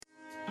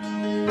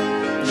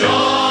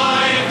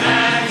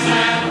hands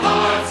and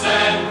hearts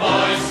and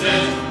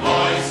voices,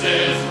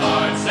 voices,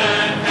 hearts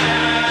and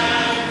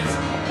hands.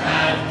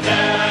 And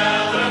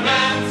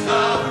elements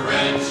of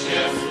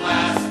friendships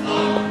last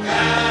long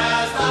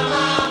as the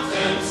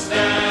mountain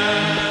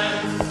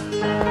stands.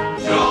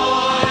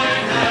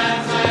 Join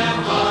hands and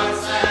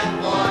hearts and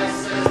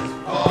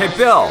voices. Hey,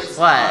 Bill,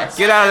 What?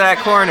 get out of that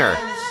corner.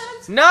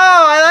 No,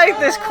 I like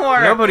this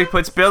corner. Nobody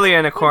puts Billy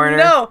in a corner.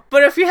 No,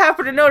 but if you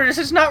happen to notice,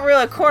 it's not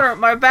really a corner.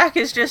 My back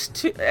is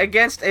just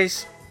against a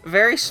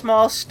very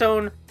small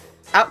stone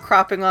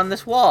outcropping on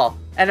this wall,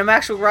 and I'm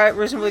actually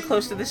reasonably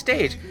close to the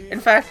stage. In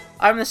fact,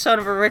 I'm the son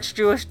of a rich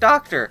Jewish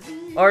doctor.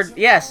 Or,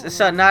 yes, a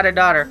son, not a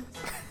daughter.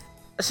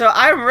 So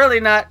I'm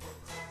really not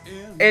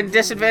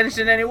disadvantaged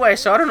in any way,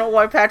 so I don't know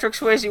why Patrick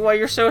Swayze, why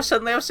you're so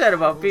suddenly upset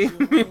about being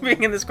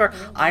in this corner.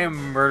 I am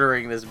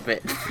murdering this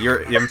bit.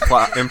 Your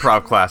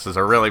improv classes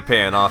are really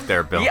paying off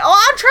there, Bill. Yeah,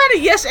 I'm trying to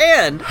yes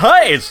and.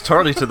 Hi, it's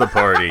Charlie to the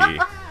party.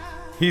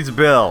 He's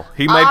Bill.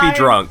 He might be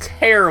drunk.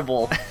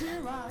 Terrible.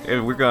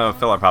 We're gonna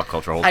fill our pop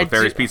culture holes with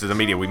various pieces of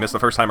media we missed the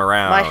first time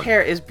around. My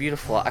hair is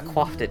beautiful. I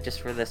coifed it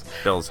just for this.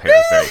 Bill's hair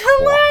is very This is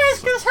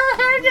hilarious coarse. because her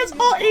hair gets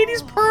all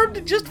 80s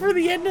permed just for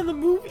the end of the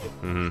movie.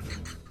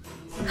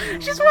 Mm-hmm.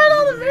 She's wearing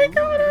all the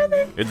makeup and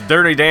everything. It's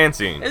Dirty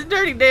Dancing. It's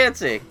Dirty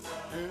Dancing.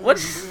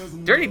 What's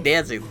Dirty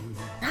Dancing?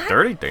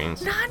 Dirty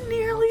Dancing? Not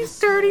nearly as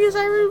dirty as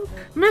I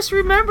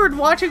misremembered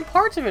watching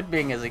parts of it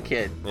being as a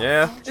kid.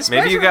 Yeah. Especially-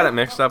 Maybe you got it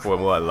mixed up with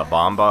what, La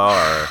Bamba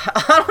or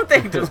I don't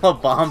think the La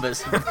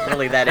Bamba's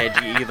really that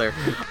edgy either.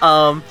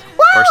 Well,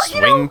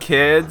 Swing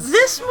Kids.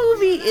 This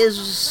movie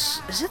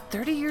is it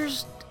 30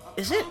 years?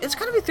 Is it? It's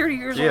gotta be 30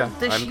 years Yeah, old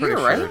this I'm year,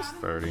 pretty right? sure it's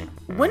 30.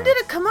 When did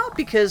it come out?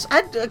 Because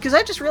I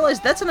just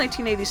realized that's a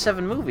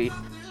 1987 movie.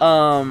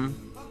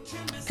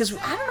 Because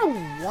I don't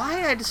know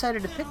why I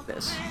decided to pick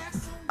this.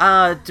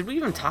 Did we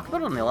even talk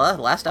about it on the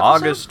last episode?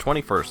 August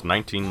 21st,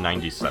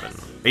 1997.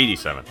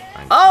 87.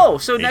 Oh,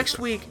 so 87. next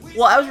week.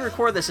 Well, as we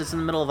record this, it's in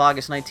the middle of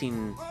August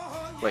 19.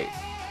 Wait,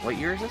 what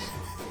year is this?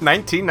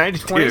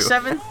 1992.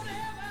 27.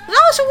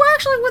 Oh, so we're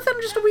actually within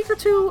just a week or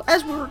two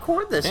as we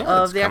record this Yeah,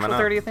 of it's the actual coming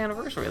up. 30th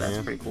anniversary. That's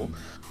Yeah. pretty cool.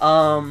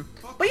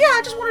 But yeah,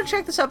 I just wanted to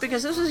check this out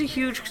because this was a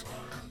huge.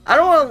 I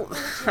don't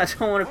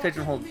want to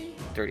pigeonhole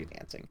Dirty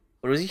Dancing,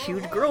 but it was a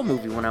huge girl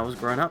movie when I was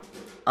growing up.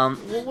 Well,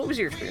 what was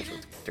your experience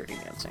with Dirty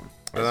Dancing?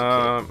 as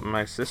a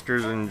My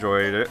sisters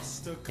enjoyed it.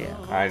 kid?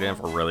 Yeah. I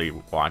never really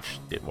watched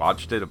it,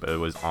 but it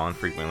was on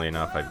frequently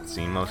enough. I'd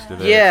seen most of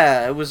it.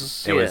 Yeah, it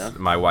was. It was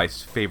my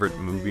wife's favorite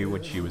movie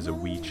when she was a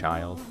wee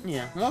child.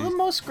 Yeah. Well, the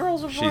most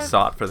girls have. She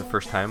saw it for the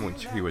first time when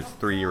she was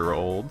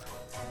 3-year-old.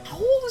 How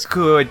old is?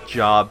 Good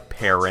job,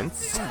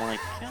 parents. Oh my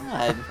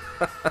god.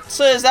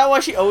 So is that why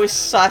she always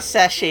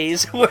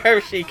sachets wherever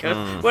she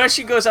goes? When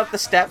she goes up the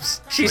steps,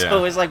 she's Yeah.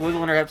 always like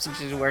wiggling her hips and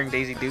she's wearing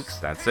Daisy Dukes.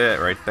 That's it,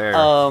 right there.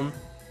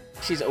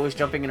 She's always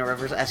jumping in a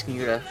rivers, asking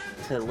you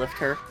to lift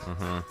her.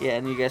 Mm-hmm. Yeah,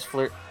 and you guys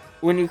flirt.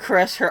 When you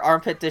caress her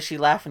armpit, does she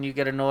laugh and you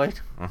get annoyed?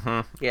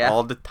 Mm-hmm. Yeah.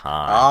 All the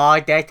time. All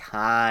the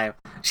time.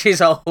 She's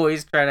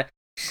always trying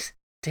to.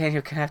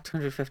 Daniel, can I have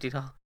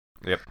 $250?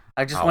 Yep.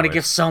 I just want to Always.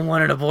 give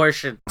someone an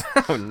abortion.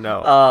 Oh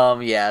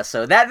no. Yeah,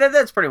 so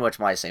that's pretty much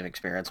my same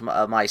experience.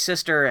 My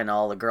sister and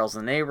all the girls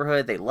in the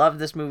neighborhood, they loved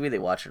this movie. They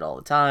watch it all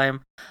the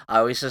time. I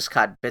always just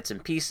caught bits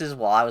and pieces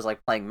while I was like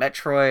playing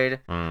Metroid.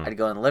 I'd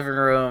go in the living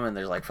room and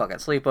there's like fucking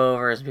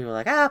sleepovers and people are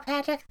like, "Oh,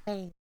 Patrick,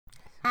 please."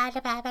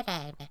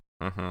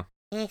 Mm-hmm.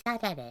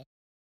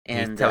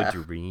 And He's so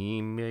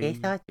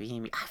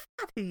dreamy. I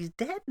forgot that he's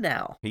dead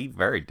now. He's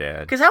very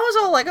dead. Because I was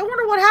all like, I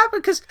wonder what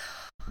happened. Because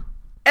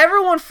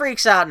everyone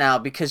freaks out now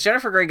because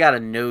Jennifer Grey got a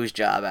nose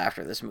job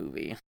after this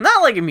movie.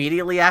 Not like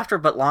immediately after,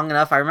 but long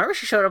enough. I remember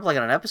she showed up like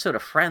on an episode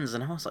of Friends,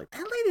 and I was like,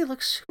 that lady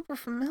looks super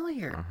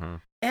familiar. Mm-hmm.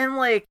 And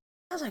like,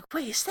 I was like,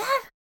 wait, is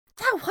that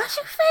what's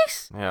her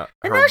face? Yeah.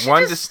 And Her now she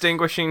one just-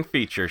 distinguishing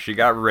feature she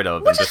got rid of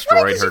and Which is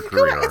funny destroyed 'cause her if you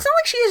go back- career. It's not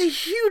like she has a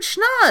huge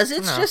schnoz.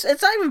 It's No. just,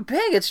 it's not even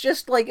big. It's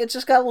just like, it's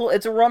just got a little,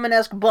 it's a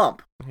Romanesque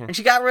bump. Mhm. And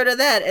she got rid of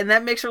that, and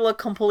that makes her look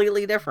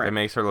completely different. It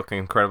makes her look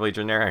incredibly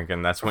generic,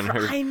 and that's when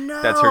I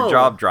know. that's her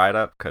job dried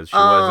up because she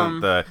wasn't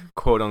Um, the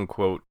quote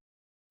unquote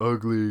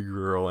ugly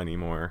girl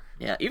anymore.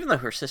 Yeah, even though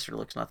her sister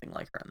looks nothing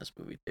like her in this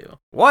movie too.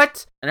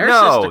 What? And her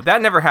No, sister-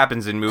 that never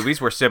happens in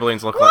movies where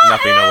siblings look What?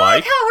 nothing I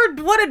alike. like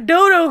how what a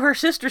dodo her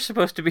sister's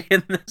supposed to be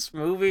in this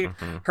movie.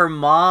 Mhm. Her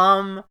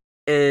mom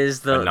is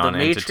A the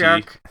non-entity.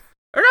 matriarch.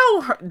 Or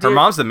no, Her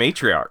mom's the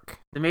matriarch.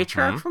 the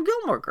matriarch Mhm. from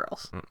Gilmore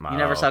Girls. Oh, You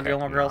never saw okay.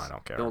 Gilmore No, Girls? I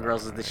don't care Gilmore about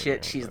Girls is that. the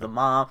shit. She's the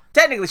mom.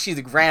 Technically, she's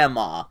the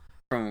grandma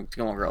from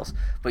Gilmore Girls.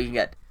 But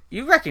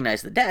you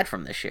recognize the dad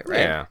from this shit, right?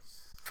 Yeah.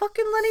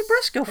 Fucking Lenny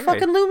Briscoe, Hey.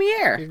 fucking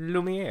Lumiere.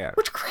 Lumiere.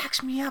 Which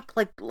cracks me up,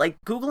 like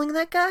googling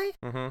that guy,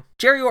 Mm-hmm.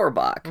 Jerry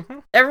Orbach.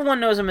 Mhm. Everyone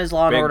knows him as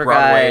Law and Big Order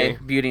Broadway. guy,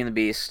 Beauty and the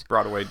Beast.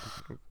 Broadway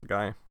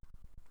guy.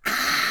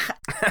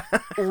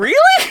 Really?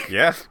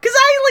 Yeah. Because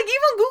I,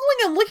 even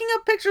Googling him, looking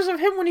up pictures of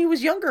him when he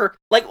was younger.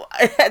 Like,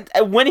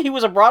 when he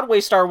was a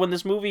Broadway star when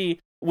this movie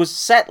was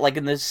set like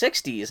in the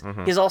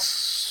 60s. He's all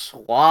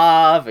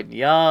suave and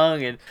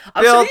young, and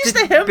I'm so used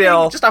to him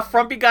being just a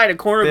frumpy guy in a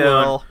corner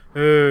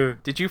going,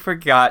 did you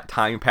forget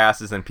time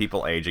passes and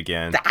people age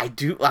again? I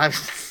do. It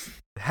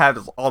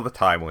happens all the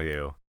time with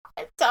you.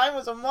 Time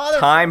was a mother.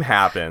 Time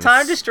happens.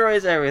 Time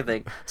destroys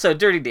everything. So,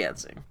 Dirty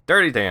Dancing.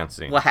 Dirty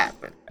Dancing. What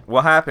happened?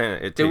 What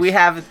happened? Did we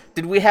have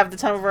the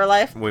time of our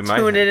life? We might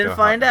tune in and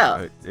find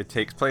out. It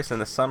takes place in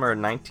the summer of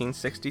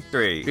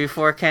 1963.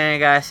 Before Karen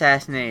got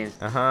assassinated.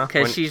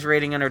 Because she's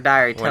reading in her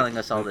diary telling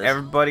us all this.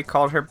 Everybody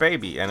called her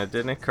baby, and it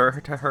didn't occur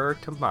to her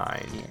to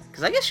mind. Yeah,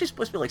 because I guess she's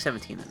supposed to be like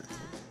 17 in this.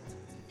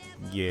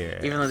 Yeah.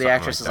 Even though the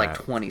actress is like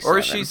 27.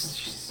 Or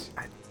she's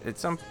at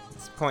some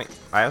point,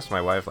 I asked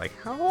my wife, like,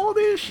 how old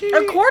is she?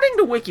 According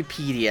to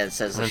Wikipedia, it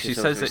says that she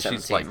says that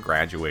she's like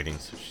graduating,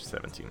 so she's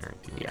 17 or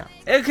 18. Yeah,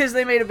 because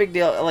they made a big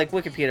deal. Like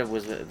Wikipedia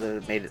was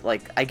made it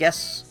like, I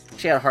guess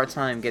she had a hard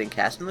time getting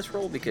cast in this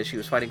role because she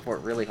was fighting for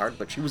it really hard,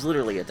 but she was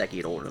literally a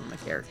decade older than the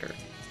character,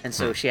 and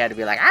so she had to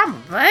be like, I'm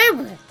a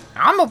baby.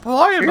 I'm a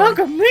boy. Look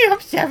at me,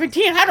 I'm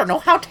 17. I don't know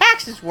how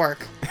taxes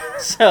work.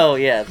 so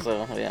yeah.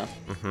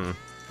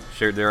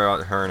 Sure,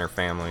 they're her and her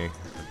family,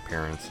 her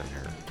parents and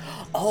her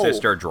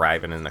sister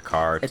driving in the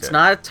car. It's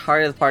not a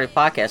Tardy of the Party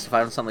podcast if I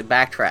don't suddenly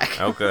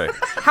backtrack. Oh, good.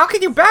 How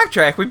can you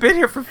backtrack? We've been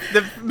here for...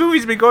 The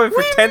movie's been going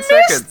for 10 We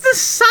seconds. missed the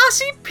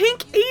saucy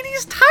pink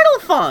 80s title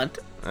font.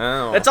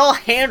 Oh. It's all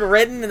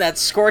handwritten in that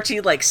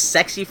scorchy, like,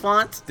 sexy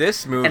font.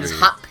 This movie... And it's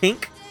hot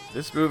pink.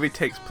 This movie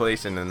takes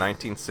place in the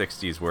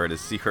 1960s where it is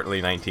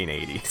secretly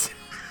 1980s.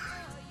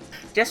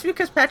 Just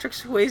because Patrick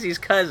Swayze's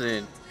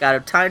cousin got a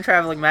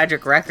time-traveling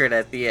magic record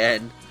at the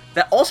end...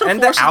 That also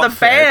forces the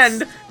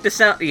band to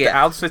sound... Yeah. The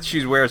outfits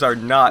she wears are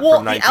not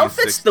from 1960s. Well, the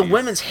outfits, the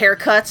women's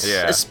haircuts,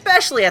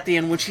 especially at the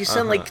end when she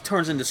suddenly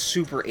turns into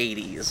super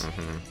 80s.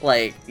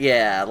 Like,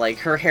 yeah, like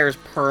her hair's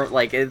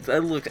like, it's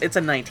a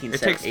 1970s.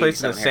 It takes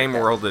place in the same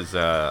world as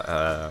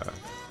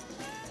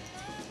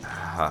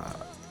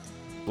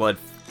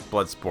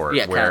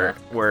Bloodsport,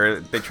 where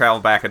they travel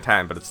back in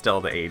time, but it's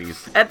still the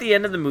 80s. At the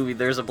end of the movie,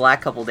 there's a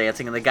black couple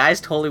dancing, and the guy's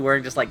totally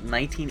wearing just like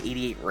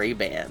 1988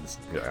 Ray-Bans.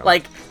 Yeah.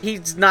 Like,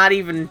 he's not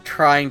even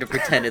trying to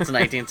pretend it's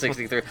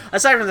 1963.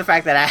 Aside from the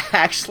fact that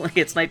actually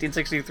it's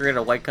 1963 at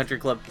a white country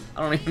club,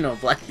 I don't even know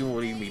if black people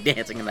would even be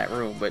dancing in that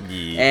room. But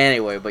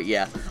anyway,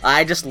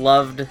 I just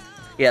loved...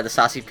 Yeah, the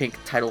saucy pink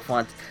title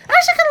font. I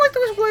actually kind of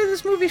like the way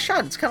this movie is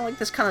shot. It's kind of like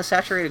this kind of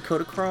saturated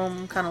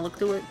Kodachrome kind of look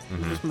to it.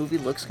 This movie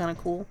looks kind of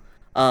cool.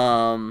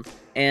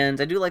 And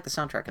I do like the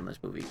soundtrack in this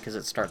movie because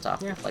it starts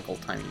off with like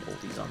old-timey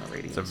oldies on the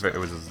radio.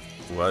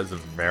 It was a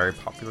very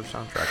popular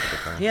soundtrack at the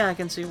time. Yeah, I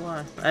can see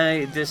why.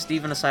 Just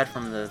even aside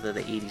from the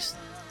 80s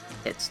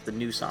hits, the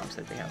new songs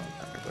that they have on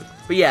the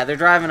But yeah, they're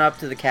driving up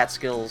to the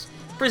Catskills.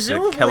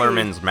 Presumably... The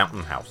Kellerman's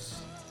Mountain House.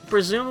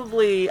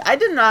 Presumably, I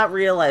did not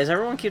realize,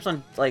 everyone keeps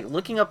on, like,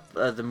 looking up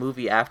the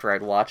movie after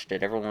I'd watched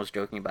it, everyone was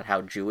joking about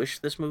how Jewish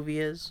this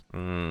movie is.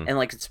 And,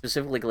 like, it's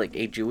specifically, like,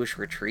 a Jewish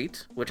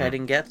retreat, which I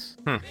didn't get.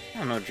 I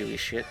don't know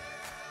Jewish shit.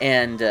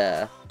 And,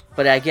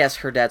 but I guess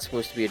her dad's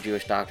supposed to be a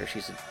Jewish doctor.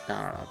 She's a,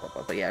 I don't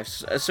know, but yeah,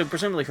 so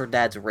presumably her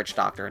dad's a rich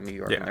doctor in New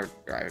York, and they're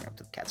driving up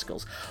to the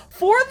Catskills.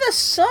 For the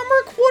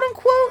summer,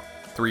 quote-unquote,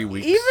 3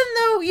 weeks. Even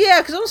though,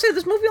 yeah, because I was say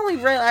this movie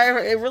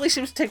it really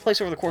seems to take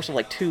place over the course of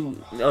like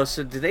 2. Oh,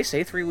 so did they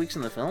say 3 weeks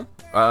in the film?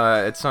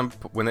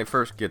 When they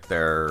first get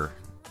there,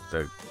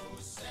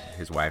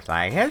 his wife's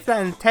like, his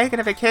son's taking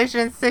a vacation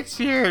in 6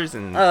 years,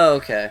 and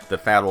the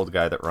fat old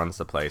guy that runs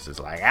the place is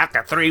like,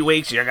 after 3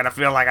 weeks, you're gonna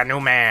feel like a new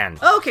man.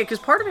 Okay, because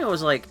part of me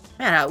was like,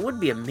 man, it would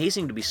be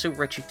amazing to be so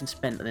rich you can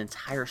spend an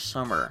entire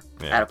summer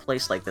at a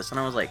place like this, and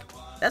I was like,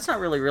 that's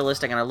not really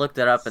realistic. And I looked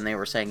it up, and they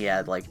were saying,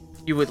 yeah, like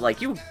you would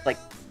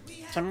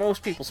so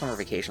most people's summer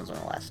vacations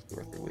only last 2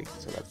 or 3 weeks,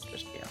 so that's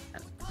just,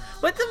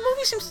 But the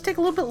movie seems to take a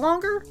little bit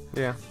longer.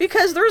 Yeah.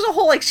 Because there's a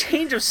whole, like,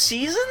 change of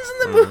seasons in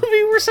the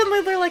movie where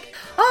suddenly they're like,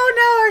 oh,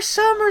 no, our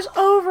summer's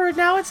over,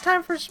 now it's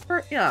time for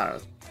spring.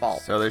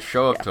 Fall. So they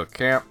show up to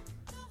camp.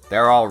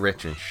 They're all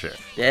rich and shit.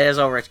 Yeah, it's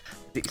all rich.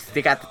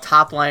 They got the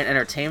Top Line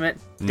Entertainment.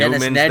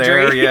 Dennis Newman's Nedry.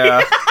 there,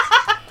 yeah.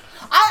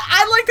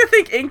 I like to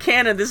think in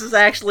canon this is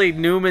actually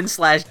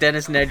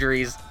Newman/Dennis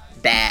Nedry's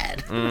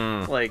dad.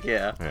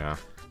 Yeah.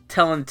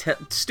 Telling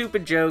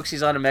stupid jokes.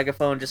 He's on a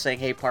megaphone just saying,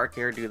 hey, park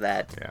here, do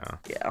that.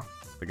 Yeah.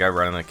 The guy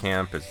running the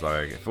camp is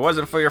like, if it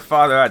wasn't for your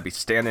father, I'd be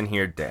standing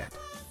here dead.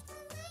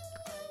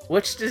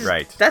 Which is...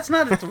 Right. That's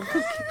not...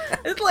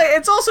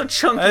 it's also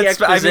chunky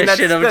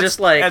exposition of just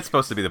like... That's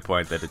supposed to be the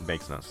point that it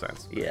makes no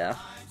sense. Yeah.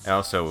 And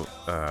also,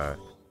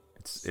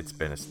 it's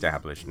been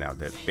established now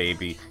that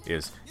Baby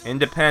is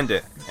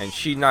independent, and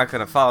she's not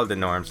gonna follow the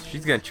norms.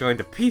 She's gonna join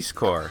the Peace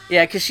Corps.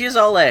 Yeah, because she's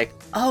all like,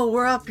 oh,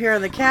 we're up here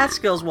in the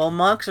Catskills while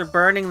monks are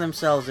burning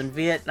themselves in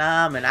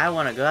Vietnam, and I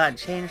want to go out and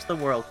change the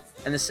world.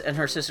 And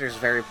her sister is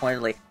very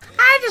pointedly,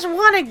 I just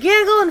want to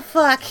giggle and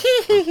fuck,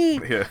 hee hee hee.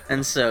 Yeah.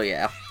 And so,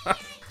 yeah.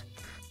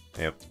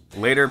 Yep.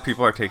 Later,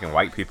 people are taking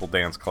white people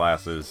dance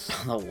classes.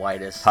 The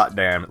whitest. Hot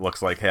damn, it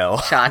looks like hell.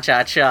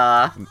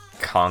 Cha-cha-cha.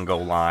 Congo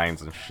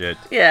lines and shit.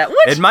 Yeah,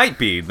 It might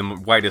be the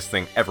whitest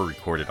thing ever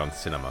recorded on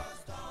cinema.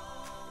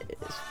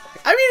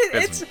 I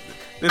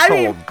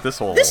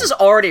This is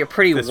already a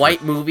pretty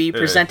white movie.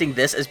 Presenting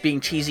this as being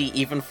cheesy,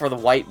 even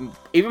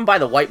by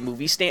the white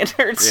movie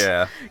standards.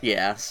 Yeah.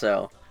 Yeah.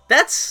 So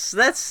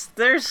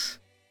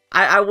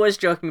I was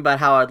joking about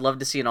how I'd love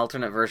to see an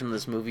alternate version of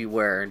this movie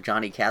where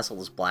Johnny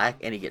Castle is black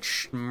and he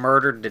gets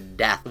murdered to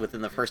death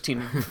within the first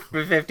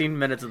 15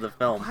 minutes of the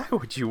film. Why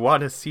would you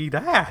want to see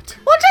that?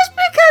 Well, just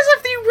because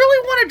if you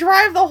really want to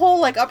drive the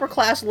whole like upper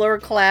class, lower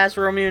class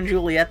Romeo and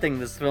Juliet thing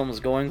this film is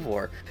going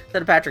for,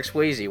 instead of Patrick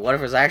Swayze, what if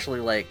it was actually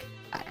like,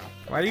 I don't know.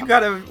 Why you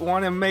gotta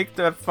want to make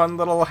the fun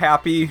little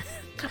happy,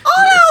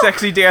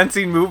 sexy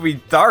dancing movie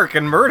dark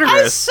and murderous?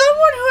 As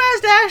someone who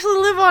has to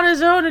actually live on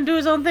his own and do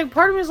his own thing,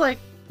 part of me is like,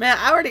 man,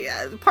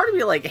 part of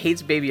me like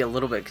hates Baby a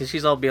little bit because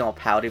she's all being all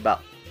pouty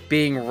about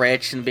being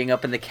rich and being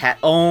up in the cat.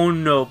 Oh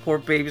no, poor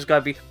Baby's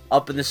gotta be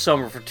up in the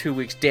summer for 2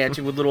 weeks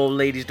dancing with little old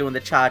ladies doing the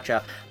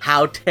cha-cha.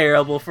 How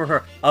terrible for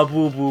her. A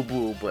boo boo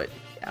boo, but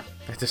yeah.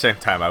 At the same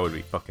time, I would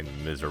be fucking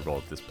miserable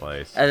at this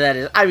place. And that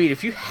is, I mean,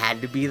 if you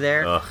had to be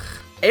there,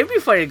 it'd be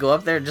funny to go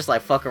up there and just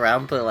like fuck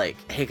around and play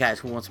like, hey guys,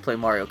 who wants to play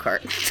Mario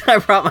Kart? I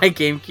brought my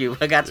GameCube.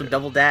 I got some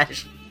Double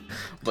Dash.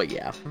 But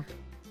yeah.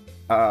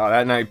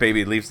 That night,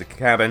 Baby leaves the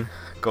cabin,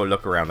 go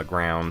look around the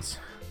grounds.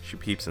 She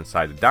peeps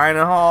inside the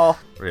dining hall,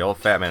 where the old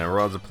fat man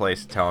runs the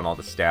place, telling all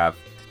the staff,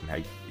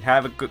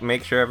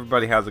 make sure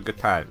everybody has a good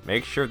time.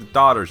 Make sure the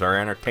daughters are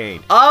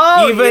entertained.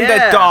 Oh, even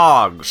the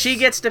dogs. She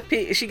gets a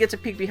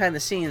peek behind the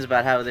scenes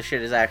about how the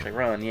shit is actually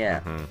run. Yeah,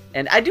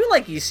 and I do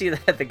like you see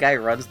that the guy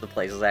who runs the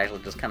place is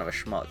actually just kind of a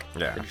schmuck.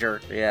 Yeah, a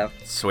jerk. Yeah.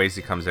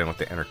 Swayze comes in with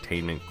the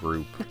entertainment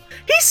group.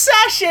 He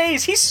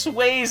sashays. He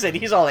sways it.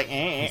 He's all like,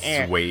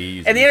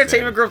 sways. And the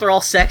entertainment group, they're all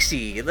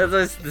sexy.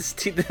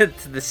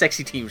 The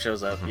sexy team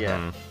shows up.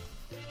 Yeah.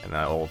 And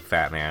that old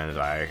fat man is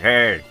like,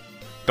 hey,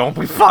 don't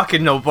be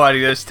fucking nobody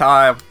this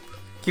time.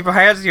 Keep your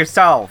hands to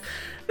yourself.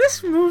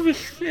 This movie,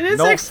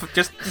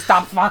 just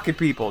stop fucking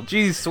people.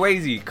 Jeez,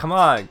 Swayze, come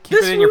on, keep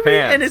it in your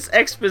pants. And its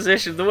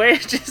exposition, the way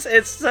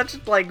it's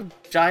such like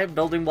giant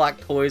building block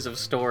toys of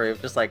story of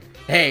just like,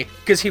 hey,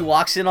 because he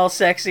walks in all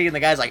sexy and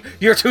the guy's like,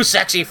 you're too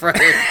sexy for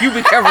her. You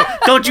be careful.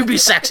 Don't you be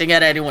sexing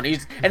at anyone.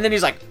 And then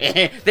he's like,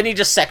 then he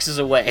just sexes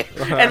away.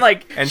 And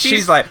like, and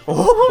she's like,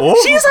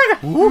 she's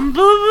like, boo, boo,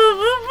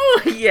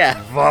 boo, boo.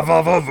 Yeah.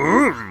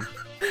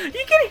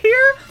 You can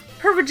hear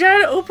her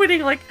vagina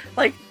opening like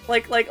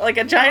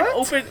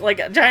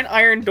a giant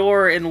iron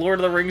door in Lord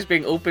of the Rings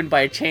being opened by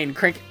a chain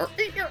crank.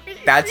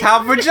 That's how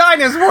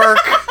vaginas work.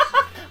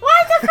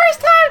 Why the first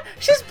time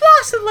she's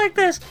blossomed like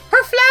this?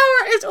 Her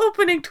flower is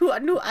opening to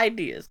new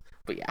ideas.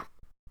 But yeah,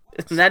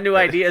 and that new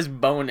idea is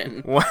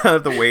boning. One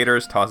of the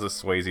waiters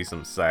tosses Swayze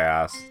some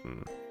sass.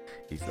 And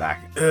he's like,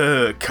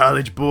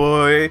 college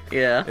boy.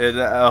 Yeah.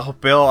 And,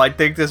 Bill, I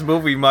think this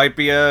movie might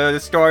be a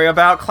story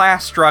about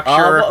class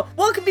structure.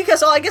 Well,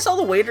 because I guess all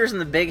the waiters in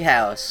the big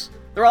house,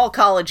 they're all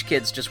college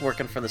kids just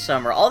working for the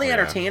summer. All the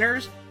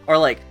entertainers are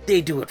like,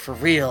 they do it for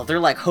real. They're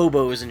like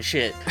hobos and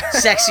shit.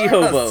 Sexy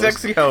hobos.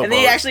 Sexy hobos. And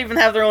they actually even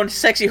have their own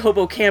sexy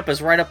hobo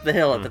campus right up the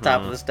hill at the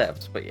top of the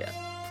steps. But yeah.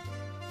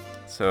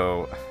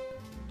 So,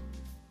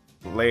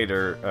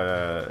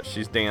 later,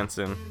 she's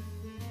dancing.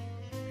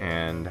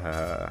 And,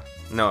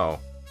 no.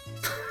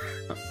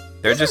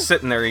 They're just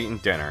sitting there eating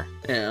dinner.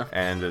 Yeah.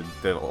 And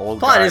the old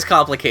plot guy... is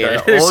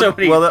complicated. There's so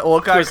many the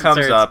old guy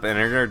comes up and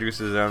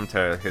introduces them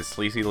to his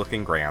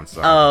sleazy-looking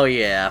grandson. Oh,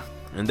 yeah.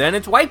 And then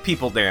it's white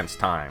people dance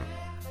time.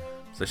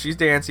 So she's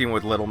dancing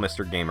with little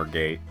Mr.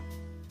 Gamergate.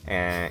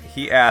 And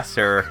he asks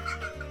her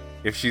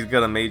if she's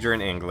going to major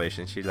in English.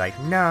 And she's like,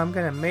 no, I'm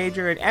going to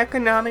major in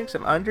economics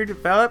of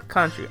underdeveloped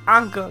country.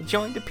 I'm going to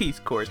join the Peace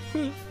Corps.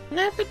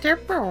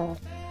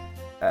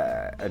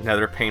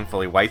 Another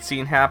painfully white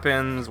scene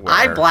happens. Where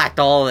I blacked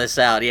all this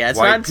out. Yeah, it's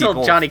not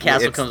until Johnny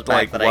Castle comes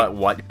back that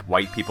what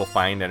white people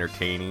find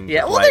entertaining.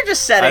 Yeah, well, they're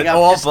just setting up.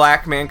 All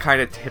black man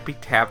kind of tippy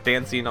tap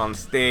dancing on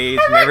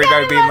stage, and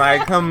everybody being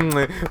like,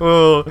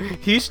 oh,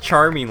 he's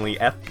charmingly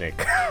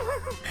ethnic.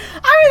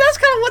 I mean, that's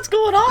kind of what's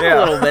going on a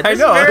little bit. I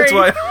know. That's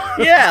why.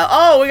 Yeah.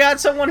 Oh, we got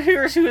someone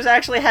here who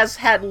actually has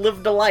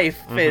lived a life,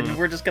 and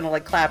we're just gonna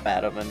like clap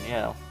at him, and you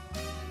know.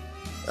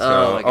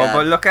 So, my God.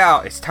 But look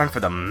out! It's time for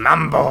the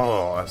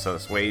mambo! So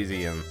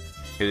Swayze and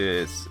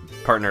his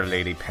partner,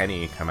 Lady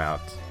Penny, come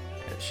out.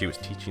 She was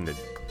teaching the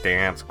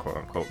dance,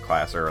 quote-unquote,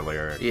 class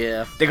earlier.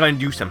 Yeah. They're gonna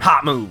do some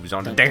hot moves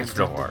on the dance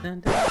floor.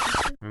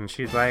 And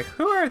she's like,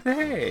 who are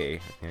they?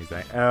 And he's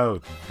like,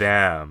 oh,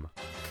 them.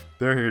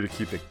 They're here to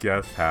keep the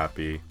guests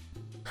happy.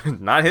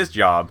 Not his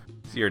job.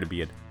 He's here to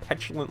be a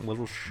petulant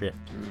little shit.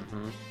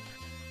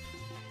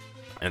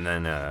 And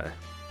then,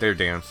 their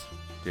dance.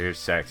 They're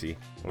sexy.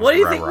 What do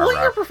you think? Well,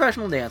 you're a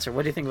professional dancer.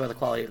 What do you think about the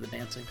quality of the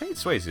dancing? Paige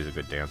Swayze's a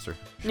good dancer.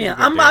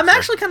 I'm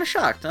actually kind of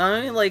shocked.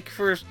 I mean, like,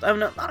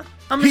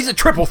 he's a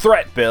triple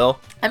threat, Bill.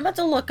 I'm about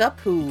to look up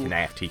who he can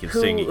act, he can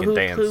sing, he can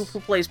dance. Who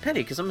plays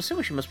Penny? Because I'm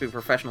assuming she must be a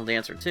professional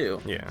dancer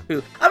too. Yeah.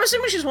 I'm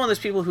assuming she's one of those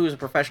people who is a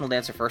professional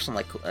dancer first and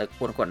like quote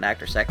unquote an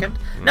actor second.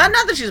 Not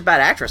that she's a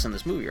bad actress in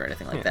this movie or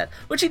anything like that,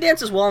 but she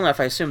dances well enough.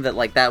 I assume that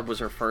like that was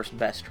her first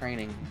best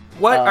training.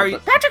 What are you?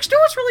 Patrick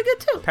Stewart's really good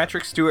too.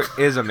 Patrick Stewart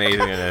is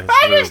amazing in this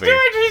Patrick movie.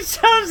 Stewart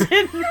just comes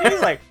in.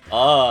 He's like,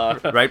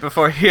 right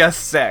before he has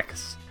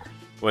sex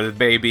with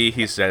baby,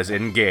 he says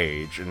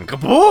engage, and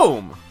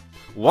kaboom!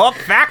 Well,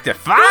 factor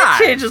 5! That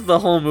changes the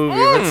whole movie,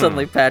 but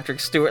suddenly Patrick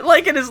Stewart,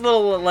 like in his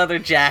little leather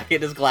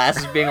jacket, his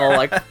glasses being all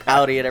like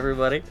pouty at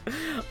everybody.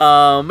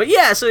 But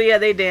yeah,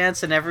 they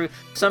dance, and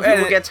some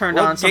people get turned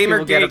on, some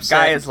people get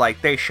upset. Guy is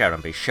like, they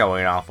shouldn't be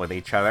showing off with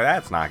each other.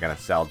 That's not gonna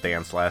sell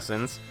dance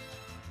lessons.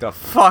 The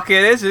fuck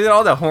it is?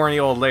 All the horny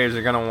old ladies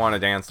are gonna want to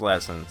dance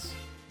lessons.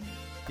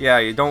 Yeah,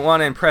 you don't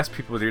want to impress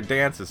people with your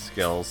dance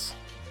skills.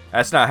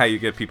 That's not how you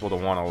get people to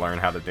want to learn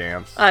how to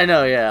dance. I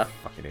know, yeah.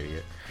 Fucking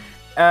idiot.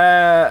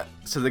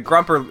 So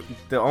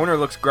the owner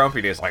looks grumpy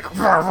and is like,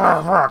 "Rah,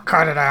 rah, rah,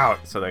 cut it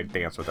out." So they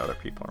dance with other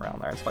people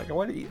around there. It's like,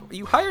 what?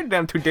 You hired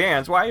them to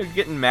dance. Why are you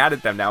getting mad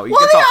at them now?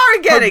 Well, they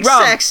are getting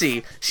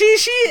sexy. She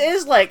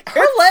is like,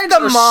 her legs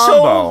are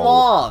so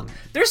long.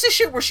 There's this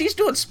shit where she's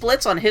doing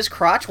splits on his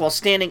crotch while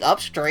standing up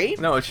straight.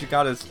 No, she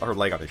got her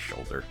leg on his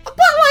shoulder. But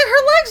like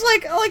her legs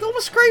like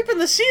almost scraping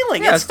the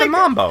ceiling. Yeah, it's the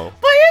mambo.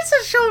 But it's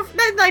a show of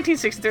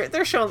 1963.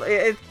 They're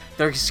showing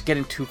they're just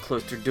getting too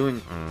close. They're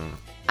doing.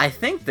 I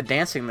think the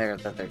dancing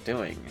that they're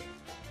doing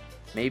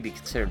may be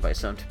considered by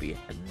some to be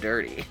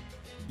dirty.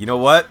 You know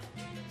what?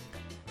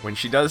 When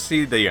she does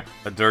see the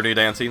dirty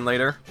dancing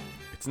later,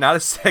 it's not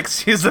as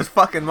sexy as the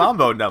fucking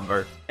mambo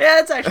number. Yeah,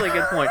 that's actually a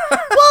good point.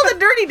 Well, the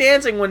dirty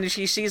dancing when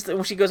she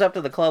goes up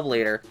to the club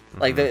later,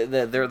 like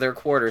their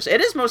quarters,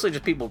 it is mostly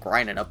just people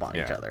grinding up on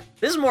each other.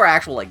 This is more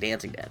actual like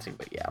dancing,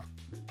 but yeah.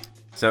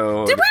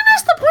 So did we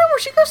miss the point where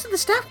she goes to the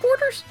staff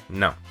quarters?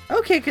 No.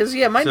 Okay, because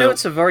my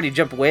notes have already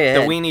jumped way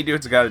ahead. The weenie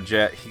dude's got a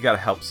jet. He got to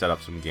help set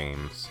up some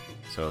games.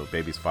 So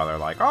baby's father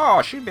like,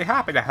 oh, she'd be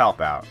happy to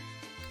help out.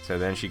 So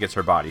then she gets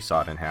her body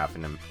sawed in half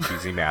in a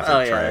cheesy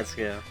massive trick. That's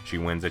good. She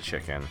wins a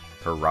chicken.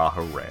 Hurrah,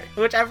 hooray.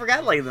 Which I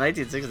forgot, like, in the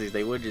 1960s,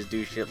 they would just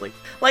do shit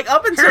like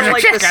up until,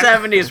 like, the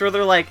 70s, where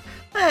they're like,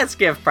 let's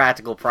give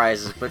practical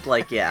prizes, but,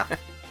 like, yeah.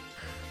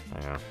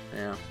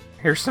 Yeah.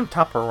 Here's some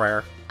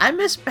Tupperware. I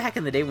miss back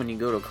in the day when you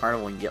go to a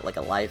carnival and get, like,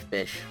 a live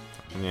fish.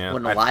 Yeah,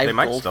 when a live they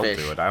might goldfish.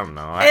 still do it. I don't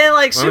know. And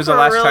like, when was the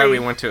last time we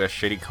went to a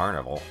shitty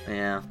carnival?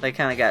 Yeah, they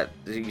kind of got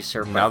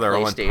usurped. Now by they're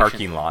all in PlayStation.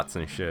 parking lots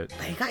and shit.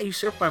 They got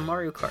usurped by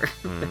Mario Kart.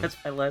 That's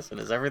my lesson.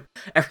 Is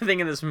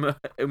everything in this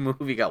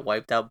movie got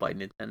wiped out by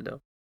Nintendo?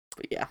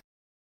 But yeah.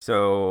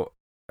 So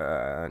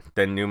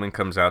then Newman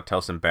comes out,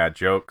 tells some bad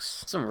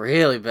jokes. Some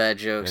really bad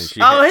jokes.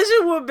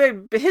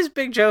 His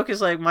big joke is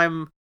like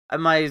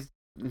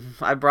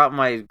I brought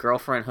my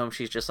girlfriend home.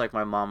 She's just like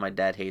my mom. My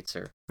dad hates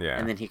her. Yeah.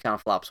 And then he kind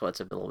of flop sweats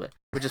a little bit,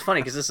 which is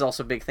funny because this is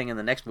also a big thing in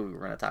the next movie we're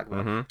going to talk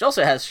about. Which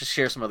also has to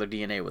share some other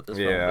DNA with this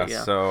film.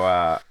 Yeah.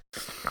 So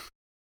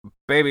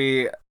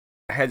baby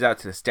heads out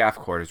to the staff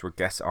quarters where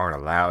guests aren't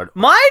allowed.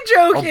 My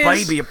joke is... Oh,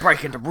 baby, you're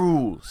breaking the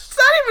rules. It's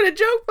not even a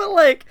joke, but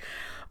like...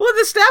 Well,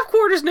 the staff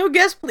quarters, no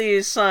guest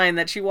please sign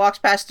that she walks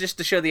past just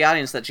to show the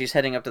audience that she's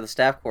heading up to the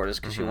staff quarters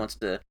because she wants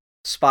to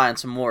spy on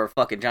some more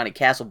fucking Johnny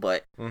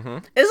Castlebutt.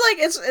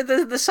 It's like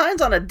the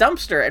sign's on a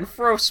dumpster, and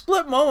for a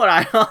split moment,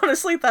 I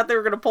honestly thought they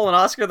were gonna pull an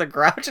Oscar the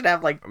Grouch and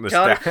have like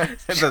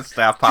the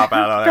staff pop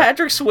out of there.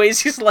 Patrick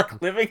Swayze's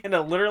like living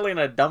literally in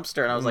a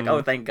dumpster, and I was like,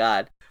 oh, thank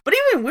God. But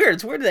even weird,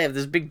 it's weird they have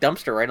this big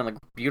dumpster right on the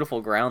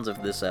beautiful grounds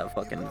of this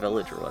fucking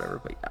village or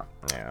whatever. But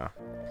yeah.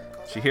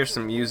 She hears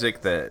some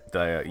music that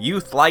the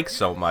youth like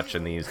so much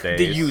in these days.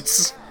 The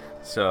youths.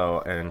 So,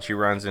 and she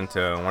runs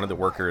into one of the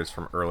workers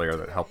from earlier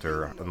that helped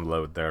her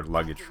unload their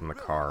luggage from the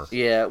car.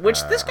 Yeah,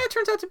 which this guy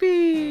turns out to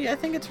be, I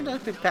think it turns out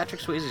to be Patrick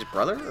Swayze's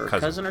brother or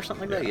cousin or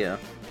something like that, yeah.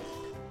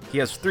 He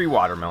has 3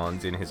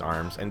 watermelons in his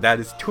arms, and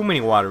that is too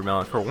many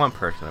watermelons for one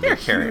person to be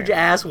carrying. Huge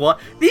ass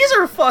These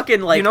are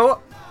fucking like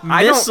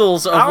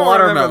missiles of watermelons. I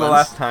don't remember the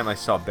last time I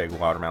saw big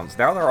watermelons.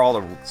 Now they're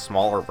all the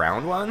smaller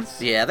round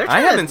ones. Yeah,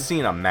 I haven't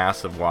seen a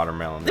massive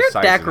watermelon. They're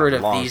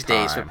decorative these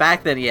days, but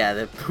back then,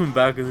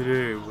 back in the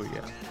day,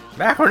 yeah.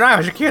 Back when I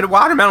was a kid,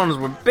 watermelons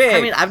were big.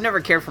 I mean, I've never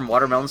cared for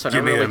watermelons, so I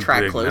never really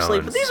tracked closely.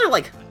 Melons.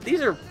 But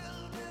these are.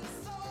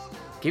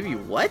 Give you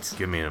what?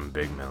 Give me them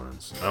big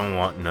melons. I don't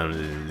want none of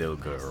the little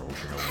girls.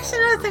 That's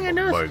another thing I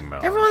noticed.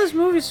 Everyone in this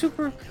movie is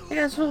super. They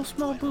got so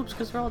small boobs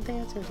because they're all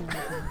dancers.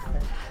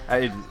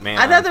 I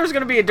thought there was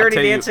gonna be a dirty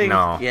dancing.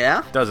 No.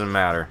 Yeah. Doesn't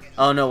matter.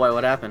 Oh no! Why?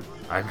 What happened?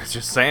 I was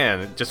just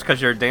saying. Just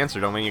because you're a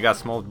dancer, don't mean you got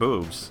small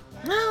boobs.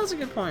 No, that's a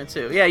good point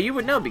too. Yeah, you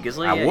would know because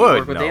I would you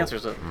work with know.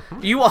 dancers. So.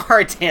 You are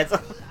a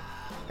dancer.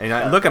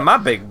 And look at my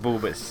big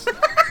boobas.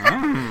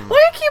 Why do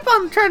you keep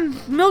on trying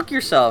to milk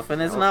yourself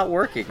and it's not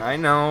working? I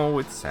know,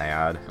 it's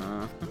sad.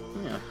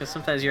 because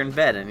sometimes you're in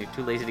bed and you're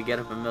too lazy to get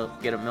up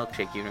and get a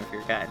milkshake, even if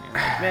you're a guy. And you're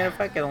like, man,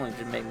 if I could only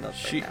just make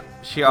milkshake now.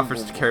 She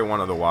offers to carry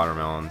one of the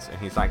watermelons, and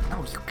he's like,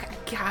 no,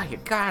 you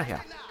got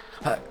here.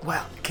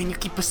 Well, can you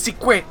keep a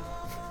secret?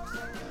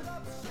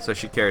 So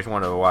she carries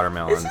one of the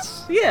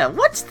watermelons.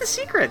 What's the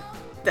secret?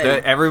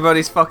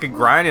 Everybody's fucking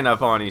grinding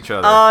up on each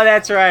other. Oh,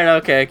 that's right.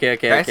 Okay.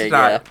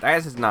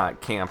 That is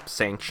not camp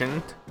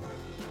sanctioned.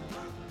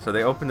 So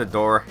they open the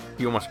door.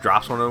 He almost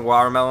drops one of the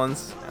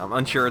watermelons. I'm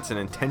unsure it's an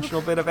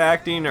intentional bit of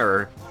acting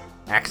or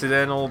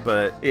accidental,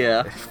 but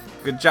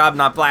good job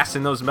not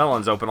blasting those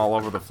melons open all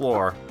over the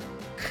floor.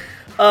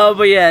 But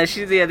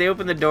they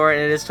open the door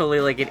and it is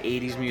totally like an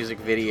 80s music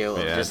video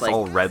of just it's like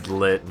all red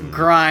lit, and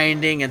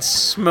grinding and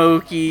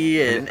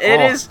smoky, and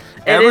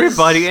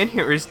everybody in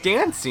here is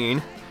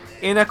dancing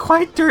in a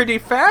quite dirty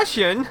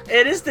fashion.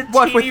 It is the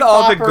what with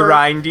all the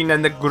grinding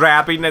and the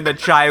grabbing and the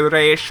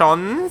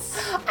gyrations.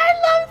 I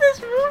love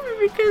this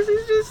movie because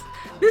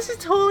this is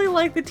totally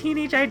like the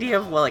teenage idea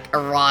of like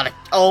erotic.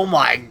 Oh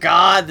my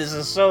god, this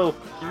is so.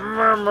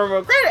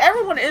 Granted,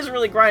 everyone is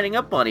really grinding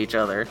up on each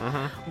other,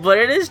 but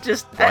it is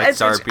just.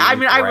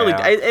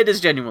 It is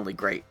genuinely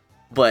great.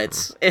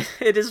 But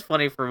it is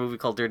funny for a movie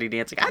called Dirty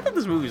Dancing. I thought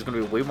this movie was going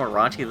to be way more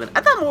raunchy than.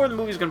 I thought more of the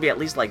movie was going to be at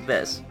least like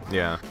this.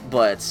 Yeah.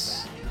 But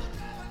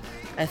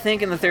I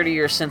think in the 30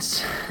 years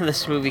since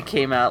this movie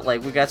came out,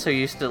 like, we got so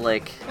used to,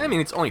 like... I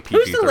mean, it's only PG-13.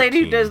 Who's the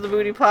lady who does the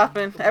booty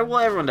popping? Well,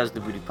 everyone does the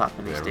booty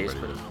popping these days,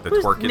 but... The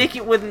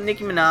twerking? With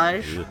Nicki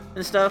Minaj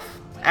and stuff.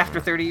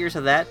 After 30 years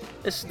of that,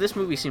 this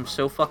movie seems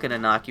so fucking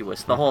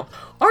innocuous. The whole...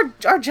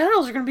 Our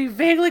genitals are going to be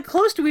vaguely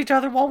close to each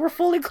other while we're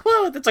fully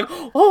clothed. It's like,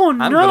 oh,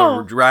 no! I'm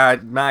going to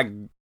ride my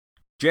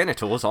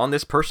genitals on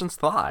this person's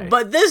thigh.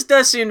 But this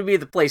does seem to be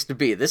the place to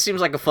be. This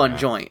seems like a fun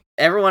joint.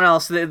 Everyone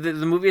else, the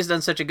movie has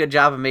done such a good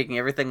job of making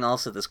everything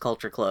else at this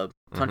country club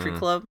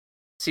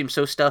seems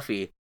so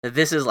stuffy that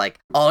this is like,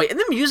 and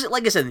the music,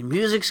 like I said, the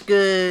music's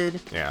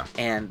good. Yeah.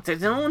 And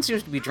no one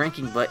seems to be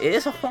drinking, but it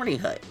is a horny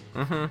hut.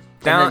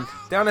 Down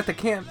at the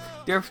camp,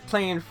 they're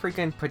playing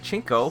freaking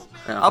pachinko.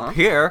 Up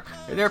here,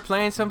 they're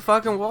playing some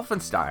fucking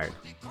Wolfenstein.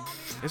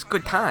 It's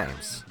good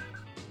times.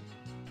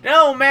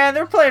 No, man,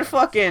 they're playing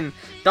fucking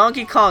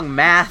Donkey Kong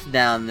Math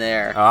down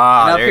there. And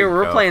up here,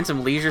 we're playing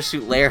some Leisure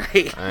Suit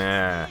Larry.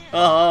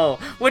 Yeah.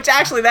 Which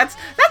actually, that's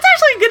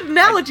actually a good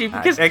analogy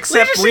because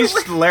except Leisure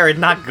Suit Larry,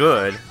 not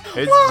good.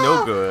 It's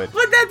no good.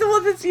 But that's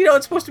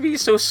it's supposed to be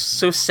so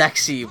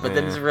sexy, but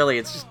then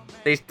it's just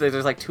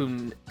there's like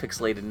two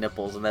pixelated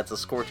nipples, and that's as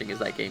scorching as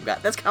that game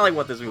got. That's kind of like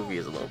what this movie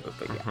is a little bit,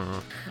 but yeah.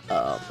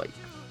 But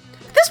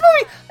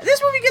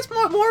this movie gets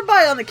more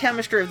by on the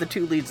chemistry of the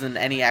two leads than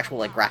any actual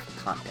like graphic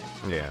content.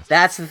 Yeah.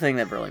 That's the thing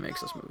that really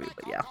makes this movie,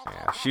 but yeah.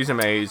 Yeah, she's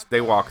amazed.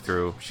 They walk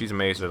through. She's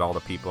amazed at all the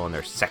people and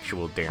their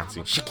sexual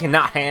dancing. She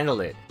cannot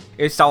handle it.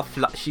 She's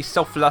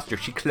so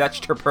flustered. She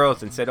clutched her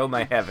pearls and said, "Oh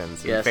my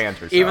heavens!" and fanned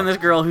herself. Even this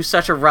girl who's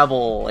such a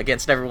rebel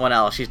against everyone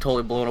else, she's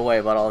totally blown away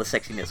about all the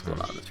sexiness going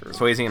on in this room.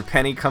 Swayze and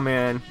Penny come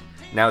in.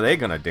 Now they're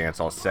gonna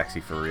dance all sexy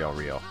for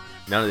real.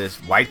 None of this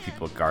white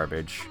people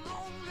garbage.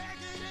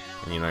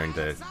 And you learn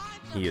that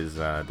he is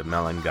the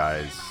Melon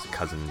guy's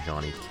cousin,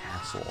 Johnny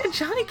Castle. And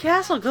Johnny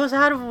Castle goes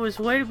out of his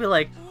way to be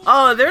like,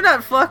 "Oh, they're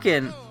not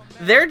fucking.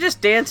 They're just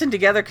dancing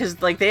together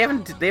because like they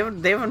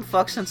haven't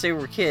fucked since they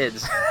were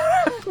kids."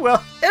 Well,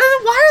 and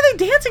then why are they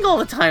dancing all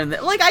the time?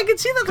 Like I can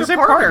see that they're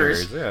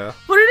partners, yeah.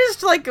 But it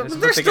is like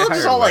they're still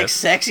just all like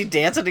sexy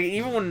dancing.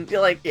 Even when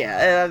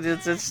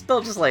it's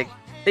still just like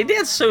they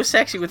dance so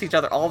sexy with each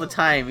other all the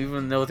time,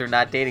 even though they're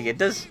not dating. It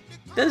does.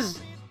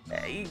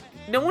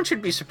 No one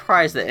should be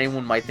surprised that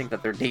anyone might think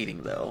that they're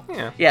dating, though.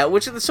 Yeah. Yeah,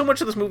 which so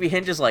much of this movie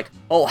hinges like,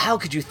 oh, how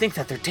could you think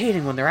that they're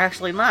dating when they're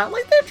actually not?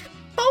 Like, they're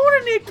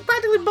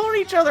practically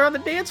boning each other on the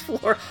dance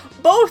floor,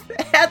 both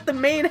at the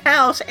main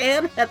house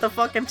and at the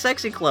fucking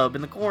sexy club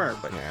in the corner.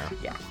 But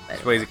yeah.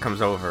 Swayze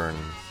comes over and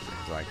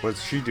he's like,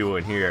 "What's she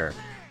doing here?"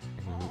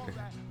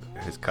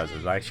 And his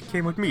cousin's like, "She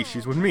came with me.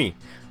 She's with me.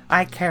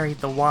 I carried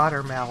the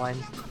watermelon."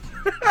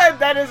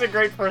 That is a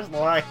great first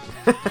line.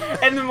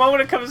 And the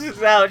moment it comes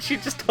out, she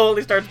just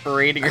totally starts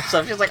parading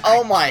herself. She's like,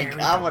 "Oh my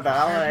god, what the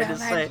hell did I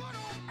just say?"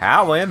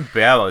 How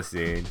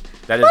embarrassing.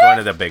 That is one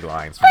of the big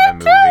lines from the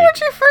movie. When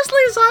she first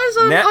lays eyes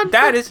on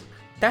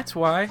That's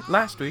why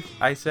last week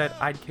I said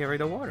I'd carry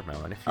the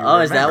watermelon. If you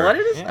remember. Is that what it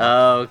is? Yeah.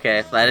 Oh,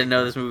 okay. I didn't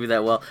know this movie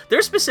that well.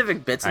 There's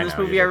specific bits in this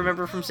movie I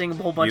remember from seeing a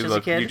whole bunch as a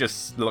kid. You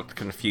just looked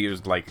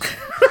confused, like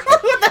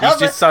what the hell? You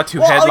just saw two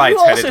headlights. You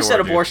also said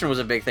abortion was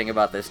a big thing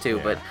about this too,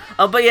 but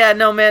yeah,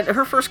 no man.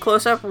 Her first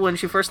close up when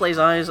she first lays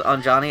eyes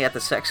on Johnny at the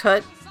sex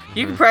hut.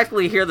 You can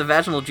practically hear the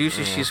vaginal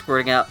juices she's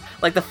squirting out,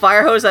 like the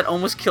fire hose that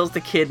almost kills the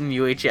kid in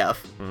UHF.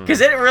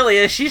 Because it really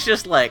is. She's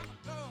just like,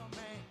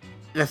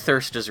 the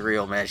thirst is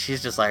real, man.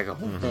 She's just like, I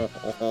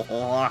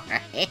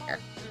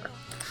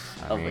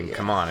mean,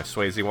 come on. If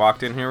Swayze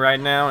walked in here right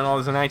now in all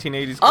his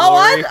 1980s glory... Oh,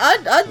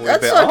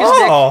 I'd suck his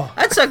dick.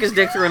 I'd suck his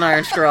dick through an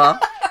iron straw. Man,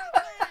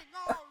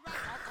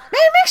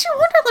 it makes you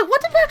wonder, like,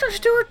 what did Patrick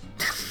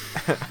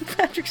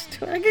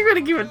Stewart I think we're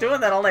gonna keep doing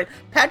that all night.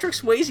 Patrick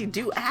Swayze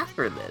do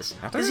after this,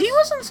 because he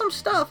was in some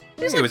stuff.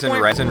 He was in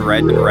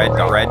Red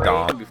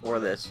Dawn before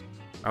this.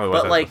 Oh,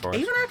 but like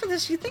even after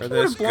this, you think he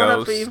would have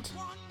blown Ghost.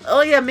 up?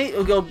 Oh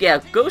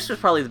yeah, Ghost was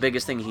probably the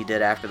biggest thing he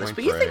did after this.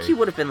 But you think he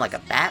would have been like a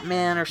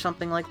Batman or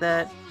something like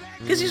that?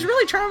 Because he's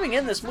really charming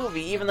in this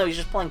movie, even though he's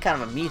just playing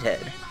kind of a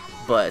meathead.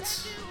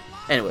 But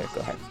anyway,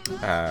 go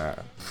ahead.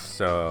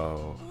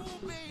 So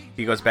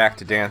he goes back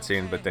to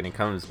dancing, but then he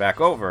comes back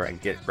over and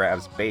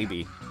grabs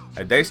Baby.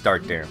 And they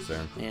start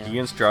dancing. Yeah. He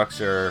instructs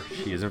her.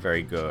 She isn't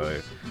very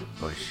good,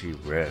 but she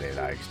really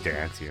likes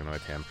dancing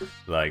with him.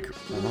 Like,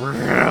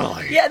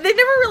 really? Yeah, they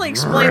never really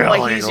explain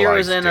why he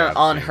zeroes in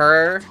on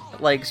her,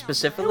 like,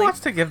 specifically. He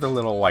wants to give the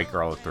little white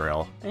girl a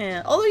thrill.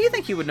 Yeah, although you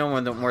think he would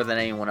know more than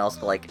anyone else,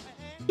 but, like,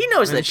 he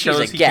knows that she's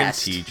a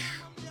guest. He can teach.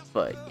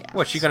 But, yeah.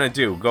 What's she gonna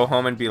do? Go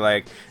home and be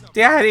like,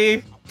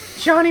 Daddy,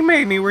 Johnny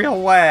made me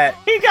real wet.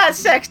 He got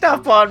sexed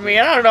up on me,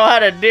 and I don't know how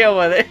to deal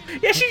with it.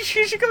 Yeah,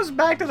 she goes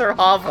back to their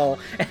hovel,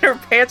 and her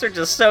pants are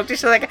just soaked.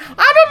 She's like, I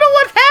don't know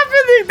what's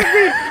happening to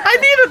me. I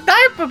need a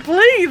diaper,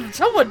 please.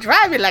 Someone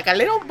dry me like a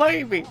little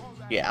baby.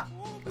 Yeah.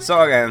 The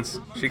song ends.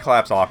 She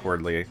claps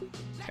awkwardly.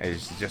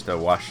 It's just a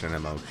wash in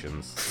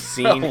emotions.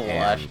 Scene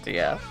end.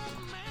 Yeah.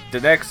 The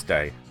next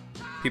day,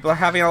 people are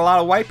having a lot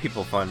of white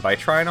people fun by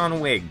trying on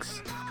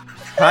wigs.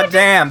 God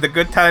damn, the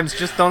good times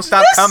just don't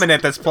stop coming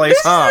at this place,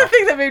 huh? This is the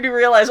thing that made me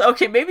realize,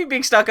 okay, maybe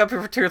being stuck up here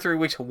for 2 or 3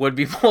 weeks would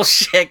be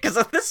bullshit, because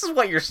if this is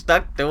what you're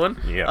stuck doing,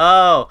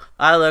 oh,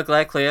 I look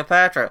like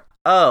Cleopatra.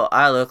 Oh,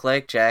 I look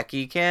like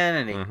Jackie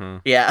Kennedy. Mm-hmm.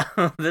 Yeah,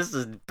 this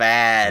is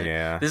bad.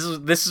 Yeah.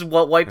 This is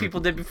what white people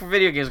did before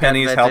video games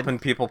Penny's got helping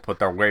people put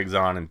their wigs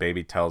on, and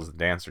Baby tells the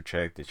dancer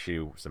chick that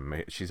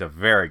she's a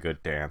very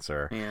good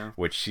dancer. Yeah.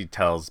 Which she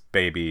tells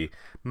Baby,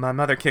 my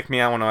mother kicked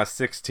me out when I was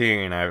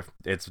 16.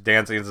 It's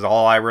dancing is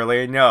all I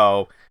really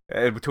know.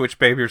 To which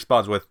Baby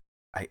responds with,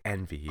 I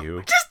envy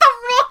you. Just the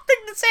wrong thing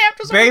to say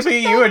after someone Baby,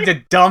 you're a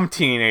dumb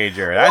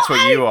teenager. That's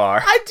what you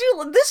are. I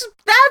do. That's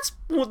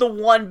the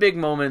one big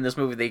moment in this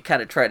movie they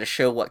kind of try to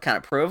show what kind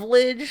of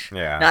privilege.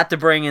 Yeah. Not to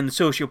bring in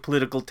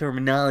socio-political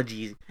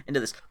terminology into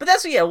this. But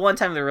that's, one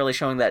time they're really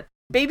showing that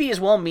Baby is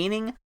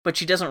well-meaning, but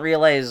she doesn't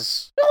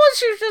realize...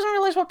 she doesn't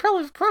realize what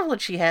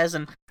privilege she has,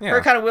 and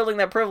her kind of wielding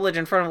that privilege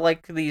in front of,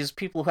 like, these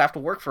people who have to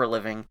work for a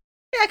living.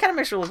 Yeah, it kind of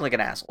makes her look like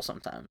an asshole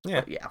sometimes.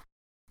 Yeah. But yeah.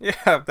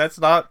 Yeah, that's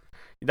not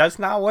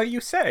what you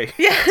say.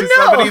 Yeah, to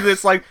somebody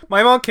that's like,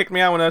 my mom kicked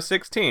me out when I was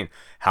 16.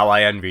 How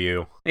I envy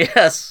you.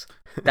 Yes.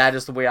 That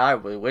is the way I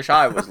wish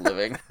I was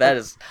living. That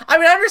is... I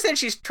mean, I understand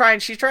she's trying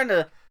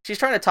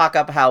to talk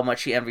up how much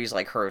she envies,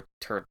 like, her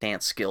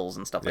dance skills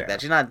and stuff like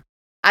that. She's not...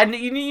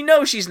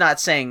 she's not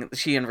saying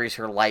she envies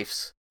her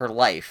life,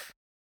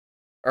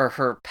 or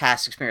her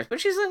past experience, but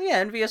she's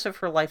envious of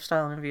her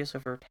lifestyle, envious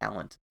of her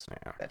talent.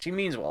 That she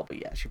means well,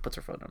 but she puts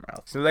her foot in her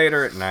mouth. So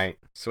later at night,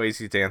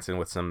 Swayze's dancing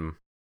with some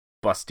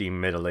busty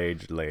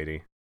middle-aged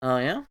lady. Oh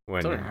yeah.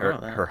 When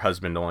her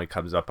husband only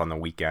comes up on the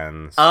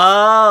weekends.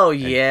 Oh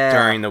yeah.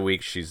 During the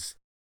week, she's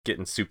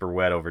getting super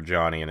wet over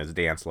Johnny and his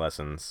dance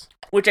lessons.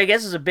 Which I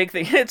guess is a big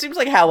thing. It seems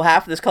like how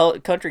half of this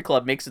country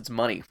club makes its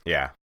money.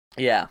 Yeah.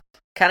 Yeah.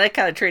 Kind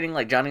of treating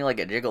like Johnny like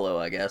a gigolo,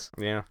 I guess.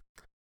 Yeah.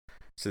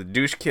 So the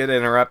douche kid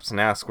interrupts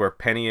and asks where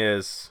Penny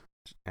is.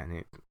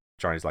 And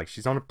Johnny's like,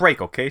 she's on a break,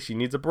 okay? She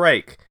needs a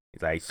break.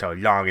 He's like, so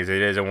long as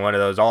it isn't one of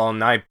those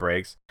all-night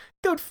breaks.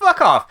 Dude,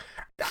 fuck off.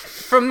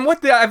 From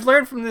what I've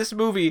learned from this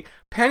movie,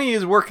 Penny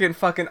is working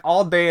fucking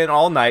all day and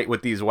all night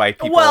with these white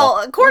people. Well,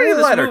 according to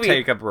this movie, let her movie,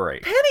 take a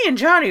break. Penny and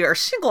Johnny are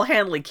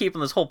single-handedly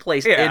keeping this whole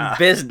place in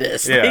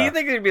business. Yeah. You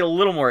think they'd be a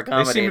little more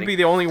accommodating. They seem to be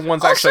the only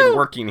ones actually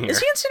working here. Is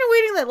he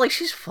insinuating that like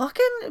she's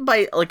fucking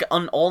by like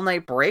an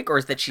all-night break, or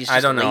is that she's just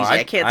I don't know. lazy?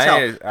 I can't tell.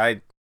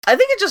 I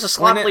think it's just a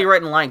sloppily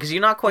written line because you're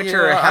not quite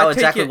sure how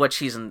exactly what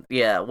she's in.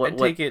 Yeah,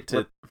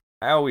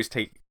 I always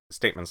take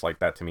statements like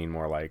that to mean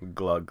more like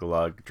glug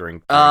glug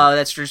drink. Oh,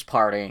 that's just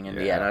partying and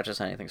not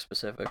just anything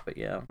specific. But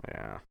yeah.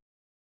 Yeah.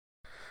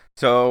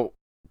 So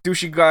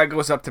douchey guy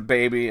goes up to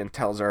Baby and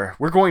tells her,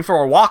 "We're going for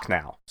a walk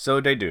now." So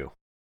they do.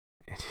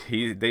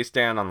 They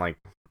stand on like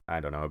I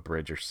don't know a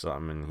bridge or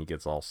something, and he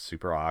gets all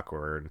super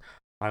awkward.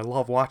 I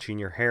love watching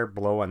your hair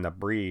blow in the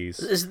breeze.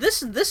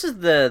 This is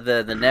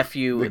the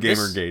nephew, the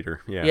gamer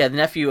gator, the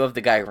nephew of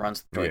the guy who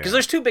runs the movie. Because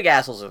there's two big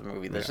assholes in the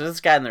movie. There's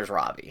this guy and there's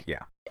Robbie.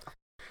 Yeah.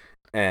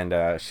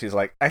 And she's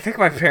like, I think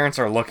my parents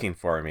are looking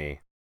for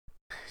me.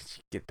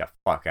 Get the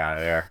fuck out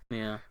of there.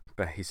 Yeah.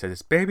 But he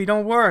says, baby,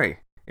 don't worry.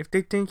 If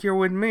they think you're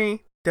with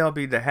me, they'll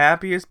be the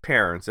happiest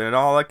parents in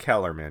all of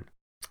Kellerman.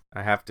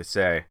 I have to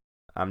say,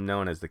 I'm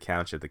known as the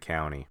Count of the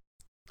county.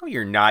 No,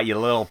 you're not, you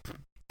little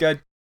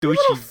douchey douche.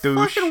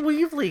 Fucking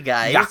Weasley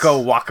guy.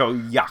 Yucko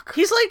wacko yuck.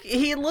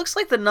 He looks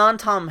like the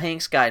non-Tom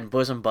Hanks guy in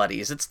Bosom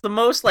Buddies. It's the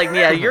most like,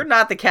 yeah, you're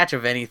not the catch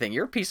of anything.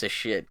 You're a piece of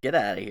shit. Get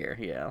out of here.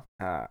 Yeah.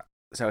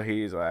 So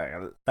he's like,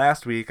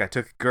 last week I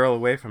took a girl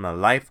away from a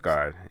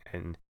lifeguard,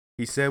 and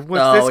he said,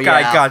 what's this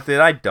guy got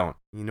that I don't?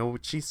 You know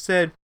what she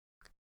said?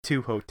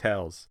 2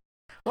 hotels.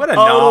 What a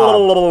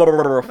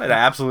knob. What an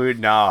absolute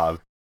knob.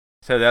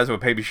 So that's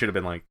what Baby should have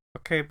been like,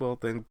 okay, well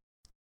then,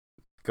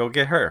 Go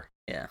get her.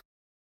 Yeah.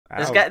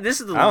 I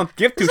don't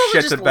give two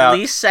shits about the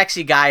least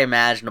sexy guy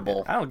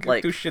imaginable. I don't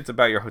give two shits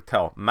about your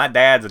hotel. My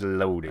dad's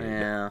loaded.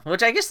 Yeah,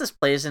 which I guess this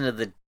plays into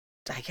the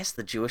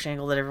Jewish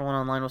angle that everyone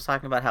online was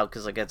talking about. How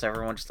because like it's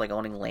everyone just like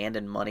owning land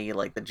and money,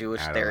 like the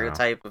Jewish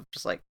stereotype of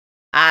just like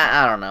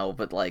I don't know,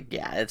 but like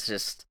yeah, it's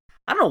just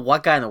I don't know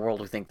what guy in the world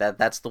would think that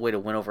that's the way to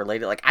win over a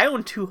lady. Like I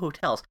own 2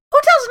 hotels.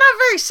 Hotels are not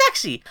very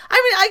sexy. I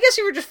mean, I guess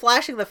you were just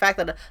flashing the fact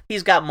that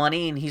he's got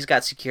money and he's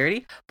got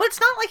security, but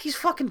it's not like he's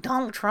fucking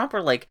Donald Trump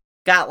or like.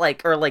 Got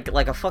like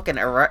a fucking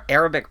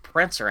Arabic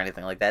prince or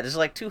anything like that. There's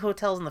like 2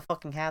 hotels in the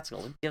fucking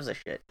Catskills. Who gives a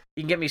shit?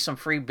 You can get me some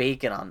free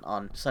bacon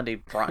on Sunday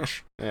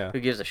brunch. Yeah. Who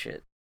gives a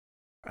shit?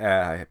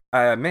 I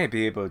may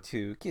be able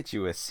to get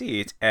you a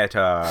seat at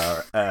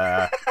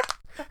our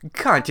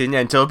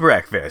continental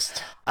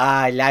breakfast.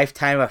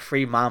 Lifetime of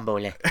free mambo.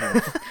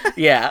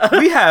 Yeah.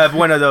 We have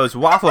one of those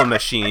waffle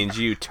machines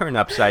you turn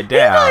upside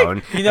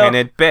down, and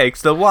it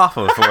bakes the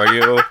waffle for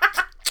you.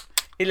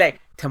 He's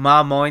like,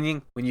 tomorrow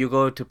morning, when you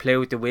go to play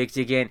with the wigs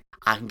again,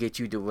 I can get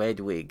you the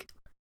red wig.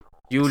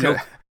 You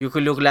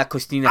could look like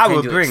Christina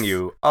Hendricks. I will bring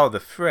you all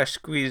the fresh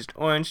squeezed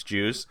orange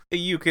juice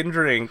you can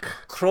drink.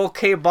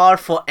 Croquet bar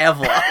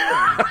forever.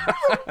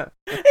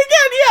 Again,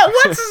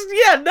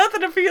 yeah,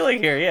 nothing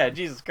appealing here. Yeah,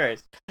 Jesus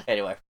Christ.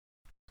 Anyway.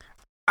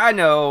 I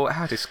know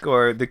how to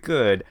score the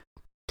good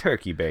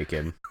turkey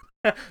bacon.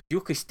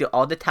 You can steal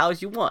all the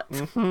towels you want.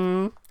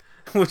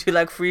 Mm-hmm. Would you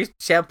like free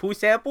shampoo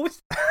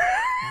samples?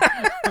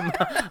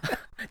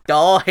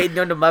 All hidden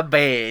under my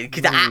bed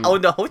because I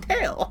own the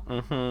hotel.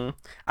 Mm-hmm.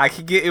 I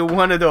could get you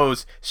one of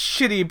those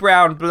shitty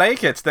brown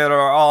blankets that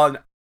are on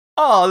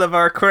all of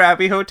our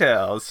crappy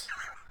hotels.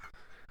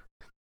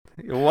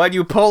 One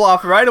you pull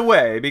off right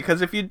away,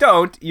 because if you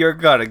don't, you're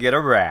gonna get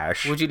a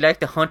rash. Would you like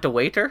to hunt a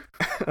waiter?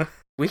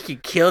 We can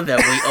kill them.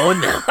 We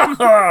own them.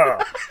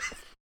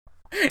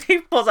 He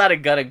pulls out a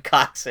gun and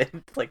cocks it,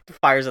 like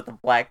fires at the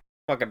black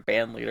fucking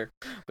band leader.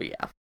 But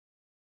yeah.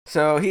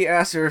 So he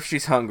asks her if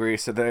she's hungry,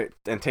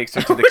 and takes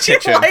her to the Would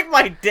kitchen. Would you like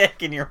my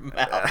dick in your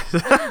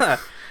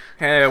mouth?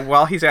 And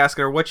while he's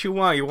asking her what you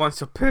want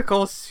some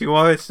pickles? You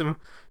want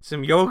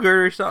some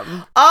yogurt or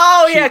something?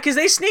 Oh yeah, because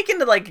they sneak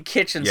into like a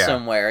kitchen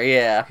somewhere.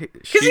 Yeah,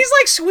 because he's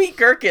like sweet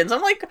gherkins.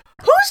 I'm like,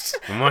 who's?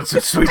 I want some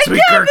sweet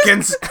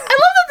gherkins. I love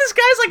that this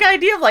guy's like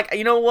idea of like,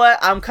 you know what?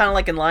 I'm kind of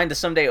like in line to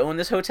someday own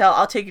this hotel.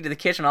 I'll take you to the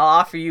kitchen. I'll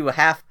offer you a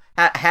half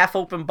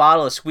open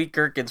bottle of sweet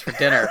gherkins for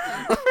dinner.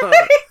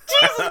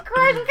 Jesus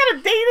Christ, what kind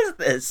of date is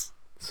this?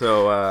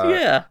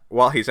 So,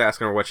 while he's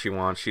asking her what she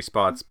wants, she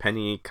spots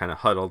Penny kind of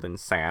huddled and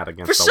sad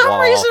against the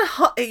wall. For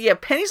some reason,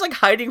 Penny's like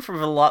hiding from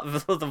the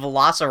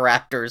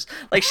velociraptors.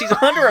 Like she's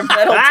under a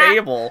metal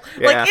table.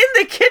 Like in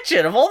the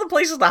kitchen, of all the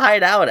places to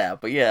hide out at.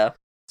 But yeah.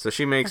 So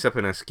she makes up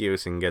an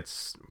excuse and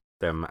gets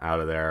them out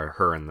of there,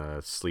 her and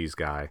the sleaze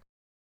guy.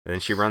 And then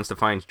she runs to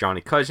find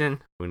Johnny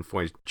Cousin, who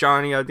informs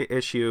Johnny of the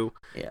issue,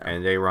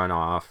 and they run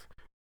off.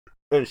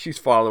 And she's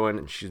following,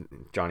 and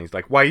Johnny's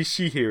like, why is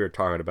she here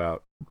talking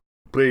about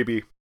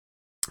baby?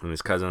 And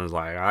his cousin is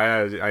like,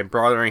 I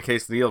brought her in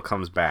case Neil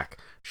comes back.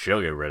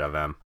 She'll get rid of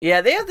him.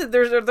 Yeah,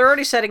 they're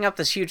already setting up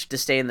this huge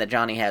disdain that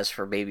Johnny has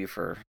for baby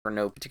for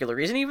no particular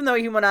reason, even though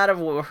he went out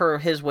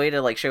of his way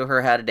to like show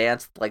her how to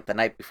dance like the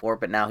night before,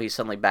 but now he's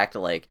suddenly back to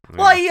like,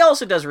 well, he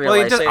also does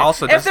realize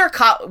if they're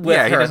caught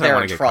with her,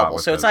 they're in trouble.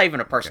 So it's not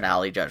even a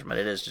personality judgment.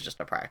 It is just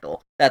a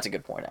practical. That's a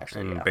good point,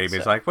 actually. And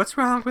baby's like, what's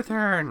wrong with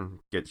her? And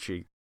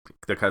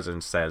the cousin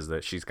says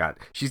that she's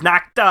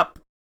knocked up.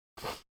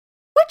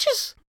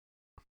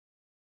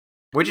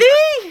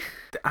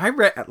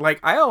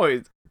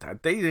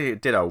 They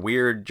did a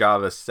weird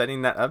job of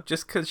setting that up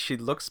just because she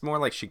looks more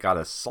like she got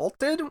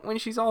assaulted when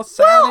she's all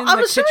sad in the kitchen.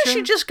 I'm assuming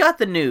she just got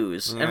the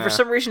news, and for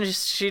some reason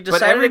she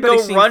decided to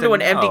go run to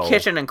an empty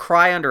kitchen and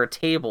cry under a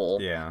table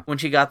when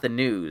she got the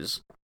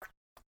news.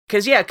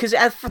 Because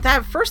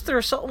at first they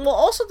were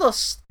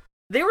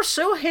they were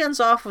so hands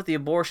off with the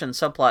abortion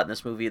subplot in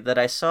this movie that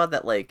I saw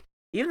that like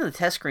even the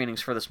test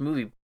screenings for this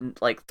movie,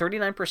 like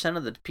 39%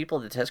 of the people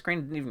at the test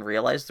screening didn't even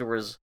realize there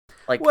was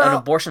an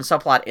abortion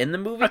subplot in the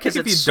movie. Because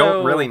if you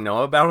don't really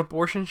know about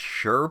abortion,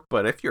 sure,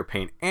 but if you're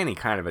paying any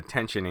kind of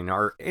attention and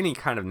are any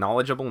kind of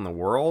knowledgeable in the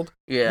world,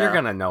 you're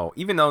gonna know.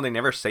 Even though they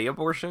never say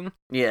abortion,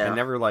 they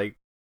never like.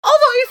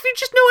 Although, if you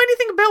just know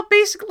anything about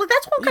basically,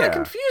 that's what I'm kind of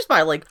confused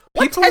by. Like,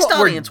 what people test were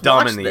audience dumb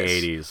watched in the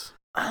this? 80s.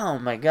 Oh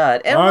my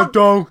god! And I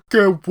don't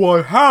get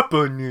what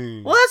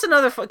happening. Well, that's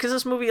another because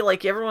this movie,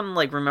 like everyone,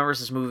 like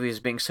remembers this movie as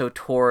being so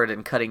torrid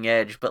and cutting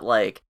edge, but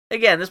like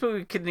again, this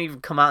movie couldn't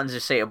even come out and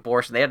just say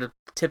abortion. They had to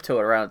tiptoe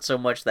it around so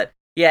much that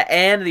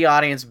and the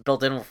audience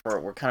built in for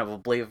it were kind of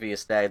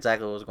oblivious to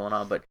exactly what was going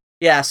on. But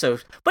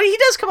but he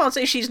does come out and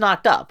say she's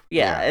knocked up.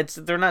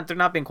 They're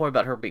not being coy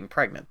about her being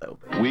pregnant though.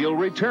 We'll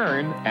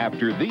return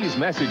after these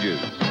messages.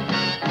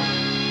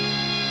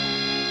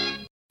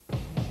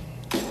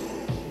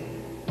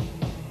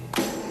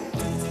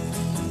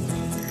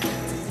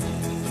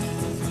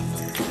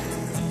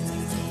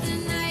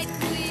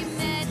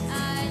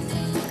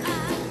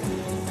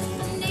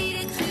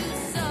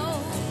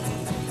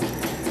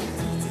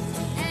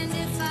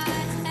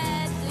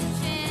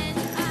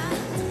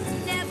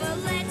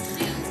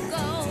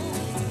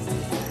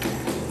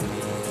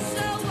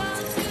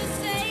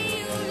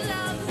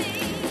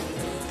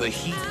 The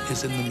heat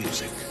is in the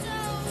music.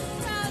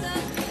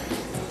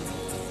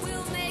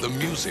 The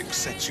music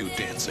sets you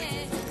dancing.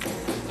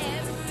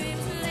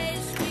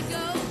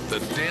 The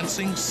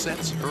dancing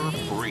sets her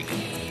free.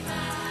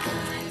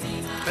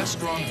 Best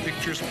Drawn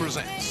Pictures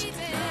presents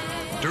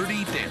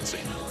Dirty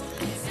Dancing.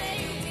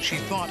 She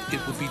thought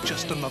it would be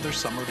just another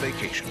summer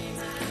vacation.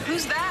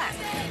 Who's that?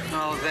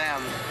 Oh,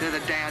 them. They're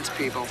the dance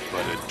people.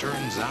 But it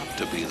turns out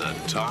to be the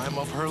time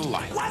of her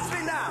life. Watch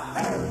me now.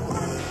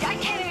 I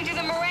can't even do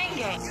the merengue.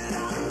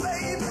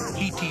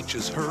 He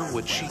teaches her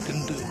what she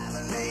can do.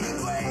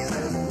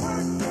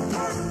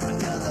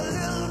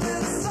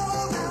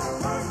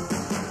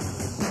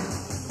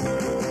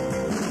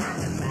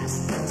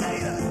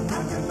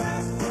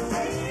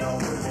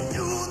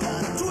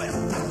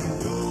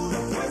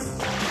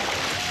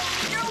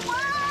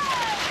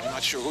 I'm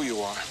not sure who you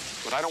are,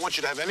 but I don't want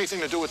you to have anything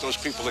to do with those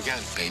people again.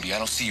 Baby, I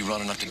don't see you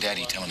running up to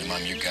Daddy telling him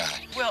I'm your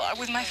guy. Will,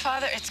 with my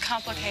father, it's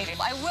complicated.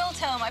 I will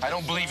tell him. I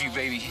don't believe you,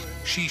 baby.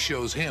 She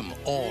shows him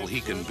all he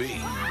can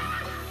be.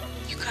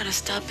 You gotta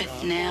stop it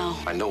now.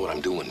 I know what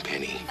I'm doing,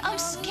 Penny. I'm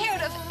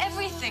scared of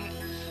everything.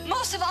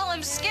 Most of all,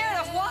 I'm scared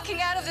of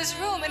walking out of this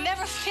room and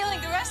never feeling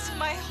the rest of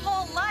my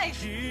whole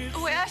life the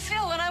way I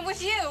feel when I'm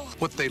with you.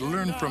 What they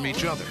learn from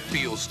each other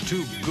feels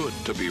too good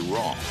to be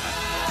wrong.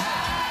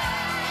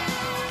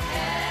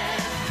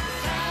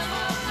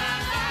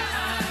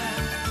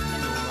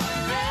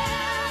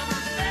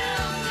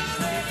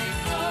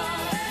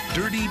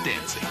 Dirty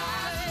Dancing,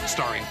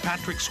 starring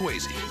Patrick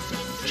Swayze,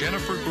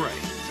 Jennifer Grey,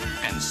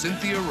 and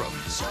Cynthia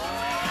Rhodes.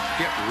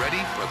 Get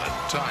ready for the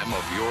time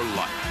of your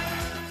life.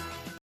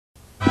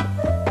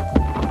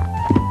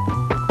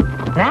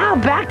 Now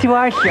back to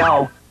our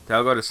show.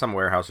 They'll go to some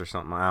warehouse or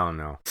something. I don't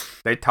know.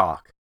 They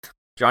talk.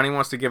 Johnny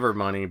wants to give her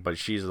money, but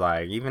she's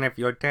like, even if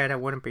you're dead, it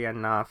wouldn't be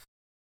enough.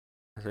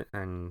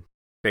 And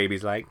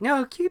Baby's like,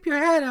 no, keep your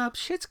head up.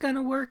 Shit's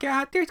gonna work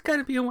out. There's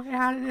gonna be a way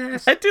out of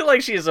this. I do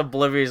like she is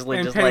obliviously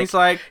and just Penny's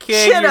like,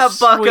 kid, shut up,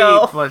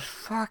 Bucko. Sweet, but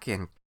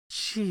fucking,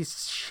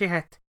 jeez,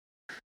 shit.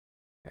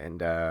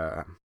 And,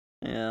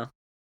 yeah.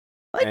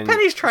 Like, and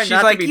Penny's trying she's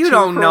not like, to be you too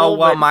don't know cruel,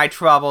 what but... my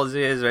troubles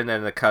is. And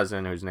then the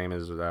cousin, whose name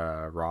is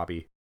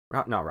Robbie.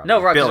 Not Robbie.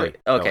 No, Robbie. Billy.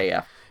 Okay,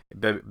 yeah.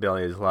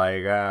 Billy is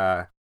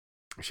like,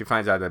 she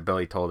finds out that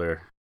Billy told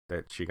her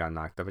that she got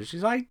knocked up. And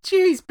she's like,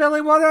 geez,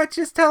 Billy, why don't I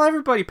just tell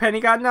everybody Penny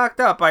got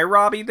knocked up by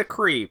Robbie the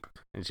creep?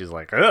 And she's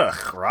like,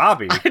 ugh,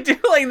 Robbie. I do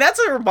like, that's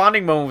a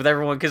bonding moment with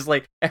everyone, because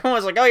like,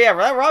 everyone's like, oh yeah,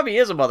 that Robbie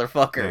is a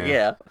motherfucker,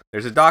 yeah.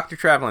 There's a doctor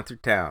traveling through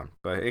town,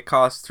 but it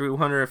costs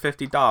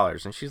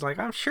 $250. And she's like,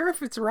 I'm sure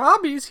if it's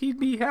Robbie's, he'd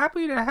be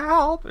happy to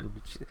help.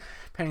 And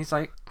Penny's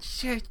like,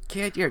 shit,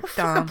 kid, you're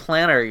dumb. What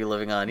planet are you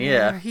living on?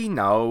 Yeah. He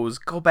knows.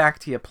 Go back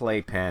to your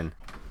playpen.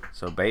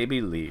 So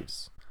Baby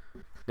leaves.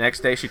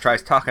 Next day, she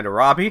tries talking to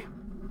Robbie,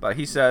 but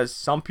he says,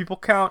 some people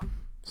count,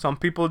 some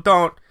people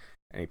don't.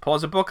 And he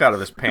pulls a book out of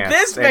his pants.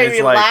 This made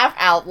me laugh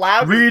out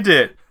loud. Read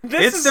it.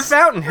 It's the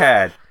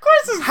Fountainhead. Of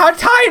course How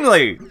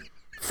timely.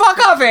 Fuck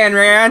off, Ayn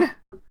Rand.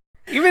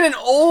 Even in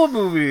old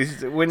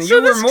movies, when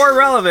you were more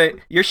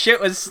relevant, your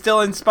shit was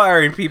still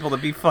inspiring people to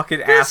be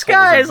fucking assholes. This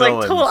guy is like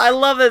total. I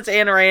love that it's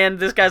Ayn Rand.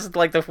 This guy's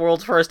like the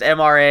world's first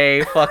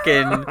MRA.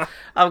 Fucking.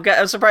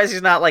 I'm surprised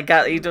he's not like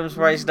I'm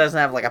surprised he doesn't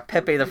have like a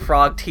Pepe the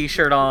Frog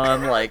T-shirt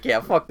on. Like, yeah,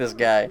 fuck this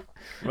guy.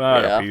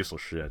 What a piece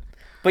of shit.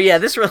 But yeah,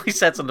 this really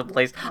sets into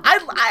place.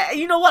 I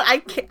you know what?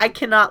 I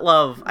cannot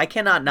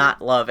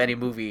not love any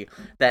movie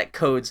that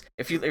codes.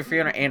 If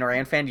you're an Ayn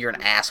Rand fan, you're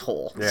an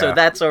asshole. Yeah. So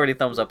that's already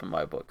thumbs up in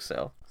my book.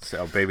 So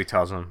Baby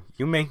tells him,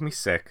 "You make me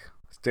sick.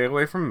 Stay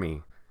away from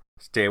me.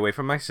 Stay away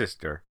from my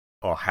sister.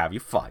 Or I'll have you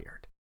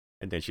fired."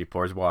 And then she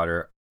pours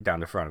water down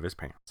the front of his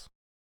pants.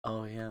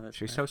 Oh yeah,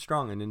 she's so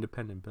strong and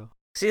independent, Bill.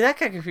 See, that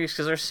got confused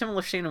because there's a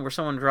similar scene where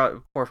someone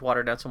pours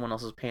water down someone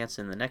else's pants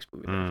in the next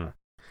movie.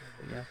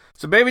 Yeah.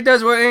 So Baby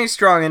does what any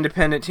strong,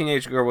 independent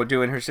teenage girl would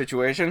do in her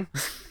situation.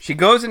 She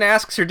goes and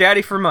asks her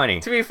daddy for money.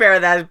 To be fair,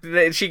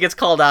 that she gets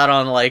called out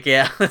on, like,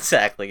 yeah,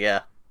 exactly,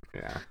 yeah.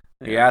 Yeah.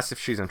 He asks if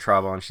she's in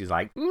trouble, and she's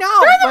like, no!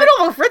 They're in the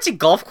middle of a fritzy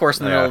golf course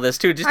in the middle of this,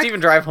 too. Just to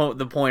even drive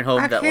the point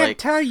home that, like... I can't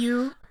tell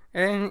you.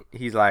 And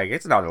he's like,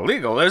 it's not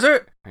illegal, is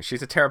it? And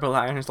she's a terrible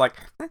liar, and he's like,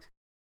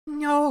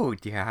 no,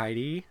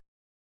 daddy.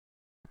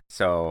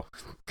 So,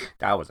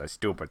 that was a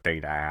stupid thing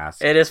to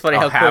ask. It is funny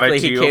how quickly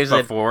he caves in.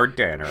 Before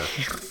dinner.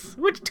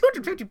 Which,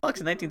 $250 in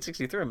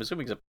 1963, I'm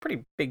assuming, is a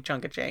pretty big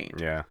chunk of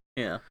change. Yeah.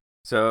 Yeah.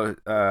 So,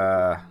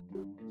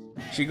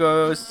 she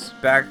goes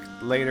back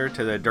later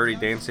to the Dirty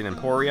Dancing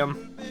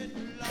Emporium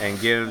and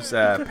gives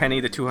Penny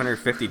the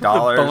 $250.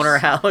 Boner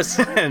house.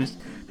 And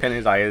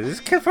Penny's like, is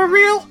this kid for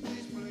real?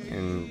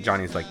 And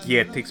Johnny's like,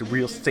 yeah, it takes a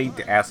real saint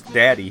to ask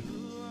daddy.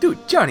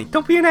 Dude, Johnny,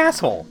 don't be an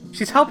asshole.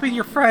 She's helping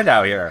your friend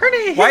out here.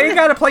 Why you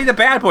gotta play the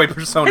bad boy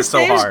persona so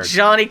hard? His name's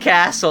Johnny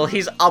Castle.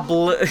 He's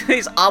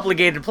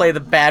obligated to play the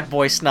bad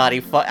boy snotty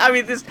fuck. I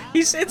mean,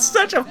 it's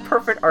such a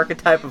perfect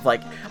archetype of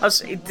like. I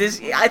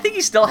think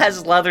he still has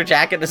his leather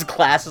jacket and his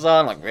glasses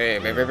on. Like,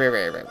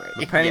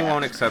 but Penny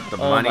won't accept the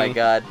money. Oh my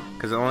god.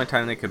 Because the only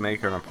time they could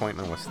make her an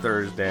appointment was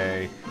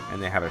Thursday,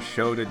 and they have a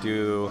show to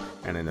do,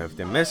 and then if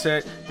they miss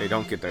it, they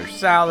don't get their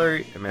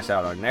salary and miss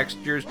out on next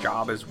year's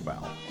job as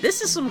well.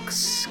 This is some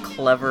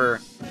clever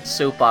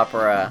soap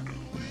opera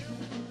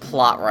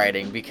plot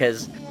writing,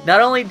 because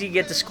not only do you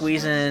get to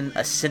squeeze in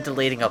a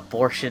scintillating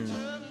abortion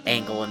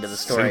angle into the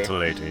story,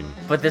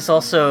 but this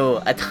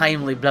also a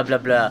timely blah blah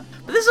blah.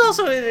 But this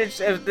also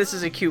this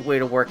is a cute way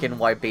to work in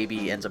why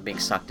Baby ends up being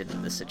sucked into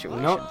this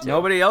situation.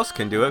 Nobody else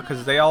can do it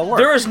because they all work.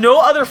 There is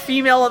no other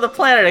female on the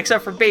planet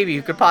except for Baby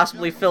who could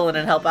possibly fill in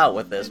and help out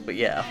with this. But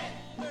yeah.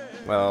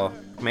 Well,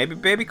 maybe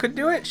Baby could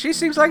do it. She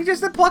seems like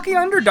just a plucky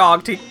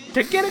underdog to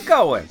get it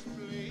going.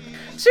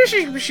 So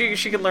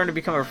she can learn to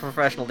become a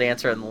professional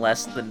dancer in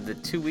less than the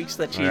 2 weeks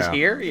that she's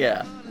here.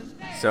 Yeah.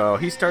 So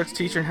he starts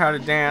teaching her how to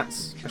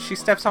dance, but she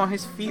steps on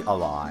his feet a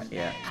lot.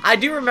 Yeah. I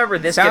do remember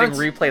this getting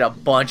replayed a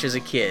bunch as a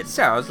kid.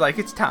 Sounds like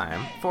it's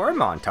time for a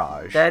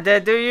montage.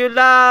 Do you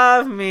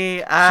love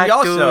me? I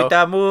do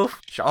the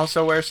move. She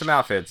also wears some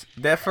outfits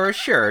that for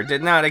sure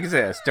did not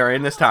exist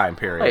during this time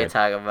period. What are you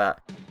talking about?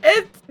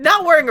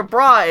 Not wearing a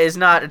bra is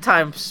not a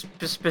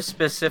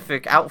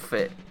time-specific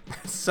outfit.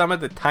 Some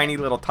of the tiny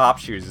little top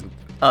shoes.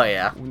 Oh,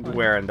 yeah.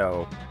 Wearing,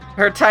 though.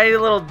 Her tiny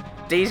little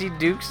Daisy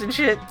Dukes and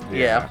shit?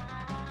 Yeah.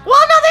 Well,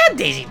 no, they had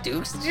Daisy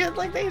Dukes.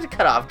 Like, they had to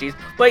cut off jeans.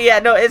 But yeah,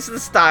 no, it's the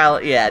style.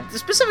 Yeah, the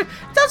specific.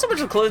 It's not so much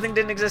the clothing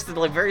didn't exist. It's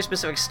like very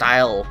specific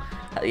style.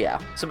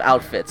 Yeah, some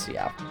outfits.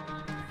 Yeah.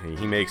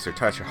 He makes her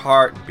touch her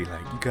heart and be like,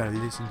 "You gotta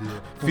listen to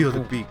it. Feel the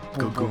beat.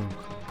 Go go,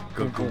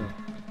 go go,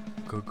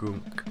 go go."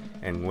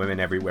 And women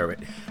everywhere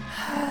went.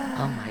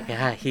 Oh my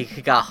god, he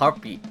got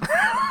heartbeat.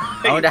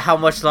 I wonder how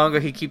much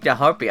longer he keep that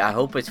heartbeat. I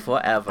hope it's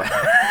forever.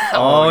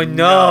 Oh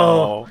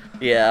no.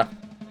 Yeah.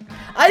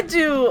 I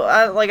do,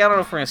 I don't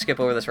know if we're going to skip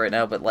over this right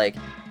now, but, like,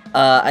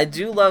 I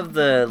do love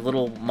the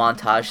little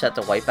montage set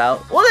to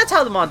Wipeout. Well, that's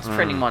how the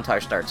training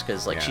montage starts,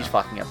 because, like, she's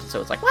fucking up, so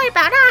it's like,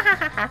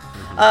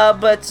 Wipeout!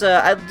 But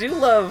I do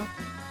love,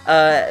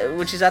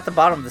 when she's at the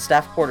bottom of the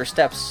staff quarter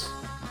steps,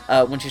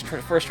 when she's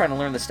first trying to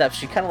learn the steps,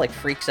 she kind of, like,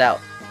 freaks out.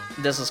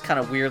 Does this kind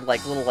of weird,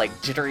 like, little,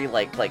 like, jittery,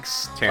 like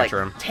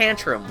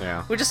tantrum.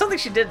 Yeah. Which is something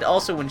she did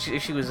also when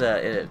she was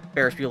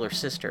Ferris Bueller's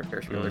sister,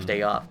 Ferris Bueller's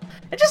Day Off.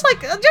 And just,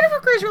 like, Jennifer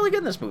Grey's really good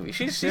in this movie.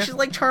 She's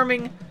like,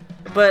 charming,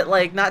 but,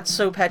 like, not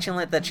so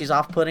petulant that she's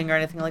off-putting or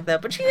anything like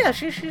that. But,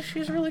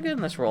 she's really good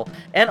in this role.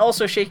 And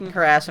also shaking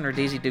her ass in her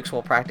Daisy Dukes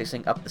while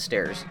practicing up the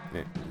stairs.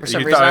 Yeah. For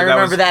some reason, I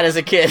remember that as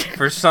a kid.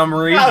 For some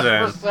reason.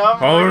 Oh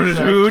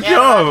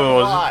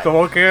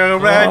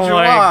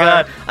my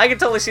god. I can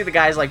totally see the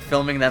guys, like,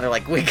 filming that. They're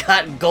like, we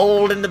got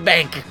gold in the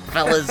bank,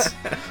 fellas.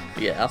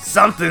 Yeah.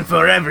 Something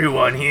for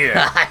everyone here.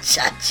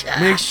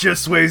 Make sure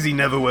Swayze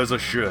never wears a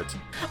shirt.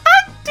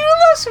 I do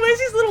love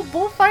Swayze's little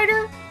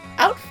bullfighter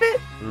outfit.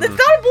 It's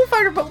not a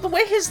bullfighter, but the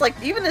way his, like,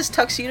 even his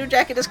tuxedo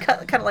jacket is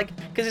kind of like,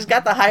 because he's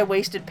got the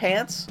high-waisted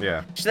pants.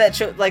 Yeah. So that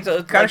show, like,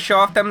 gotta show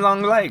off them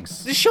long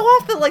legs. To show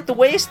off the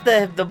waist,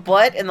 the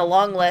butt, and the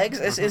long legs.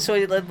 Is so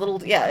like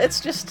little. Yeah,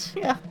 it's just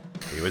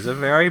He was a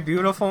very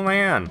beautiful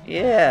man.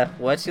 Yeah.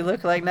 What's he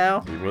look like now?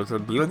 He was a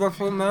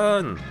beautiful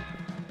man.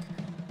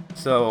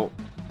 So.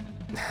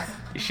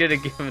 You should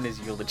have given his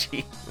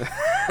eulogy.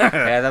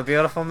 Yeah, the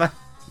beautiful man.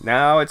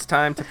 Now it's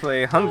time to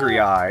play Hungry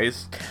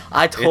Eyes.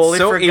 I totally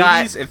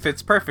forgot. It's so 80s, it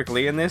fits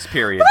perfectly in this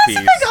period piece.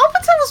 That's the thing, up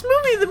until this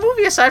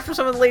movie, aside from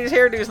some of the ladies'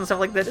 hairdos and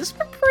stuff like that, it's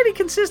been pretty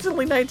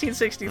consistently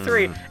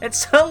 1963. And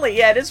suddenly,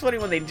 it is funny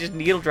when they just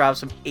needle drop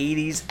some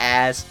 80s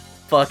ass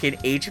fucking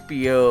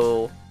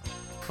HBO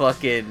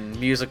fucking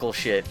musical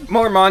shit.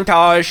 More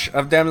montage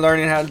of them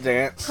learning how to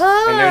dance.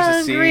 And there's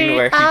a scene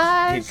where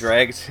he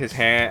drags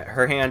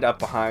her hand up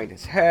behind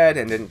his head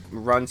and then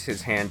runs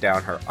his hand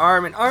down her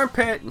arm and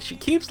armpit, and she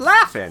keeps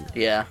laughing.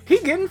 Yeah. He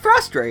getting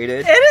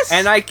frustrated. It is.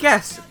 And I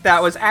guess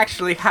that was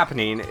actually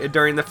happening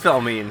during the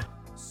filming.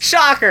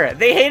 Shocker!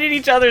 They hated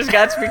each other's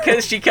guts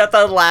because she kept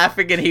on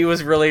laughing and he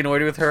was really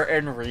annoyed with her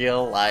in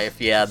real life.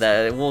 Yeah,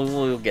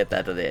 we'll get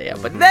that today. Yeah,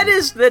 but that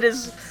is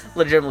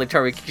legitimately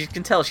charming. You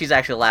can tell she's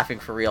actually laughing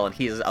for real and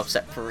he's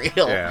upset for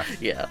real. Yeah.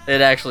 Yeah. It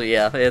actually,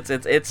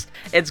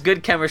 it's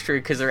good chemistry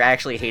because they're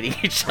actually hating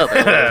each other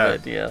a little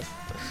bit. Yeah.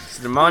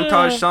 So the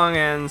montage song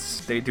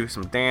ends. They do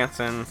some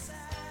dancing,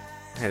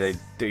 and they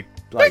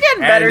they're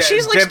getting better.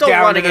 She's like still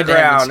running to the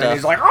ground, and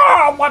he's like,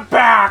 "Oh, my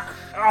back!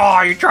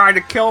 Oh, you trying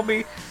to kill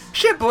me?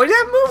 Shit, boy,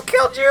 that move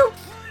killed you."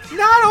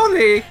 Not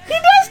only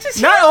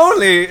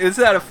is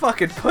that a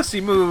fucking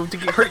pussy move to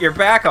get your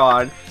back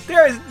on,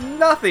 there is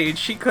nothing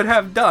she could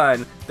have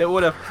done that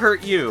would have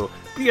hurt you.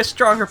 Be a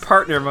stronger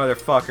partner,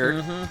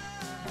 motherfucker.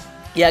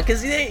 Yeah,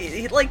 because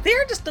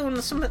they're just doing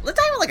it's not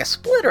even like a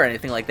split or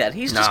anything like that.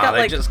 He's just got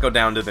they just go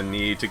down to the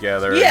knee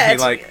together. Yeah,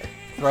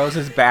 throws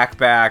his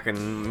back,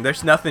 and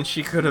there's nothing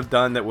she could have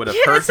done that would have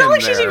hurt him. It's not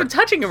like there. she's even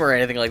touching him or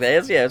anything like that.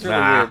 It's really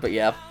weird, but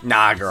yeah.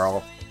 Nah,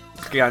 girl.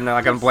 I'm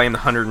not gonna blame the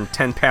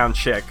 110-pound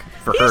chick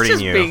for hurting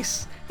you.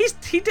 He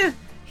didn't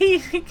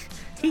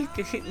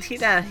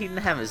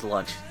have his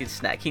lunch. He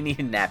snack. He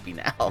needed nappy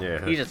now.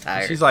 Yeah. He's just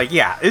tired. She's like,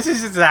 yeah, this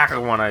is exactly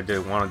what I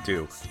want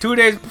to do. 2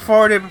 days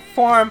before they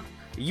perform,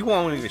 you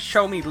won't even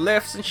show me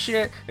lifts and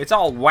shit. It's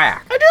all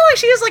whack. I do like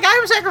she is like,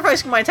 I'm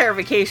sacrificing my entire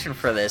vacation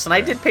for this, and I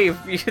did pay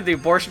the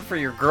abortion for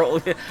your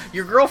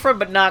girlfriend,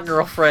 but not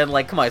girlfriend.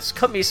 Like, come on,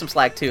 cut me some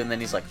slack too. And then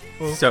he's like,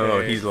 okay.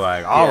 So he's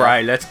like, all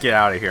right, let's get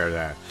out of here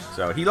then.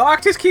 So he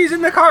locked his keys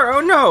in the car.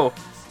 Oh no!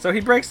 So he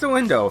breaks the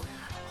window.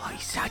 Oh,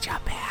 he's such a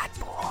bad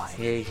boy.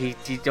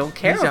 He don't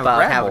care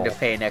about having to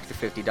pay an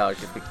extra $50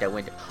 to fix that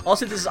window.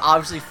 Also, this is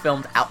obviously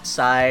filmed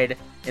outside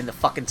in the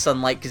fucking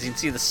sunlight because you can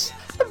see the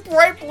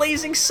bright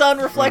blazing sun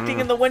reflecting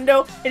in the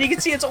window, and you can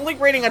see it's only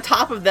raining on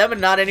top of them and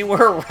not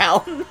anywhere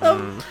around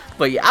them.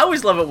 But yeah, I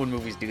always love it when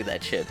movies do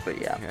that shit.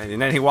 But yeah. And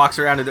then he walks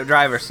around to the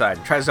driver's side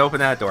and tries to open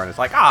that door, and it's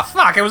like, oh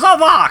fuck, it was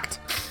unlocked.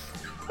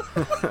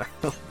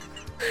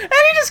 And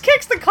he just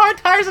kicks the car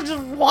tires and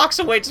just walks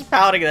away, just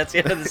pouting. And that's the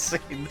end of the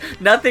scene.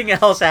 Nothing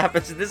else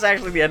happens. This is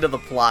actually the end of the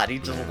plot. He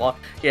just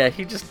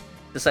he just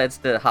decides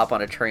to hop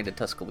on a train to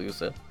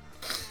Tuscaloosa.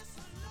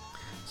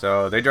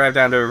 So they drive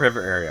down to a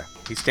river area.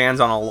 He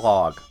stands on a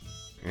log.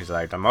 He's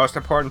like, the most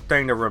important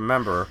thing to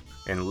remember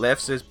in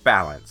lifts is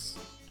balance.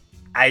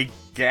 I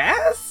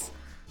guess?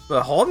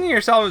 But holding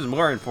yourself is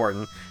more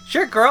important.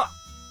 Sure, girl,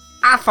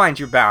 I'll find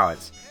your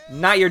balance.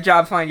 Not your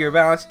job to find your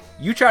balance.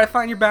 You try to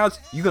find your balance,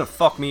 you're gonna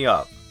fuck me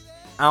up.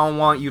 I don't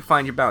want you to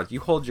find your balance. You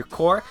hold your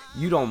core,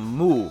 you don't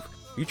move.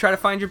 You try to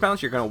find your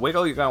balance, you're gonna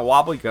wiggle, you're gonna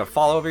wobble, you're gonna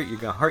fall over, you're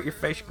gonna hurt your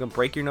face, you're gonna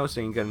break your nose,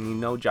 and you're gonna need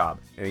no job.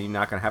 And you're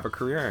not gonna have a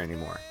career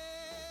anymore.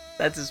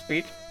 That's his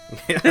speech?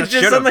 Yeah,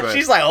 just something,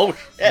 she's like, oh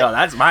shit. No,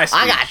 that's my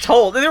speech. I got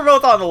told. They're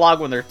both on the log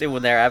when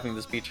they're having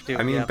the speech too.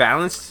 I mean,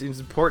 balance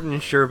is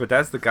important, sure, but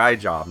that's the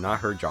guy's job,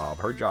 not her job.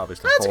 Her job is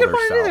to that's hold a good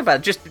point to herself. think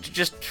about it.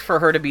 Just for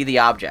her to be the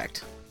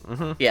object.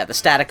 Mm-hmm. Yeah, the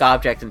static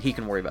object, and he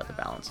can worry about the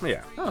balance.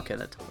 Yeah. Okay,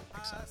 that totally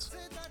makes sense.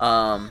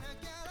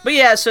 But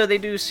yeah, so they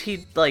do.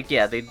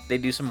 They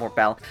do some more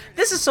balance.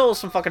 This is so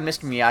some fucking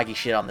Mr. Miyagi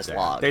shit on this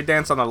log. They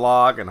dance on the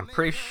log, and I'm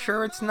pretty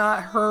sure it's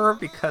not her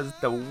because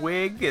the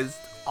wig is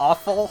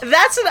awful.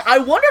 I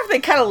wonder if they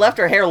kind of left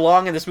her hair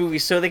long in this movie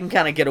so they can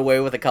kind of get away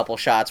with a couple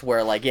shots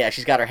where, like, yeah,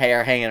 she's got her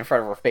hair hanging in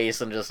front of her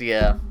face and just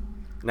Now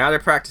they're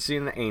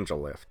practicing the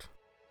angel lift,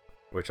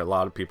 which a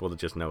lot of people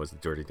just know as the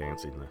Dirty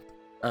Dancing lift.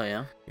 Oh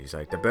yeah. He's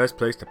like, the best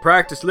place to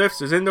practice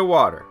lifts is in the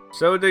water.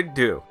 So they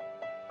do.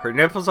 Her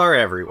nipples are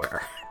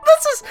everywhere.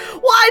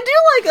 I do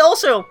like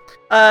also,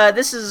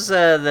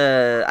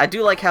 I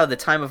do like how the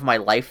time of my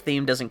life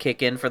theme doesn't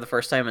kick in for the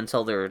first time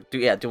until they're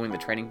doing the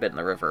training bit in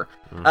the river.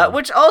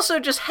 Which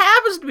also just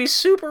happens to be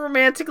super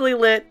romantically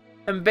lit,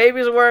 and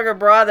Baby's wearing a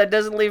bra that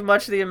doesn't leave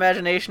much to the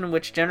imagination,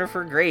 which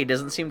Jennifer Grey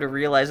doesn't seem to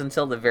realize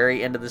until the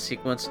very end of the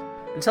sequence,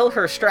 until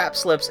her strap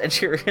slips and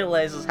she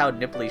realizes how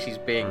nipply she's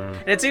being.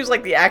 And it seems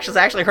like the actress,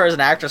 actually her as an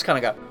actress,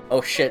 kind of go,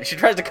 oh shit. She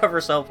tries to cover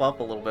herself up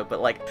a little bit,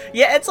 but like,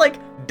 yeah, it's like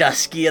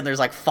dusky and there's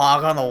like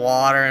fog on the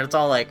water and it's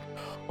all like,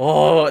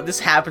 oh, this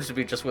happens to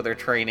be just with her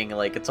training.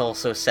 Like, it's all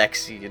so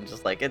sexy and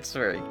just like, it's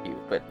very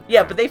cute. But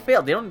yeah, but they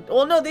failed. They don't,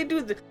 well, no, they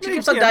do. She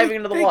keeps on diving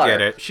into the water. They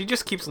get it. She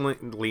just keeps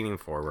leaning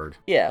forward.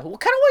 Yeah, well,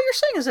 kind of what you're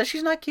saying is that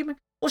she's not keeping.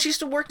 Well, she's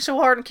still working so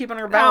hard and keeping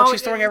her balance.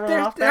 She's throwing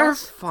everyone off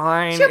balance. They're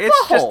fine.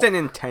 It's just an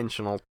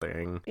intentional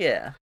thing.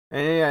 Yeah.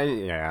 Yeah.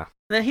 And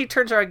then he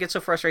turns around and gets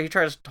so frustrated. He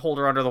tries to hold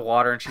her under the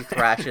water and she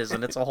thrashes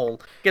and it's a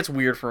whole gets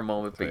weird for a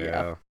moment. But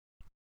yeah.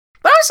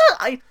 But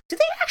did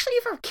they actually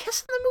ever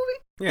kiss in the movie?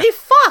 Yeah. They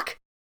fuck.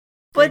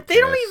 But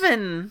they don't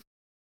even.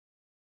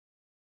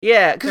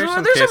 Yeah, because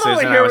there's a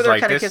moment here where they're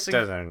kind of kissing.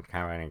 This doesn't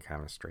have any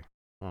chemistry.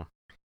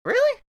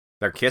 Really?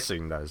 Their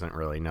kissing doesn't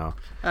really, no.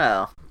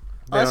 Oh.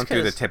 They don't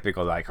do the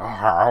typical, like,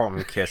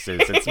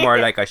 kisses. It's more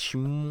like a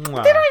shmwah.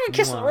 But they don't even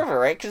kiss in the river,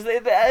 right? Because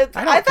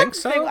I think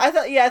so.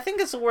 I think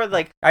it's where,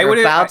 like, they're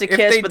about to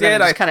kiss, but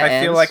then it just kind of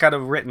ends. I feel like I'd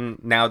have written,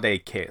 now they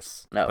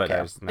kiss. No,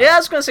 okay. Yeah, I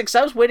was going to say, because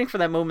I was waiting for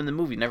that moment in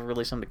the movie. Never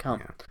really something to come.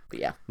 Yeah. But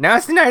yeah. Now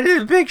it's the night of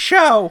the big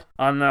show.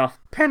 Oh, no.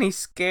 Penny's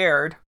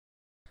scared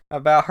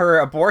about her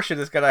abortion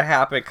is gonna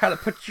happen. Kind of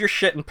puts your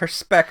shit in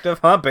perspective,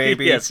 huh,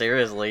 baby? Yeah,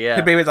 seriously, yeah.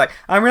 The baby's like,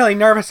 I'm really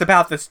nervous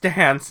about this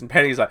dance, and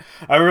Penny's like,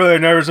 I'm really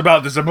nervous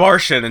about this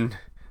abortion,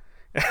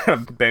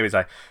 and baby's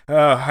like,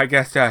 oh, I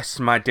guess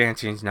my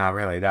dancing's not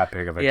really that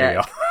big of a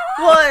deal.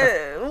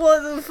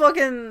 well, the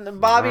fucking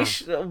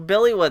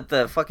Billy, what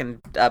the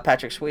fucking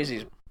Patrick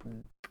Swayze's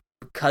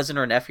cousin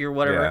or nephew or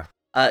whatever.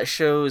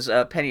 Shows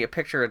Penny a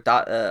picture of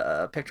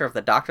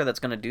the doctor that's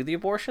going to do the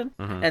abortion,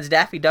 and it's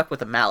Daffy Duck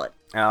with a mallet.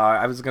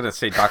 I was going to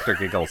say Dr.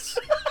 Giggles.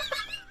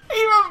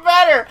 Even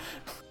better!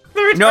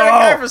 The return of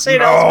guy from St.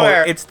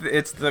 Elsewhere.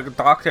 It's the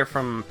doctor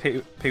from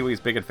Pee-wee's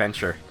Big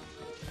Adventure.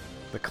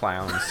 The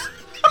clowns.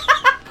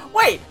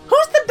 Wait,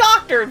 who's the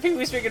doctor? doctor in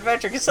Pee-wee's Big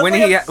Adventure. When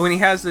he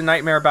has the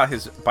nightmare about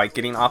his bike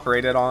getting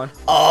operated on.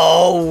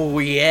 Oh,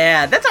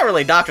 yeah. That's not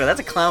really a doctor. That's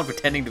a clown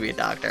pretending to be a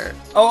doctor.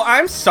 Oh,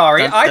 I'm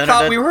sorry. I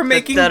thought we were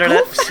making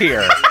goofs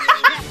here.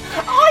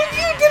 Oh,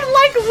 you didn't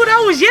like it when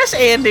I was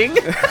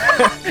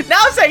yes-anding. Now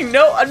I'm saying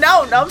no.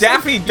 Now I'm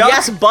Daffy saying Duck.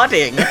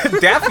 yes-butting.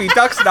 Daffy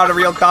Duck's not a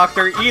real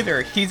doctor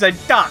either. He's a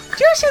duck. Did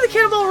you ever see the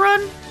Cannonball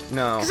Run?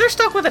 No. Because they're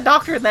stuck with a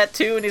doctor in that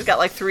too, and he's got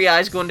like 3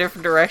 eyes going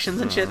different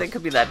directions and shit. That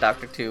could be that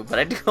doctor too. But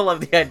I do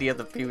love the idea of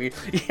the Pee-wee.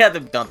 Yeah,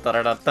 the dun dun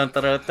dun dun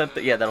dun dun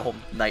dun. Yeah, that whole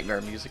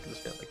nightmare music and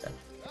shit like that.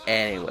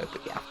 Anyway,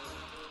 but yeah.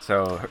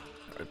 So,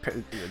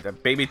 the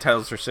baby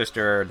tells her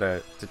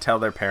sister to tell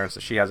their parents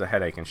that she has a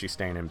headache and she's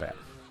staying in bed.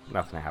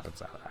 Nothing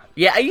happens out of that.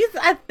 Yeah,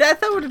 I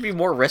thought it would be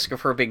more risk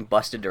of her being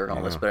busted during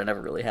all this, but it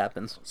never really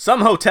happens.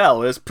 Some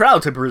hotel is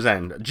proud to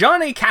present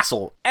Johnny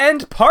Castle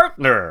and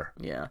partner.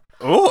 Yeah.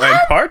 Oh, and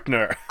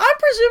partner. I'm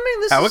presuming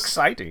this How is...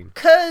 exciting.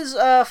 Because,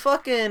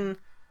 fucking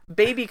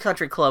baby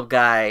country club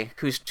guy,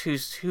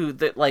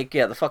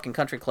 the fucking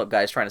country club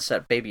guy is trying to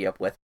set baby up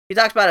with. He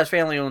talks about his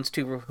family owns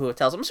 2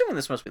 hotels. I'm assuming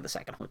this must be the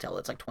second hotel.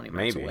 It's like 20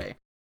 minutes away.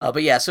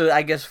 But yeah, so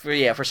I guess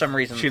for some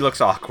reason she looks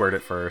awkward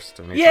at first.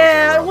 And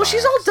well,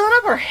 she's all done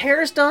up. Her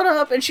hair's done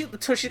up, and she's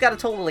got a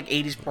total like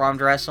 80s prom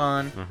dress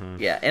on. Mm-hmm.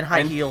 Yeah, and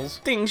high heels.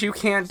 Things you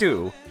can't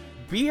do.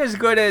 Be as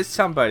good as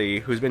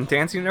somebody who's been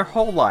dancing their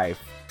whole life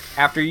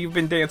after you've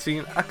been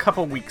dancing a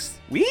couple weeks.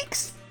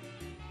 Weeks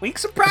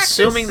of practice.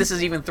 Assuming this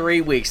is even 3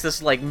 weeks. This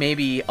is like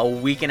maybe a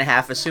week and a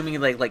half. Assuming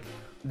like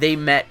they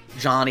met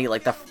Johnny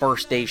like the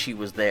first day she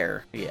was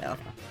there. Yeah.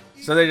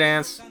 So they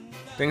dance.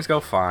 Things go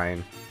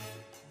fine.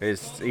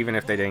 Even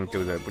if they didn't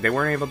they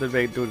weren't able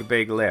to do the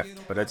big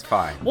lift, but it's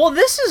fine. Well,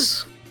 this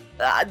is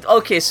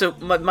okay. So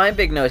my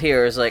big note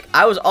here is like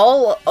I was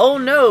all oh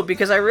no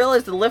because I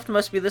realized the lift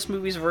must be this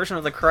movie's version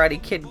of the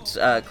Karate Kid's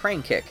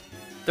crane kick.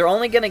 They're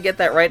only gonna get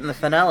that right in the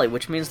finale,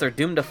 which means they're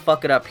doomed to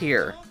fuck it up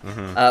here.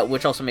 Mm-hmm.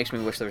 Which also makes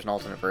me wish there was an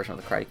alternate version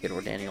of the Karate Kid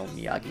where Daniel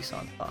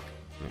Miyagi-san fuck.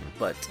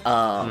 But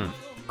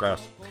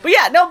gross. But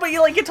yeah, no, but you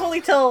totally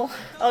tell.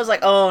 I was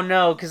like, oh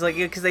no, because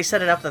they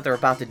set it up that they're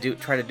about to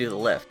try to do the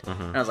lift,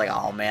 and I was like,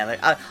 oh man,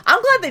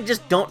 I'm glad they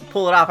just don't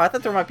pull it off. I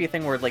thought there might be a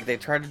thing where like they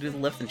try to do the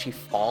lift and she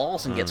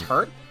falls and gets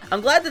hurt.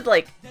 I'm glad that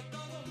like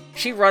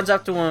she runs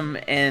up to him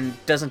and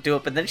doesn't do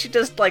it, but then she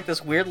does like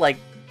this weird like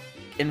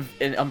in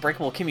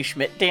Unbreakable Kimmy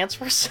Schmidt dance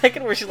for a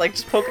second where she's like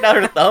just poking out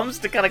her thumbs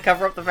to kind of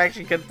cover up the fact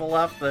she couldn't pull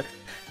off the.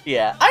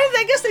 Yeah,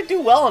 I guess they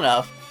do well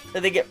enough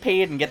that they get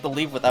paid and get to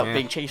leave without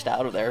being chased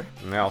out of there.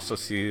 And they also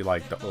see,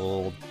 like, the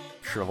old,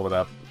 shriveled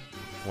up,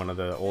 one of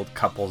the old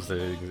couples that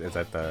is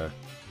at the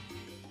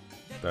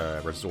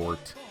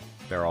resort.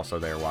 They're also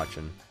there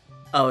watching.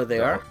 Oh, they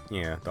are?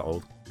 Yeah, the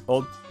old...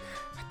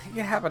 I think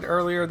it happened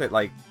earlier that,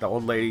 like, the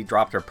old lady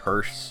dropped her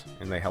purse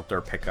and they helped her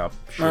pick up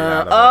shit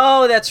out of it.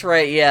 Oh, that's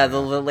right, yeah.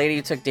 The lady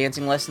who took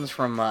dancing lessons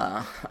from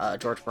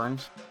George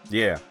Burns.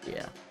 Yeah.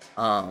 Yeah.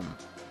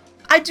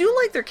 I do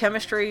like their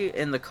chemistry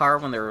in the car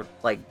when they're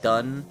like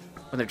done,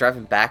 when they're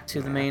driving back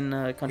to the main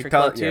country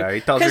club too. Yeah,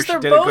 he tells her she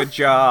did a good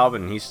job,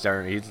 and he's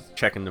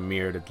checking the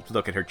mirror to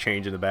look at her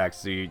change in the back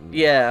seat. And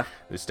yeah,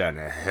 they're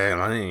starting to hit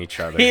on each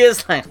other. He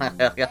is like,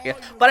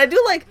 but I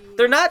do like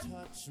they're not.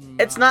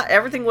 It's not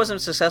everything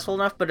wasn't successful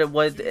enough, but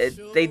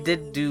they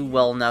did do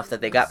well enough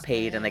that they got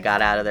paid and they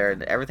got out of there,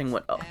 and everything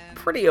went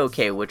pretty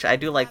okay. Which I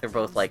do like. They're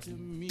both like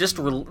just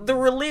they're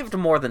relieved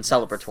more than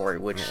celebratory,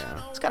 which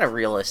it's kind of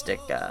realistic.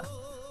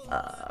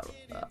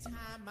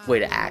 Way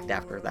to act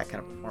after that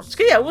kind of performance.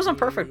 Yeah, it wasn't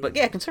perfect, but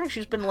yeah, considering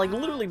she's been like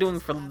literally doing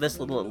for this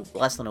little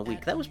less than a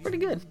week, that was pretty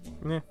good.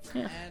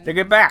 Yeah. They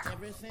get back.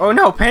 Oh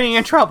no, Penny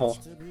in trouble.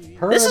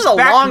 This is a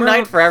long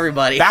night for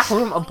everybody.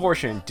 Backroom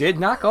abortion did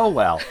not go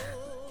well.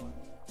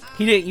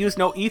 He didn't use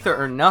no ether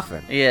or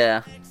nothing.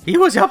 Yeah. He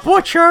was a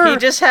butcher! He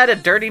just had a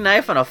dirty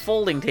knife on a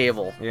folding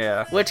table.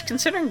 Yeah. Which,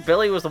 considering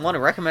Billy was the one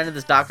who recommended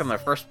this doctor in the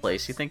first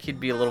place, you think he'd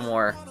be a little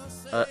more...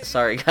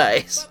 sorry,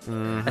 guys.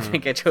 Mm-hmm. I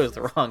think I chose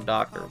the wrong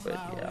doctor, but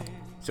yeah.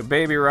 So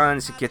Baby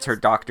runs, gets her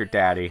doctor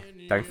daddy.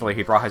 Thankfully,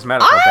 he brought his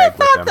medical bag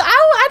with him.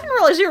 I didn't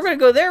realize you were going to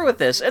go there with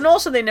this. And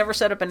also, they never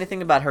set up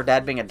anything about her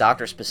dad being a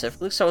doctor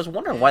specifically, so I was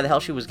wondering why the hell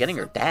she was getting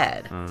her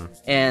dad.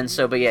 And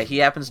so, but yeah, he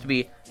happens to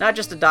be not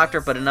just a doctor,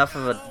 but enough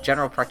of a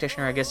general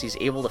practitioner, I guess he's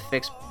able to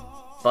fix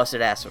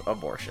busted-ass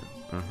abortion.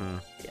 Mm-hmm.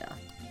 Yeah.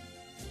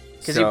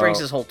 Because he brings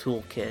his whole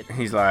toolkit.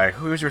 He's like,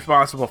 who's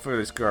responsible for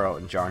this girl?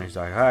 And Johnny's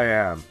like, I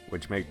am.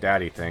 Which make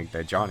Daddy think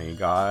that Johnny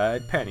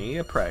got Penny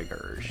a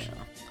preggers.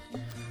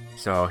 Yeah.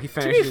 So he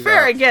finishes To be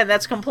fair, again,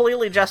 that's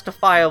completely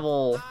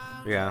justifiable.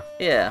 Yeah.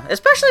 Yeah.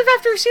 Especially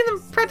after you've seen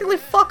them practically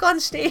fuck on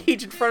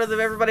stage in front of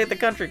everybody at the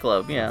country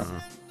club. Yeah. Mm-hmm.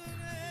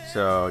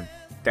 So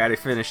Daddy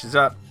finishes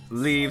up,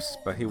 leaves,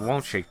 but he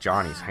won't shake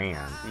Johnny's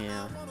hand.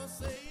 Yeah.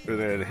 And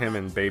then him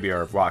and Baby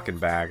are walking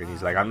back, and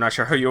he's like, I'm not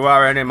sure who you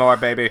are anymore,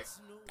 baby.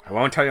 I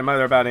won't tell your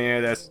mother about any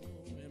of this.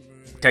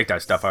 Take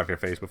that stuff off your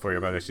face before your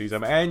mother sees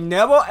them, and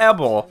never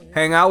ever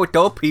hang out with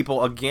those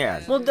people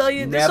again. Well,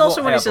 this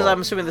also when he says,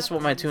 I'm assuming this is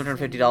what my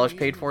 $250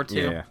 paid for,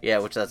 too. Yeah,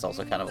 which that's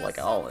also kind of like,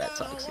 oh, that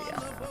sucks, yeah.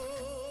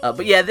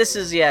 But yeah, this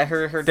is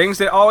her things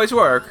that always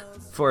work.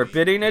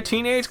 Forbidding a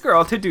teenage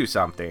girl to do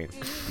something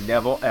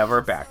never ever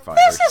backfires.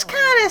 This is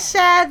kind of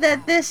sad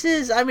that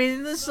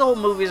this whole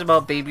movie is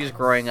about babies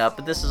growing up,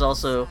 but this is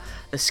also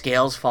the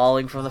scales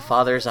falling from the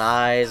father's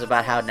eyes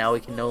about how now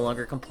he can no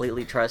longer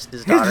completely trust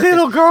his daughter. His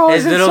little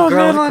girl's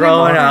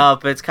growing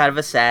up. It's kind of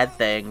a sad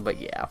thing,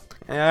 but yeah.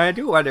 And I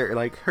do wonder,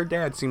 like, her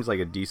dad seems like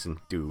a decent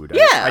dude.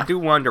 Yeah. I do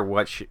wonder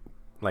what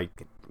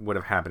would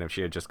have happened if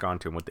she had just gone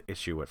to him with the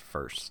issue at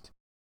first.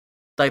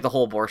 Like the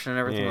whole abortion and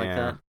everything like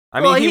that. I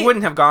mean, he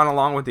wouldn't have gone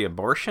along with the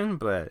abortion,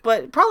 but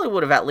probably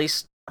would have at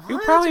least. He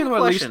probably would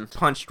have at least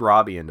punched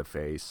Robbie in the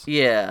face.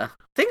 Yeah,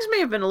 things may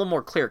have been a little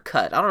more clear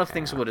cut. I don't know if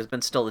things would have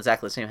been still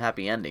exactly the same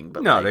happy ending,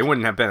 but no, they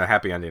wouldn't have been a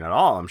happy ending at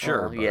all. I'm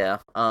sure. Well, yeah.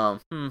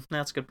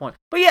 That's a good point.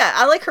 But yeah,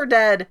 I like her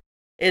dad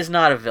is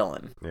not a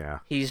villain. Yeah.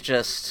 He is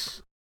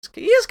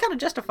kind of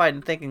justified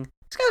in thinking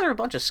these guys are a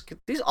bunch of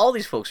all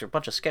these folks are a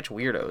bunch of sketch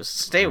weirdos.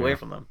 Stay away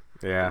from them.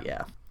 Yeah. But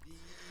yeah.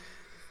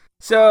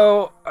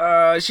 So,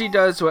 she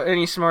does what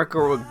any smart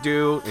girl would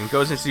do and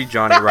goes and see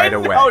Johnny right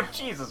away. Oh,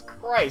 Jesus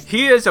Christ.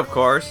 He is, of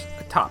course,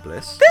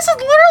 topless. This is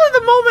literally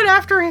the moment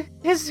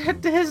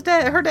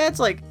after her dad's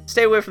like,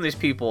 stay away from these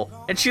people.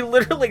 And she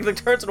literally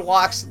turns and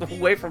walks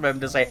away from him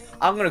to say,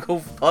 I'm gonna go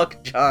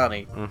fuck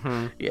Johnny.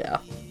 Mm-hmm. Yeah.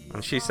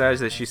 And she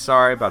says that she's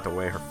sorry about the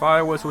way her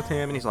father was with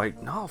him, and he's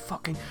like, no,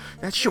 fucking,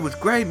 that shit was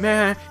great,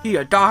 man. He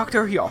a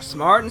doctor, he all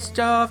smart and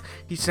stuff.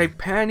 He saved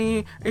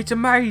Penny. It's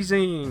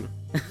amazing.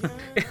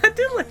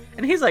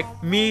 And he's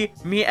like, me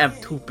am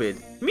stupid.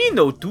 Me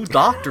no do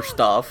doctor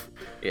stuff.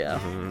 Yeah.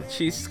 Mm-hmm.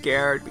 She's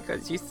scared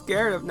because she's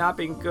scared of not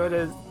being good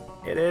as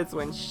it is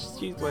when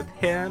she's with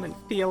him and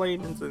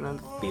feelings and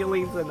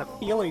the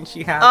feelings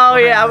she has. Oh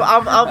yeah,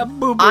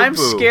 I'm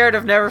scared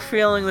of never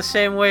feeling the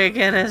same way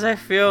again as I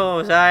feel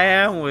as I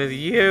am with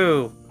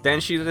you. Then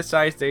she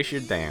decides they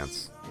should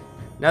dance.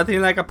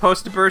 Nothing like a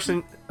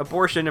post-abortion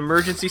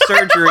emergency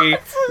surgery,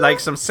 like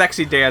some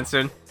sexy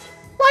dancing.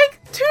 Like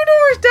 2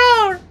 doors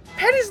down,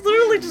 Penny's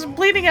literally just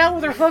bleeding out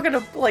with her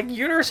fucking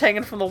uterus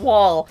hanging from the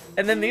wall,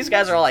 and then these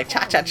guys are all like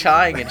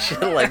cha-cha-chaing and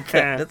shit like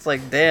that. It's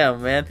like,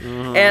 damn, man.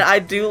 Mm-hmm. And I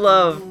do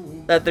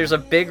love that there's a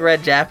big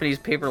red Japanese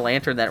paper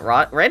lantern that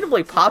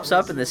randomly pops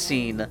up in the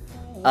scene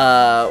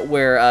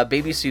where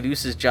Baby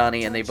seduces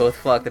Johnny and they both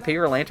fuck. The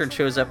paper lantern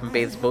shows up and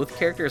bathes both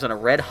characters in a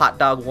red hot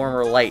dog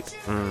warmer light.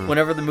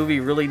 Whenever the movie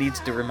really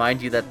needs to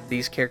remind you that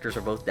these characters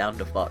are both down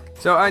to fuck.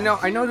 So I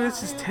know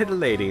this is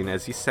titillating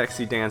as he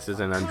sexy dances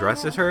and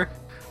undresses her,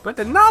 but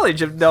the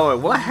knowledge of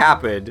knowing what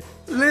happened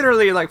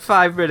literally like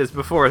 5 minutes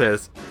before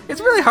this,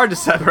 it's really hard to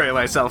separate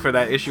myself for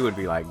that issue would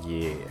be like,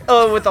 yeah.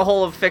 Oh, with the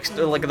whole fixed,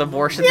 like, the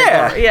abortion thing.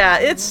 Yeah,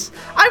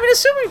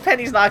 assuming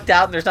Penny's knocked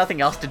out and there's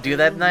nothing else to do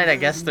that night, I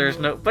guess there's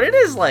no, but it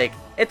is like,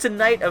 it's a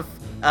night of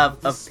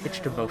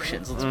pitched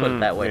emotions, let's put it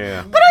that way.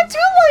 Yeah. But I do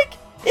like,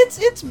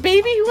 it's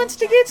Baby who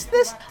instigates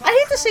this. I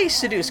hate to say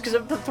seduce, because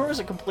it throws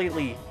it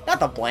completely,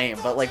 not the blame,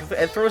 but like,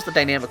 it throws the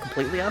dynamic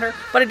completely on her,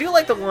 but I do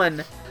like the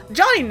one,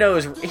 Johnny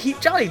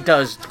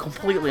does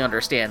completely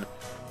understand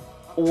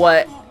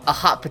what a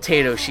hot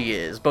potato she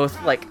is.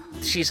 Both, like,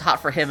 she's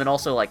hot for him and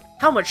also, like,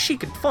 how much she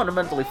could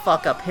fundamentally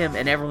fuck up him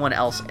and everyone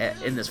else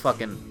in this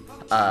fucking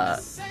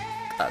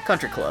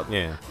country club.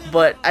 Yeah.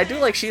 But I do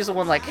like she's the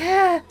one like,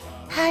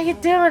 how you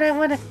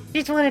doing?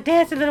 Just wanna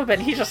dance a little bit.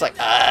 And he's just like,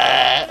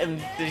 and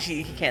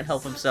he can't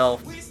help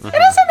himself. Mm-hmm. And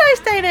it's a nice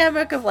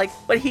dynamic of like,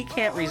 but he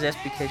can't resist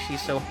because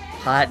she's so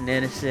hot and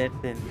innocent.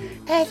 And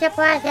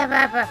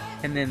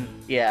then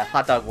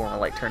hot dog warmer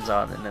light turns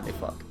on and then they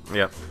fuck.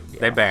 Yep. Yeah.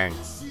 They bang.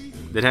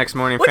 The next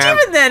morning, which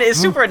even then is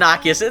super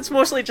innocuous. It's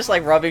mostly just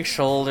like rubbing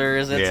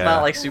shoulders. It's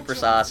not like super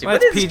saucy. Well,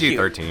 but it's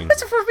PG-13.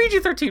 It's for a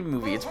PG-13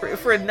 movie. It's for a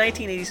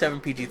 1987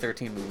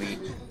 PG-13 movie.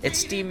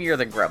 It's steamier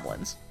than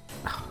Gremlins.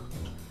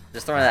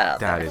 Just throwing that out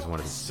there. That is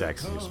one of the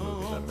sexiest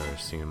movies I've ever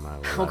seen in my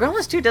life. Well,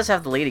 Gremlins 2 does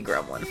have the lady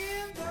gremlin.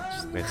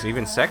 It's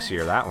even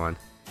sexier, that one.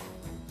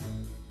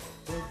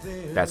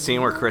 That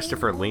scene where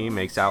Christopher Lee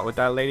makes out with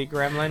that lady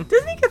gremlin.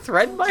 Doesn't he get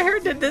threatened by her?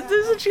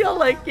 Isn't she all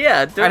like,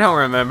 I don't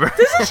remember.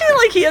 Doesn't she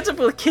like, he ends up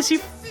with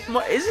Kissy...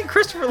 Isn't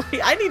Christopher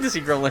Lee... I need to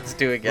see Gremlins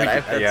 2 again. I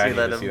haven't seen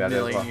that in a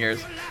million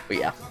years. But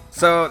yeah.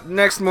 So,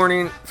 next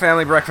morning,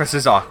 family breakfast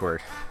is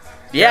awkward.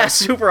 Yeah,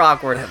 super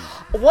awkward.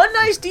 One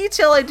nice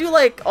detail I do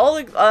like, all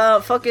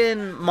the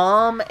fucking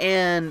mom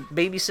and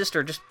baby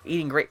sister just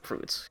eating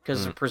grapefruits,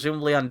 because they're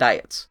presumably on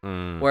diets.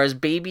 Whereas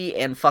baby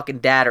and fucking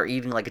dad are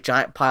eating like a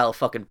giant pile of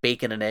fucking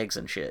bacon and eggs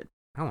and shit.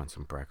 I want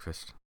some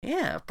breakfast.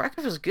 Yeah,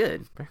 breakfast is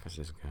good. Breakfast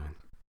is good.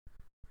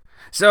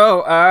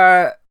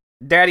 So,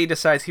 daddy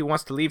decides he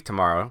wants to leave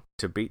tomorrow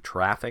to beat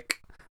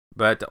traffic,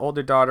 but the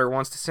older daughter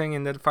wants to sing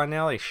in the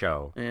finale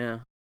show. Yeah.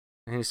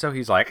 And so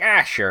he's like,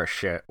 sure,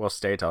 shit, we'll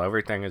stay till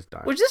everything is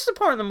done. Which this is the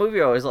part of the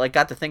movie I always like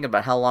got to think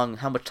about how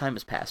much time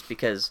has passed,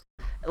 because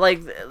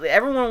like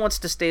everyone wants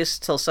to stay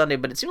till Sunday,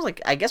 but it seems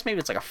like, I guess maybe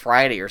it's like a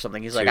Friday or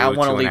something. He's like, I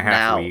want to leave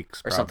now,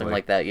 weeks, or something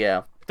like that.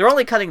 Yeah, they're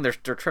only cutting their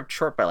trip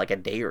short by like a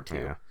day or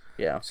two.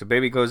 Yeah. So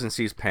baby goes and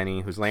sees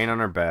Penny, who's laying on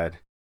her bed,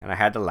 and I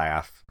had to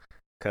laugh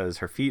because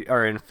her feet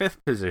are in 5th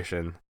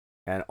position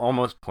and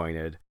almost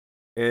pointed.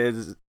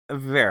 is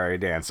very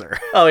dancer.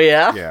 Oh,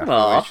 yeah? Yeah.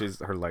 Aww. The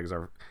way her legs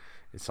are.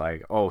 It's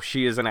like, oh,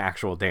 she is an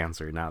actual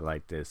dancer, not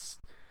like this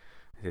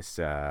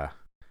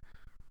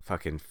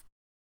fucking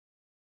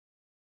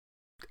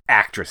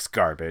actress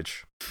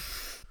garbage.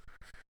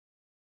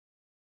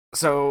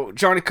 So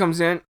Johnny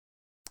comes in,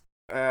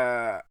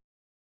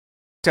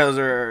 tells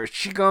her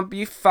she gonna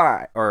be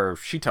fine, or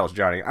she tells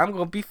Johnny, I'm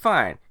gonna be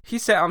fine. He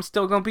said I'm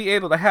still gonna be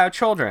able to have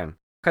children,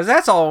 cause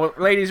that's all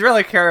ladies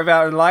really care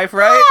about in life,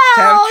 right? Well,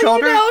 to have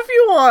children. If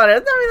you want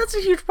it. I mean, that's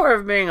a huge part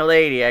of being a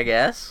lady, I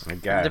guess.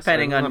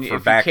 Depending on if you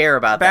care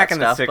about that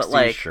stuff. Back in the 60s, but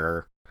like,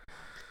 sure.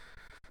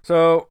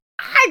 So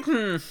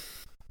I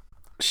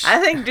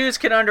think dudes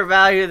can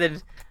undervalue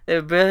the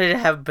ability to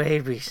have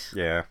babies.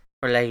 Yeah.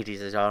 For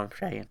ladies, is all I'm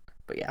saying.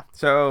 But yeah.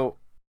 So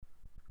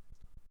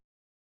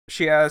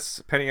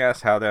Penny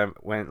asks how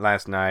that went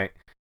last night.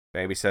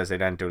 Baby says they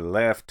didn't do the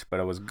lift, but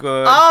it was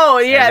good. Oh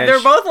yeah,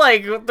 they're both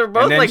like and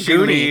then she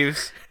Goonie.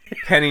 leaves.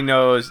 Penny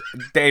knows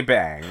they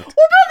banged. Well,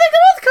 but they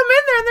both come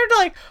in there and they're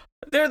like,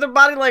 their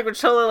body language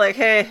totally like,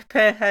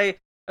 hey,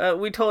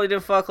 we totally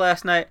did fuck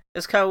last night.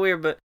 It's kind of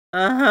weird, but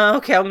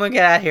okay, I'm gonna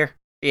get out of here.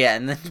 Yeah,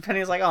 and then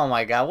Penny's like, oh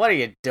my god, what are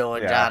you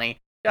doing, Johnny?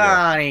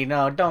 Johnny,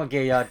 no, don't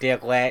get your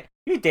dick wet.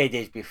 You did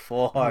this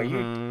before,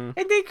 and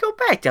then go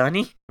back,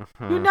 Johnny.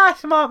 You're not a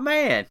smart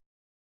man.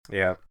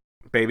 Yeah.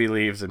 Baby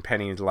leaves and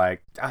Penny's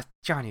like,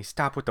 Johnny,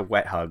 stop with the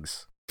wet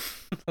hugs.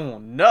 Oh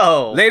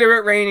no. Later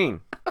it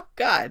raining. Oh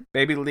god.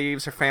 Baby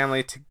leaves her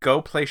family to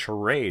go play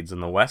charades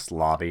in the West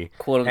lobby.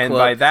 Quote unquote. And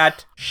by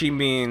that, she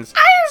means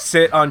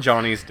sit on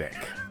Johnny's dick.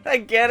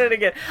 Again and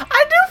again.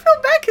 I do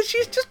feel bad because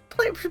she's just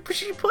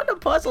she's putting a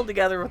puzzle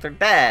together with her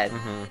dad.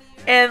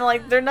 And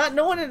like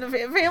no one in the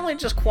family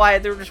just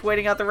quiet. They're just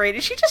waiting out the rain.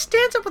 And she just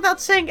stands up without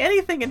saying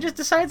anything and just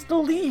decides to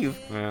leave.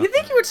 Yeah. You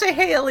think you would say,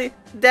 "Hey, Ellie,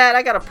 Dad,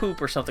 I gotta poop"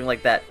 or something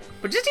like that.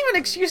 But just even an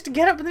excuse to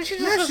get up and then she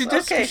just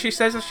okay. She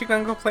says that she's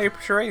gonna go play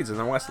charades in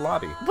the West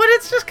lobby. But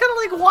it's just kind of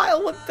like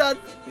wild. What the?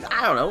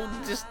 I don't know.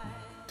 Just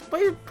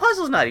wait.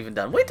 Puzzle's not even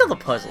done. Wait till the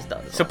puzzle's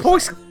done. So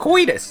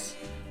coitus.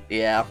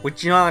 Yeah. With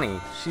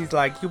Johnny, she's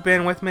like, "You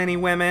been with many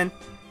women?"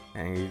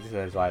 And he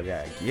says like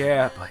that.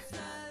 Yeah, but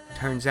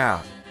turns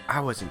out I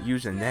wasn't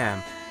using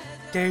them.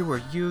 They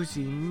were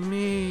using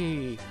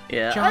me.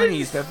 Yeah.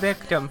 Johnny's the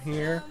victim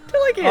here.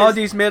 Like all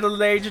these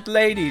middle-aged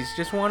ladies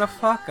just want to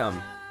fuck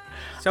him.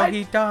 So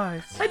he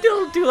does. I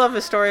do love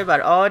a story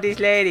about all these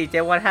ladies.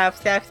 They want to have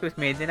sex with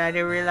me. Then I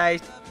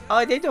realized,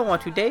 oh, they don't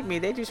want to date me.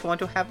 They just want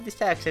to have the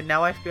sex. And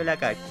now I feel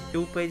like a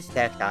stupid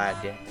sex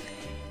object.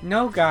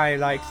 No guy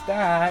likes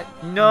that.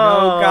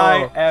 No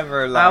guy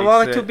ever likes it. I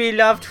want to be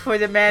loved for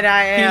the man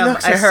I am. He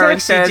looks at her and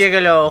says,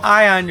 gigolo.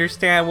 I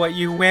understand what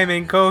you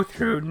women go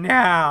through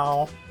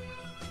now.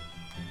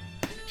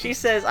 She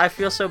says, I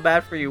feel so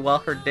bad for you while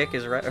her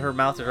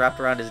mouth is wrapped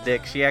around his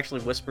dick. She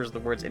actually whispers the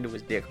words into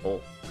his dick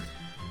hole.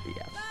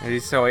 Yeah.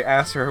 And so he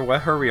asks her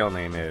what her real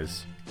name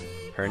is.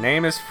 Her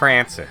name is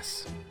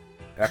Frances.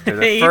 After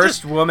the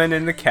first woman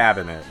in the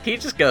cabinet. He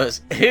just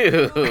goes,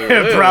 ew.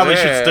 Probably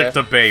should stick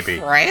to baby.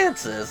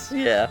 Frances,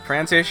 yeah.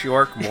 Frances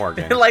York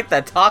Morgan. Like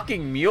the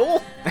talking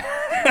mule?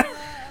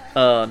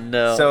 Oh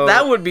no. So,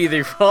 that would be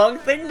the wrong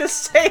thing to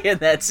say in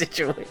that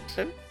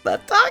situation. The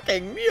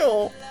talking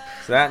mule.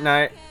 So that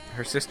night,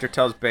 her sister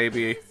tells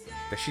Baby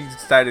that she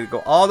decided to go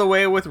all the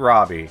way with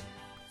Robbie.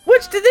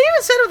 Which, did they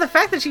even settle the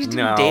fact that she's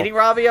dating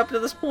Robbie up to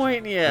this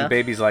point? Yeah. And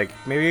Baby's like,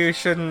 maybe you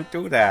shouldn't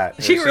do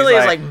that. She really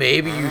is like,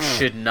 maybe you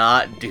should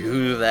not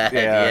do that.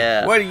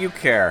 Yeah. What do you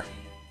care?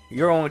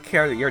 You only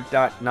care that you're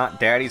not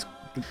Daddy's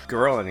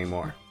girl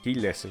anymore. He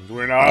listens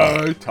when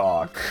I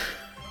talk.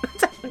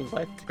 That's actually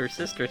what her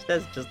sister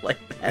says, just like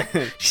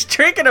that. She's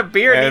drinking a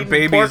beer and eating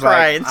Baby's pork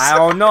rinds. I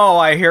don't know.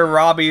 I hear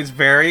Robbie's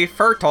very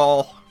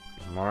fertile.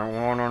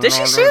 Did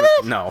she say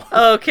that? No.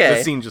 Okay.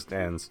 The scene just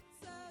ends.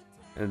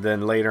 And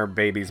then later,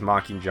 Baby's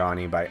mocking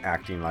Johnny by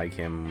acting like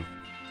him,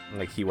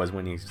 like he was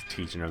when he was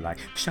teaching her, like,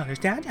 shoulders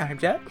down,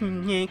 time's up,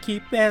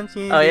 keep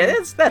bouncing. Oh yeah,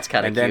 that's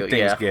kind of cute. And then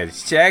things get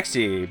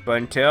sexy, but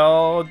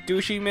until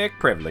douchey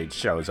McPrivilege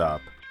shows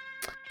up.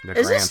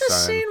 Is this the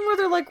scene where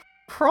they're like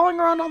crawling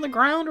around on the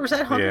ground, or is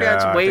that Hungry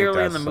Eyes way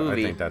early in the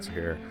movie? I think that's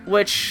here.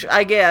 Which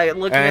I get.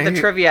 Looking at the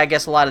trivia, I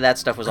guess a lot of that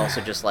stuff was also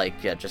just like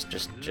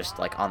just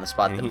like on the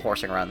spot, them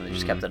horsing around, and they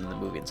just kept it in the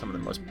movie, and some of the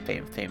most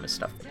famous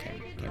stuff that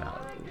came out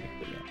of the movie.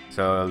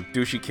 So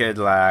douchey kid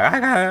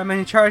like, I'm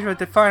in charge with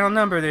the final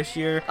number this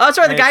year. Oh, that's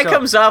right. The guy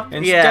comes up.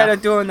 Instead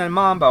of doing the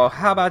mambo,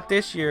 how about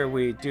this year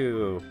we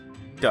do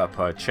the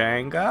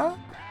pachanga?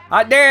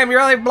 Ah, damn,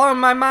 you're really blowing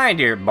my mind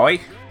here, boy.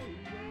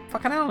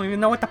 Fucking, I don't even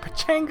know what the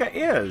pachanga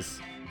is.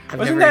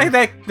 Wasn't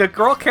that the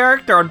girl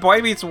character on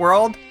Boy Meets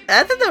World?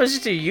 I thought that was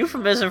just a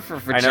euphemism for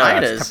vaginas. I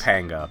know, it's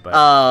Topanga, but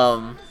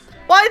well,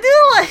 I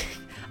do like.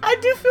 I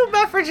do feel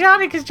bad for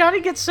Johnny because Johnny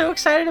gets so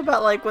excited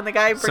about like when the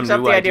guy brings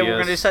up the idea we're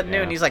gonna do something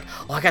new, and he's like,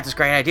 "Oh, I got this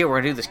great idea. We're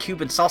gonna do this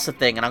Cuban salsa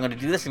thing, and I'm gonna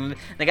do this." And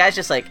the guy's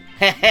just like,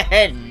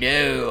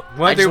 "No,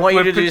 I just want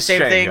you to do the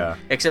same thing,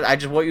 except I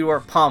just want you to wear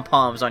pom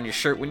poms on your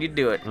shirt when you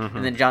do it."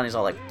 And then Johnny's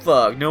all like,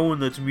 "Fuck, no one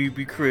lets me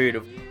be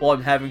creative while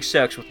I'm having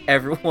sex with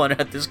everyone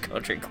at this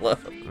country club."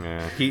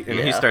 Yeah,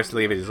 he starts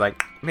leaving. He's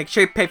like, "Make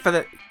sure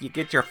you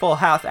get your full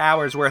house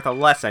hours worth of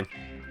lesson."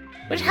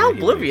 Which, how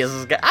oblivious is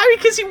this guy? I mean,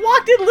 because he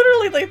walked in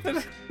literally like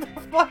the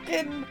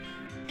fucking...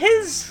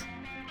 His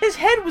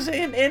head was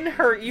in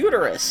her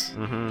uterus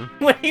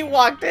when he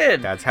walked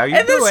in. That's how you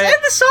do it. And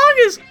the song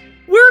is,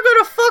 "We're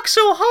gonna fuck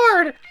so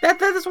hard." That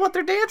is what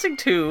they're dancing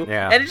to.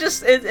 Yeah. And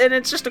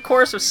it's just a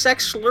chorus of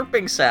sex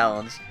slurping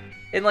sounds.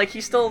 And like,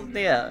 he's still,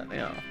 Yeah.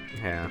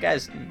 The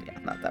guy's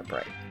not that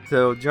bright.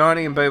 So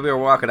Johnny and Baby are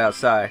walking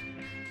outside.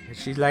 And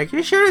she's like,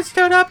 "You should have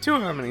stood up to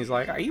him." And he's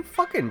like, "Are you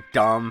fucking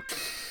dumb?"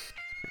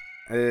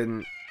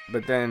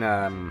 But then,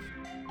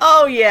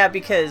 oh yeah,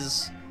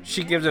 because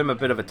she gives him a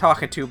bit of a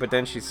talking to, but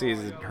then she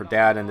sees her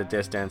dad in the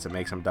distance and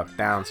makes him duck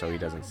down so he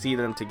doesn't see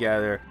them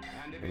together.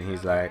 And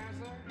he's like,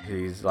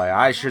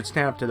 "I should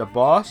stand up to the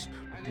boss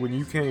when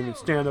you can't even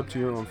stand up to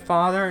your own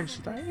father." And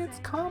she's like, "It's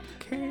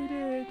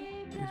complicated."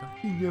 He's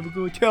like, "You're never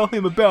gonna tell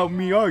him about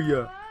me, are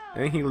you?"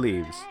 And then he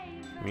leaves.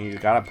 I mean, he's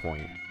got a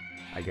point,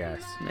 I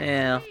guess.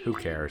 Yeah. Who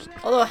cares?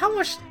 Although, how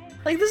much...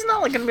 Like, this is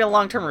not like gonna be a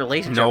long-term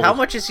relationship. No. How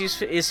much is she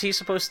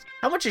supposed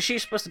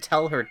to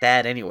tell her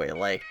dad anyway?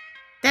 Like,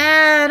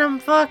 "Dad, I'm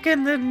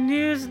fucking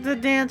the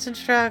dance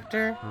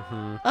instructor."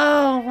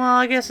 Oh, well,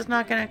 I guess it's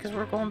not gonna, because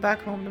we're going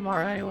back home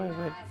tomorrow anyway.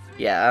 But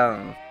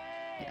yeah.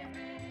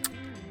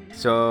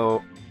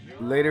 So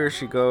later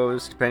she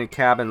goes to Penny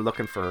cabin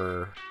looking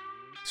for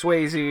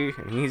Swayze,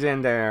 and he's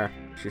in there.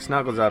 She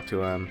snuggles up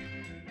to him,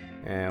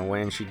 and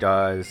when she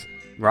does,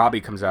 Robbie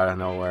comes out of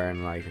nowhere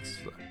and like, it's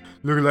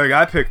 "Looks like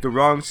I picked the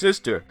wrong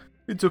sister.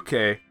 It's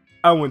okay.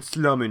 I went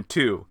slumming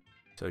too."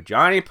 So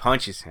Johnny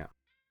punches him.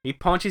 He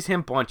punches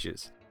him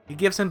bunches. He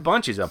gives him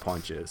bunches of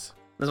punches.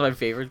 This is my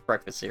favorite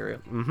breakfast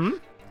cereal.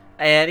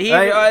 And he...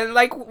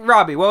 like,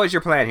 Robbie, what was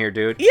your plan here,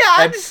 dude? Yeah,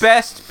 At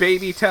best,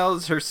 Baby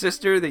tells her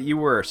sister that you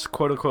were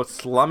quote-unquote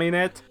slumming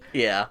it.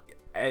 Yeah.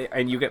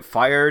 And you get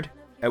fired.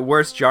 At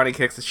worst, Johnny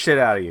kicks the shit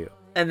out of you.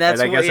 And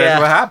I guess that's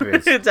what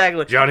happens.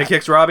 Exactly. Johnny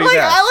kicks Robbie's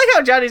ass. I like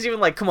how Johnny's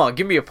even like, "Come on,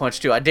 give me a punch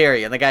too. I dare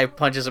you." And the guy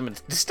punches him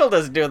and still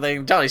doesn't do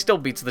anything. Johnny still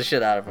beats the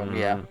shit out of him.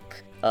 Yeah.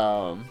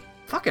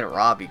 Fucking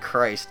Robbie,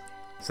 Christ.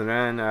 So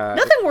then...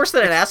 nothing worse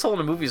than an asshole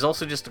in a movie is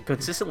also just a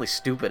consistently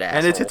stupid asshole.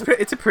 And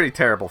it's a pretty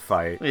terrible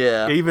fight.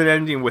 Yeah. Even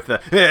ending with the,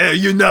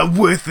 "You're not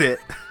with it."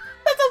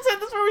 That's what I'm saying.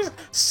 This movie's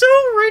so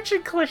rich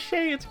and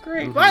cliche. It's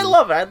great. I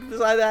love it.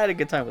 I had a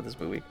good time with this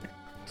movie.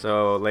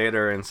 So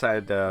later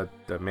inside the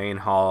main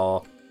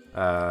hall,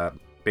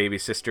 Baby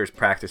sister's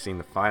practicing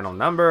the final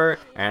number,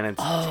 and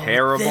it's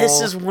terrible.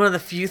 This is one of the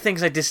few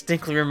things I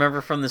distinctly remember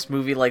from this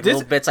movie, like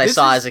little bits I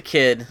saw as a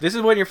kid. This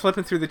is when you're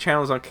flipping through the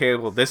channels on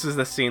cable. This is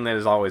the scene that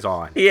is always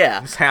on.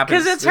 Yeah. This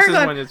happens. Because it's this her is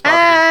going, when it's like,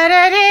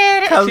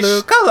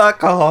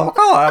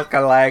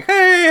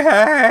 "Hey,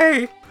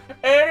 hey."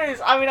 It is.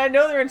 I mean, I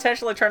know they're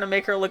intentionally trying to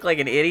make her look like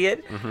an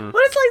idiot, but it's like they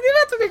don't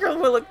have to make her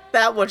look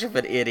that much of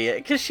an idiot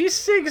because she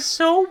sings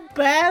so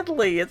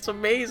badly. It's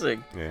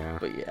amazing. Yeah.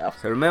 But yeah.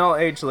 So the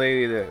middle-aged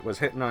lady that was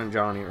hitting on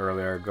Johnny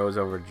earlier goes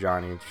over to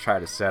Johnny to try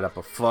to set up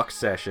a fuck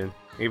session,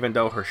 even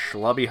though her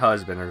schlubby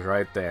husband is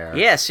right there.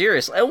 Yeah,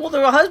 seriously. Well,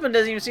 the husband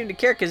doesn't even seem to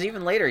care because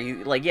even later,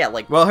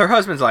 Well, her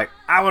husband's like,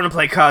 "I want to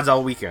play cards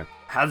all weekend.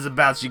 How's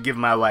about you give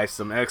my wife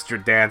some extra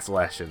dance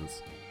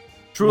lessons?"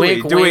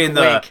 Truly wink, doing wink,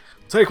 the wink.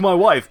 "take my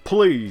wife,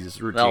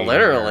 please" routine. No,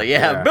 literally,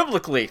 yeah.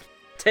 Biblically.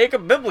 Take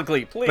it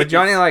biblically, please. But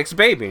Johnny likes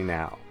Baby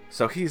now.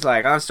 So he's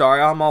like, "I'm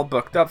sorry, I'm all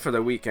booked up for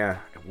the weekend.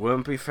 It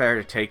wouldn't be fair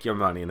to take your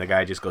money." And the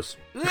guy just goes,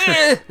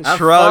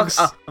 shrugs.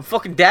 I'm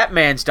fucking that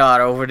man's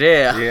daughter over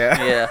there.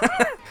 Yeah. Yeah.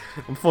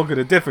 I'm fucking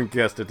a different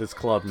guest at this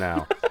club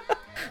now.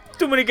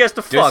 Too many guests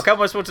to fuck. How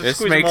am I supposed to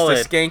squeeze them all in?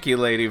 This makes the skanky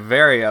lady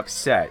very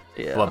upset.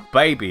 Yeah. But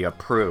Baby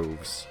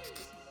approves.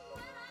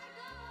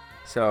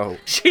 So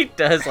she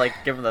does like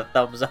give him the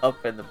thumbs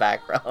up in the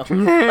background,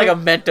 like a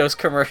Mentos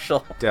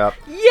commercial. Yep.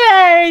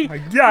 Yay!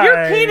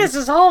 Your penis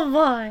is all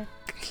mine.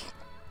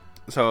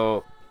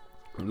 So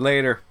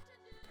later,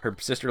 her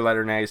sister let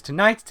her know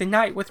tonight's the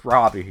night with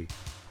Robbie.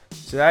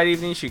 So that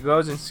evening, she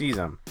goes and sees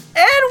him.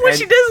 And when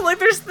she does, like,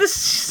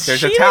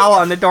 there's a towel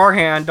on the door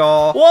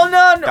handle. Well,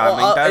 no.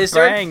 Is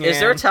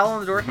there a towel on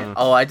the door handle?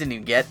 Oh, I didn't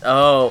even get.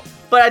 Oh,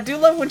 but I do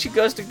love when she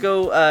goes to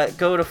go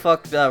to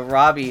fuck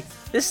Robbie.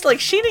 This, like,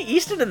 Sheena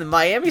Easton and the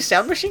Miami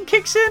Sound Machine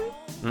kicks in.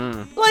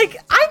 Like,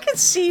 I could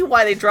see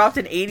why they dropped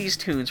in 80s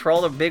tunes for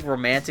all the big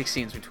romantic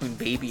scenes between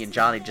Baby and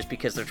Johnny, just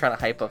because they're trying to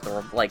hype up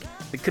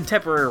the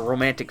contemporary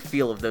romantic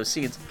feel of those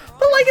scenes.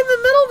 But, like, in the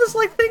middle of this,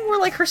 like, thing where,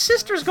 like, her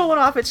sister's going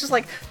off, it's just,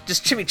 like,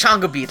 just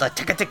chimichanga beats, like,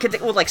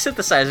 with, like,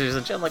 synthesizers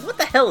and shit. I'm like, what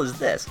the hell is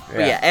this?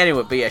 Yeah.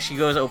 But yeah, she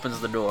goes,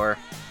 opens the door.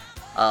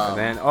 And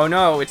then, oh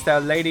no, it's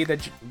that lady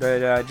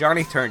that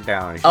Johnny turned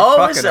down.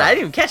 Oh, is it? I didn't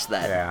even catch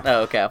that. Yeah.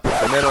 Oh, okay.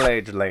 The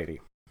middle-aged lady.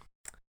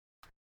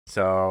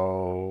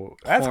 So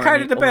that's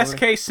kind of the best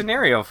case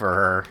scenario for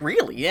her.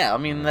 Really? Yeah. I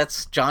mean,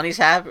 that's Johnny's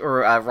happy, or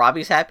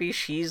Robbie's happy.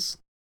 She's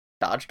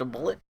dodged a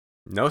bullet.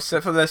 No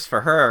syphilis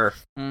for her.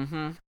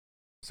 Mm-hmm.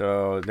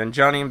 So then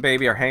Johnny and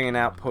Baby are hanging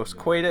out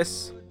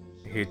post-coitus.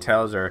 He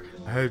tells her,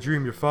 I had a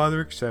dream your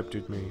father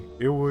accepted me.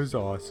 It was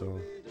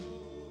awesome.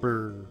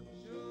 Brr.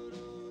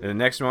 And the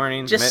next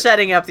morning... Just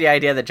setting up the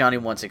idea that Johnny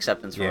wants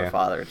acceptance from her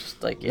father.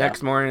 Just like,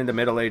 Next morning, the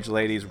middle-aged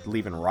lady's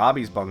leaving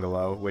Robbie's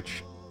bungalow,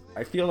 which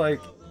I feel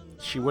like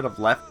she would have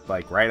left,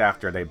 like, right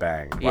after they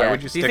banged. Why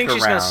would you stick around?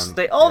 She's gonna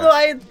stay?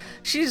 Although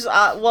she's,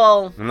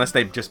 well... Unless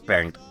they just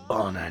banged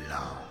all night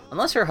long.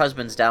 Unless her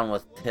husband's down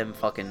with him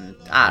fucking...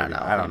 I don't know.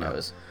 Who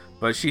knows?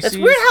 But it's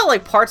weird how,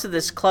 like, parts of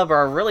this club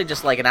are really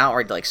just, like, an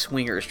outright, like,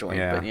 swingers joint,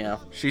 but, you know.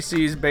 She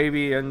sees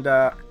Baby and,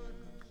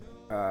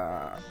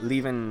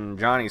 leaving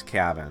Johnny's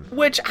cabin.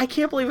 Which, I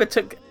can't believe it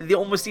took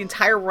almost the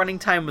entire running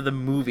time of the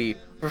movie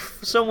for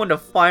someone to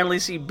finally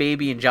see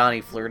Baby and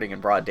Johnny flirting in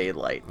broad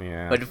daylight.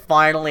 Yeah. But it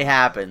finally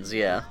happens,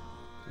 yeah.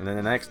 And then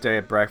the next day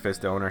at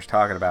breakfast, the owner's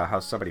talking about how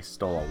somebody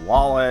stole a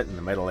wallet, and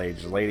the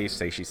middle-aged lady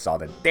say she saw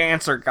the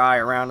dancer guy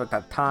around at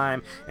that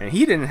time, and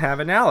he didn't have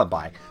an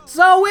alibi.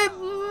 So it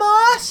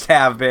must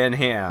have been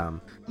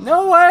him.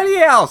 Nobody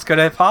else could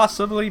it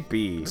possibly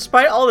be.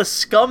 Despite all the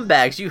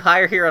scumbags you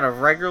hire here on a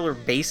regular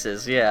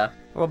basis, yeah.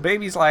 Well,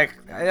 Baby's like,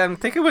 I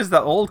think it was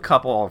the old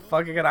couple.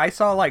 Fucking, I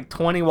saw like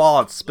 20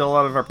 wallets spill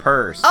out of her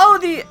purse.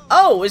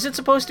 Oh, is it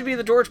supposed to be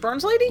the George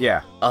Burns lady?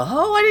 Yeah.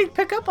 Oh, I didn't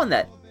pick up on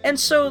that. And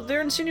so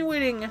they're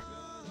insinuating...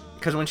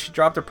 Because when she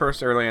dropped her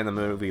purse earlier in the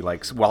movie,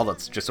 like,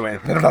 wallets just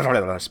went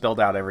spilled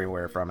out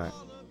everywhere from it.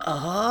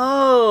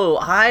 Oh,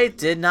 I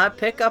did not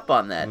pick up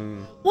on that.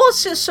 Well,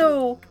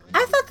 so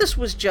I thought this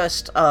was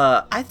just,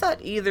 I thought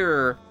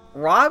either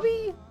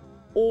Robbie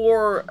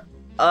or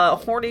a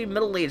horny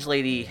middle-aged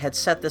lady had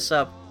set this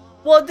up.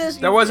 Well,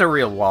 there was a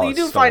real wallet.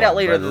 You do find out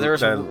later that there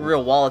was a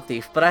real wallet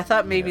thief, but I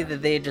thought maybe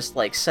that they had just,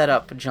 like, set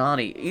up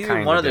Johnny.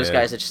 Either one of those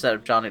guys had just set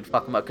up Johnny to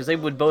fuck him up, because they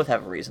would both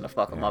have a reason to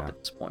fuck him up at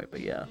this point, but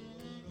yeah.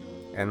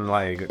 And,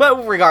 like...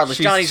 But regardless,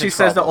 Johnny's in She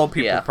says the old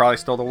people probably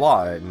stole the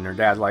wallet, and her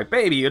dad's like,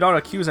 Baby, you don't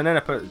accuse an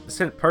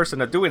innocent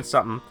person of doing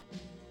something.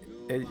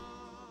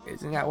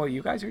 Isn't that what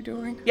you guys are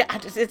doing? Yeah,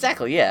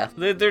 exactly, yeah.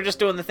 They're just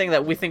doing the thing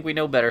that we think we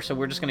know better, so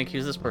we're just going to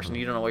accuse this person.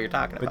 You don't know what you're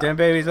talking about. But then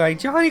Baby's like,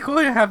 Johnny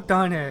couldn't have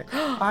done it.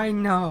 I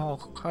know,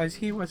 because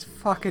he was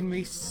fucking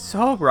me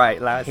so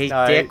right last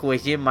night. His dick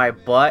was in my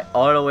butt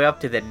all the way up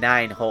to the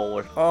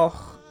 9-hole.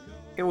 Oh,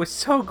 it was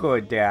so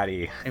good,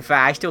 Daddy. In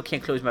fact, I still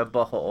can't close my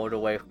butthole all the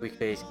way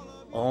because...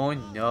 Oh,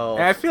 no.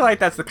 And I feel like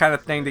that's the kind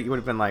of thing that you would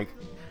have been like,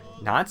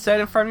 not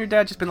said in front of your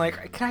dad, just been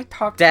like, can I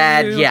talk to you?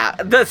 Dad,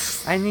 yeah.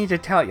 I need to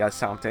tell you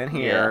something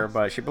here. Yeah.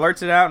 But she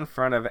blurts it out in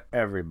front of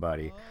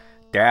everybody.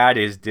 Dad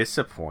is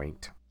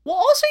disappointed. Well,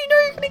 also, you know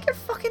you're gonna get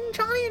fucking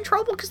Johnny in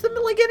trouble because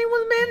like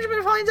anyone in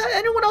management finds out,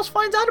 anyone else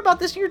finds out about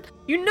this, you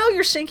know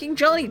you're sinking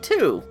Johnny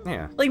too.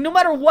 Yeah. Like no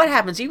matter what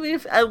happens, even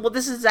if well,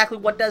 this is exactly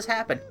what does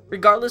happen.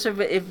 Regardless of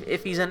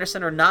if he's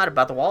innocent or not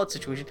about the wallet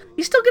situation,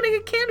 he's still gonna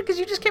get canned because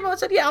you just came out and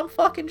said, "Yeah, I'm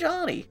fucking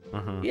Johnny."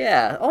 Mm-hmm.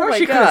 Yeah. Oh my god. Or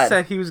she could have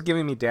said he was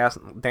giving me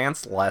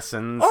dance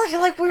lessons. Or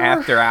like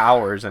after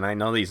hours, and I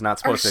know he's not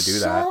supposed to do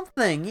that.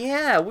 Something.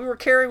 Yeah, we were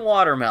carrying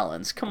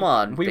watermelons. Come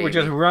on. We were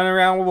just running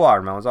around with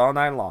watermelons all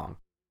night long.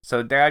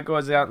 So Dad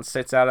goes out and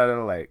sits out at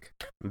the lake.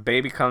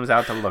 Baby comes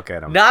out to look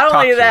at him. Not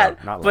only that,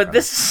 but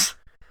this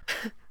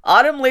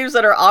autumn leaves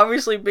that are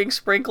obviously being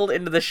sprinkled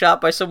into the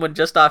shot by someone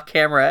just off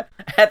camera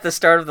at the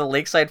start of the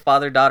lakeside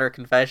father-daughter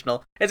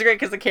confessional. It's great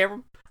because the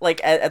camera,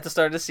 like at the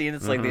start of the scene,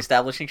 it's like the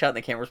establishing shot and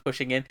the camera's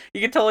pushing in. You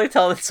can totally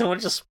tell that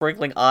someone's just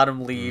sprinkling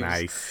autumn leaves.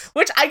 Nice.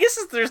 Which I guess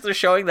is they're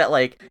showing that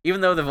like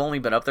even though they've only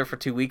been up there for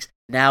 2 weeks,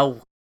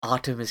 now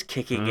autumn is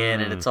kicking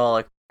in and it's all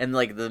like and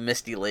like the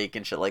misty lake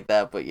and shit like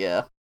that. But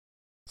yeah.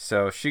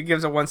 So she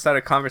gives a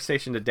one-sided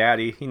conversation to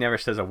Daddy. He never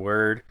says a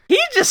word. He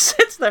just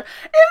sits there.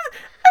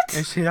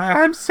 And she's like,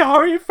 I'm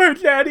sorry for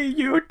letting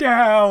you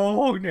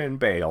down. And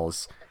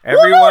bails.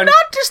 Well, no,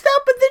 not just that,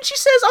 but then she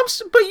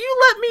says, but you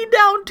let me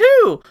down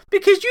too.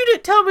 Because you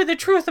didn't tell me the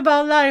truth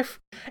about life.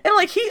 And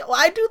like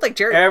I do like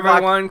Jerry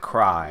Everyone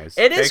cries.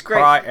 It is great.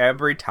 They cry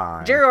every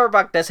time. Jerry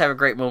Orbach does have a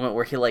great moment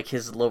where he like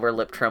his lower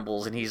lip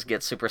trembles and he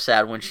gets super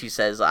sad when she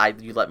says,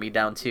 you let me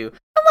down too.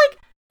 I'm like,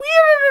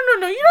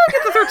 no, you don't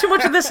get to throw too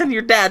much of this in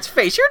your dad's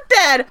face. Your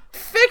dad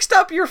fixed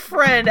up your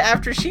friend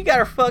after she got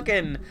her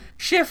fucking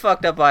shit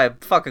fucked up by a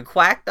fucking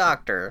quack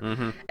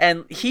doctor.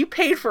 And he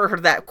paid for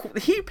that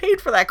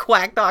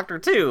quack doctor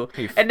too.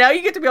 And now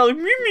you get to be like,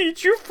 Mimi,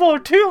 it's your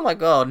fault too. I'm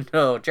like, oh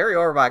no, Jerry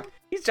Orbach,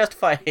 he's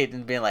justified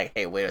in being like,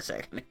 hey, wait a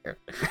second here.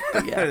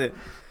 But yeah.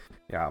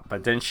 Yeah,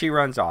 but then she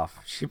runs off.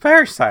 She's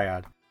very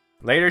sad.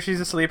 Later, she's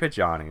asleep at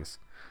Johnny's.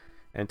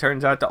 And it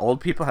turns out the old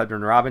people had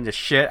been robbing the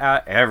shit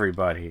out of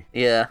everybody.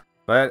 Yeah.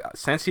 But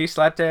since he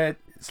slept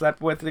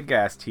with the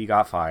guest, he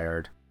got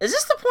fired. Is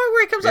this the point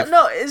where he comes out?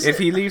 No, if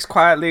he leaves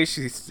quietly,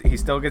 he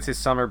still gets his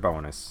summer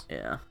bonus.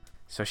 Yeah.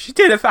 So she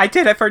did it. I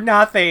did it for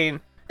nothing.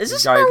 Is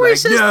this the part where he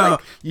says, no,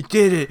 you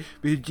did it,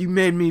 but you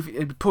made me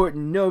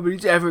important.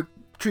 Nobody's ever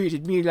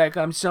treated me like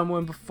I'm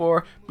someone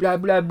before, blah,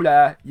 blah,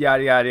 blah,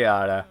 yada, yada,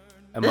 yada.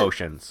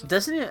 Emotions.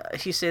 Doesn't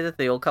he say that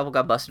the old couple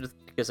got busted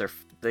because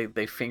they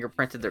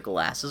fingerprinted their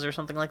glasses or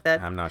something like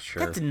that? I'm not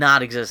sure. That did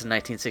not exist in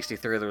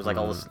 1963. There was like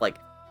all this like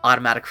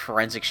automatic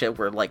forensic shit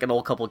where like an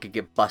old couple could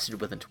get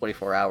busted within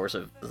 24 hours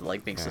of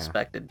like being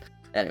suspected.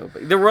 Anyway,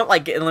 but there weren't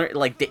like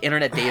the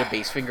internet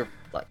database finger.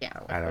 Like, yeah,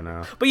 I don't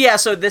know. But yeah,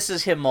 so this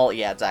is him all.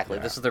 Yeah, exactly.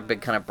 Yeah. This is their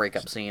big kind of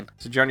breakup scene.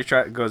 So Johnny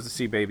goes to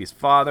see Baby's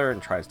father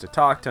and tries to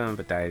talk to him,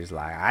 but Daddy's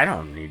like, I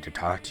don't need to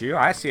talk to you.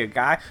 I see a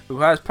guy who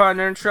has a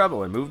partner in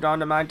trouble and moved on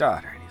to my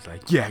daughter. And he's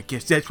like, yeah, I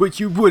guess that's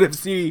what you would have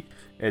seen.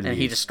 And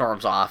he just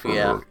storms off.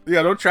 Yeah.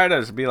 Yeah, don't try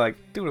to be like,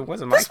 dude, it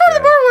wasn't my kid. This part of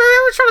the movie where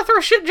they were trying to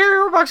throw shit in Jerry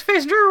Orbach's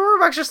face. Jerry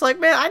Orbach's just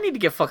like, man, I need to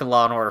get fucking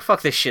Law and Order.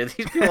 Fuck this shit.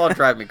 These people all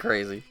drive me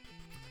crazy.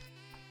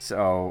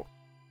 So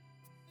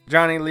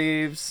Johnny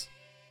leaves.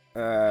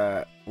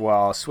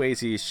 While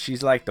Swayze,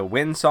 she's like the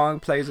Wind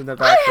song plays in the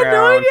background. I had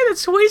no idea that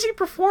Swayze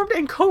performed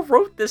and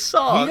co-wrote this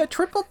song. He a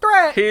triple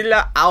threat.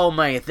 Oh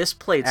man, this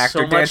played actor,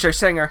 so much. Dancer,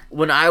 singer.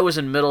 When I was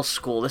in middle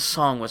school, this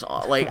song was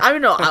like I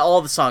don't know.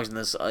 All the songs in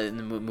this in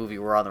the movie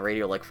were on the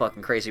radio like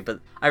fucking crazy.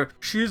 But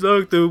she's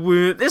like the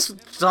wind. This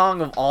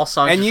song of all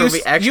songs and just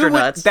made me extra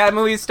nuts. That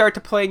movie start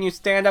to play and you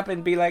stand up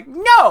and be like,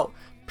 no.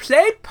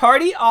 Play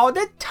Party All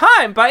the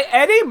Time by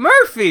Eddie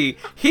Murphy.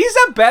 He's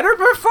a better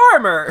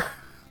performer.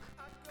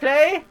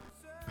 Play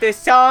the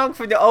song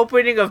from the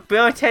opening of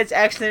Bill and Ted's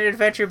Excellent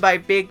Adventure by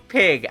Big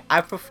Pig.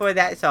 I prefer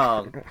that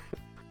song.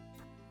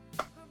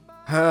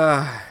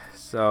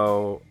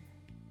 So...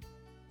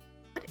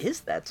 What is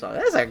that song?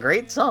 That's a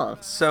great song.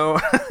 So...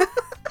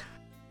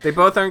 they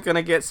both aren't going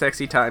to get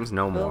sexy times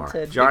no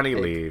more. Johnny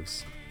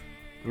leaves.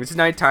 It's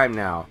nighttime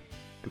now.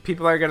 And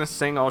people are going to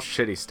sing all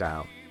shitty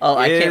style. Oh,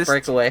 I Can't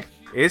Break Away.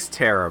 It's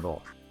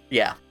terrible.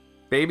 Yeah.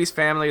 Baby's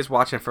family is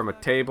watching from a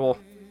table.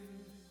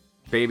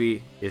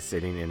 Baby is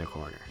sitting in a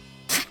corner.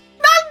 I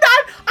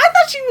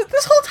thought she was.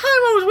 This whole time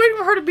I was waiting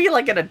for her to be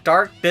like in a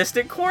dark,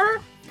 distant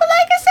corner. But like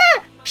I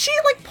said, she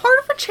like part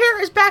of her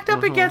chair is backed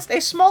up against a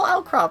small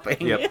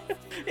outcropping. Yep.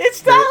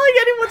 It's not like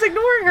anyone's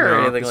ignoring her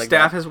or anything like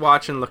that. Staff is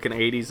watching, looking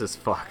 80s as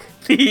fuck.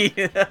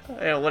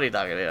 Yeah, what are you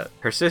talking about?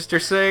 Her sister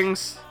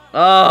sings.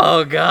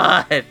 Oh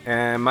God.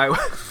 And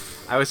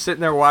I was sitting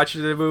there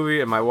watching the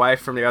movie, and my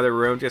wife from the other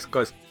room just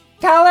goes,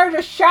 "Tell her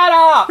to shut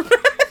up."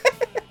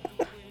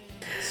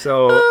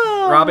 So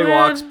Robbie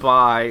walks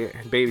by,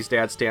 and Baby's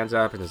dad stands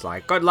up and is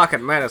like, "Good luck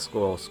at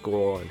medical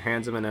school," and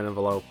hands him an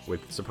envelope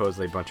with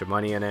supposedly a bunch of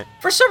money in it.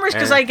 For some reason,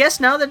 because I guess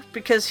now that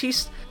because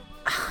he's,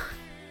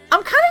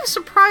 I'm kind of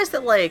surprised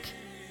that like,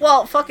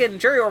 well, fucking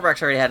Jerry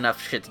Orbach's already had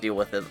enough shit to deal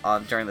with it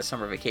during the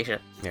summer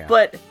vacation. Yeah.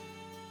 But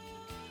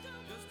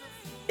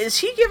is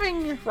he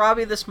giving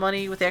Robbie this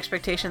money with the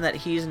expectation that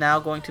he's now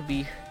going to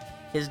be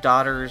his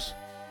daughter's?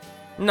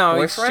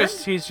 No,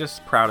 he's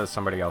just proud of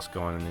somebody else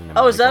going into medical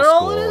school. Oh, is that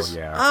all it is?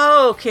 Yeah.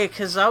 Oh, okay,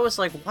 because I was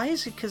like, why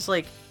is it? Because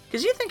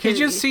you think he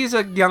just sees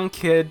a young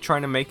kid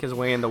trying to make his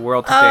way in the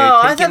world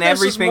today, taking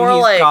everything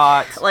he's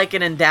got. Like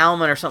an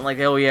endowment or something like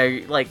that. Oh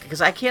yeah, like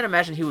because I can't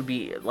imagine he would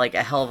be like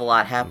a hell of a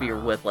lot happier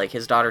with like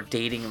his daughter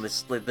dating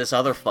this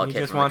other fuckhead. He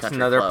just wants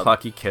another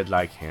plucky kid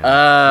like him.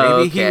 Oh,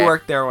 maybe he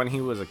worked there when he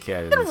was a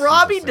kid. And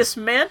Robbie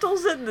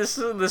dismantles it in the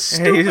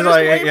stupidest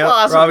way yeah,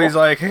 possible. Robbie's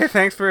like, "Hey,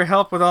 thanks for your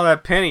help with all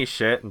that penny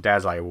shit," and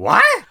Dad's like,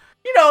 "What?"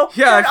 You know,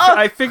 yeah,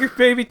 I figured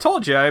Baby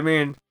told you. I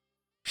mean,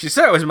 she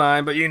said it was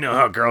mine, but you know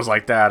how girls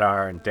like that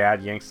are. And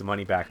Dad yanks the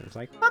money back and it's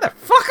like,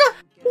 "Motherfucker!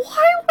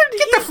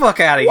 Get the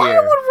fuck out of here!" Why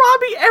would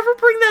Robbie ever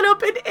bring that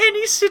up in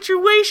any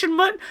situation?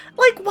 But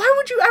like, why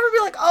would you ever be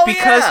like, "Oh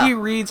because he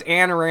reads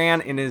Ayn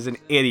Rand and is an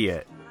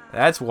idiot.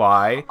 That's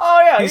why.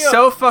 Oh yeah, he's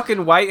so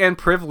fucking white and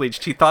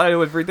privileged. He thought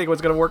everything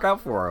was gonna work out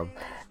for him.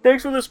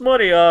 Thanks for this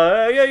money.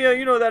 Yeah,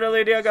 you know that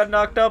lady I got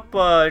knocked up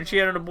and she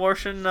had an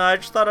abortion. I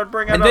just thought I'd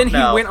bring it up. And then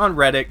he went on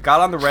Reddit,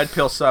 got on the Red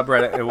Pill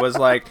subreddit, and was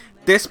like,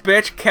 "This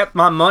bitch kept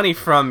my money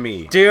from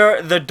me.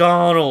 Dear the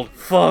Donald,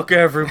 fuck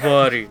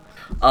everybody."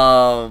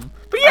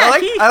 But yeah,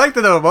 I like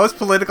to know the most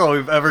political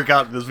we've ever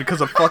gotten is because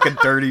of fucking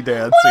Dirty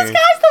Dancing. Well, this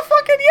guy's the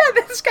fucking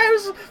This guy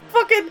was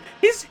fucking.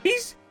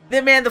 He's.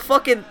 The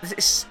fucking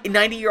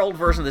 90-year-old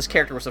version of this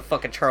character was a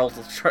fucking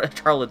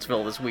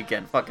Charlottesville this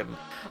weekend. Fucking,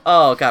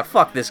 oh god,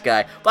 fuck this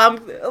guy.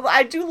 But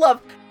I do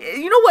love.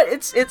 You know what?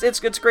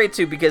 It's great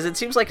too because it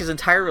seems like his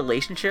entire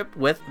relationship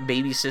with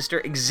Baby's sister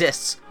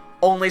exists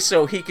only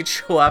so he could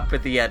show up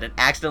at the end and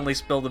accidentally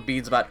spill the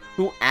beans about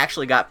who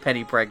actually got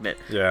Penny pregnant.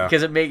 Yeah.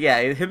 Because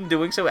him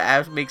doing so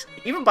makes,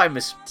 even by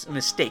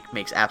mistake,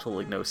 makes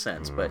absolutely no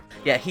sense. But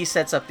yeah, he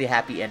sets up the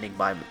happy ending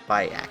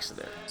by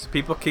accident. So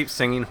people keep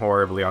singing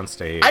horribly on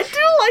stage. I do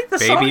like the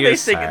song they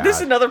sing. Sad. This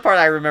is another part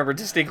I remember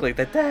distinctly.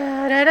 The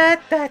and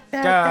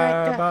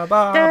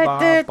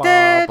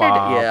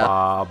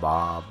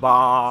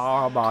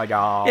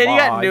you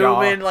got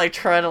Newman like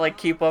trying to like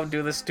keep up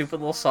doing this stupid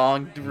little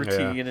song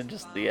routine and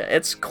just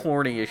it's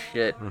corny as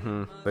shit.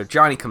 Mm-hmm. But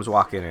Johnny comes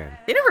walking in.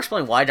 They never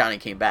explain why Johnny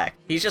came back.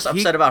 He's just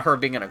upset about her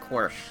being in a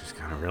corner. She's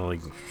kind of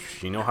really,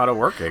 she know how to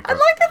work it. I'd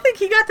like to think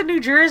he got to New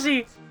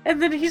Jersey and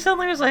then he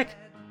suddenly was like,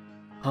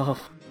 "Oh,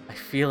 I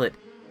feel it.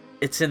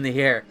 it's in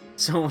the air.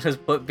 Someone has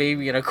put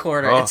baby in a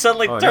corner. And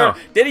suddenly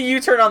did a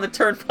U-turn on the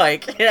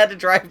turnpike and had to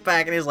drive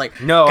back. And he's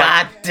like, no,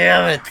 God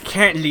damn it. I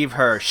can't leave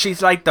her.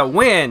 She's like the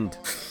wind.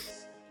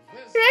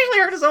 He actually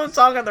heard his own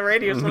song on the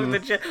radio.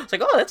 It's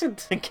like, oh, that's a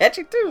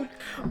catchy tune.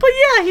 But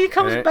yeah, he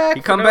comes back.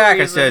 He comes back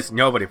and says,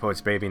 nobody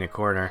puts baby in a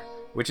corner,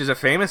 which is a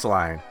famous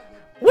line.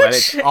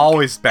 Which it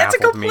always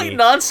baffled me. It's a complete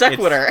non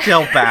sequitur. It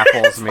still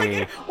baffles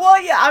me.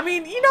 Well, yeah, I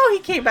mean, he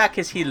came back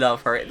because he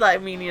loved her. I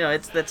mean,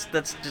 that's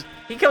just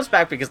he comes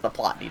back because the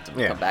plot needs him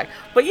to come back.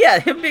 But yeah,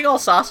 him being all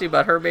saucy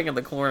about her being in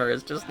the corner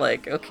is just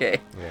like, okay.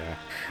 Yeah.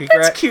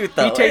 It's cute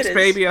though. He takes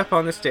baby up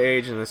on the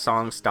stage and the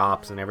song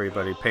stops and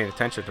everybody paying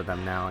attention to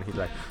them now and he's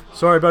like,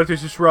 sorry about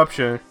this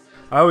disruption.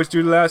 I always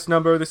do the last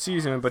number of the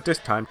season, but this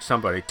time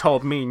somebody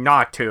told me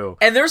not to.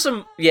 And there's a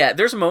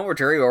moment where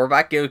Jerry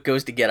Orbach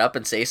goes to get up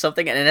and say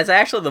something, and it's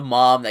actually the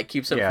mom that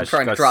keeps him from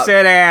trying to drop.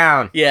 Sit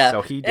down. Yeah,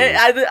 so he did.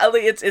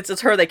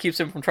 It's her that keeps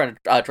him from trying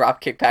to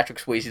drop kick Patrick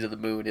Swayze to the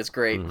moon. It's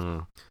great. Mm-hmm.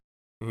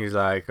 He's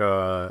like,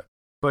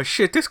 but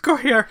shit, this girl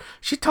here,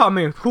 she taught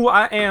me who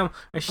I am,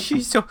 and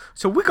she's so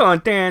we're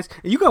gonna dance,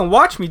 and you gonna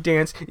watch me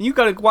dance, and you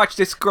gotta watch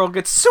this girl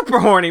get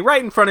super horny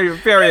right in front of your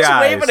very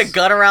eyes. He's waving a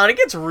gun around, it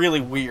gets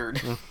really weird.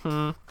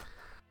 Mm-hmm.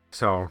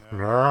 So,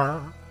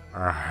 the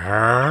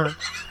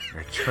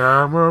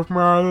time of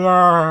my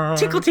life.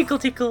 Tinkle, tinkle,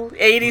 tinkle.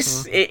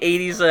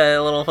 80s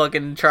little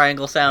fucking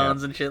triangle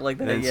sounds and shit like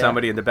that. And then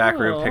somebody in the back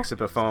room picks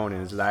up a phone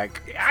and is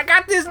like, I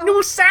got this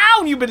new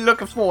sound you've been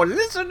looking for.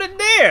 Listen to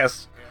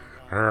this.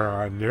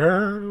 I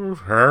never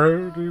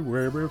heard it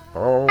way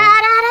before.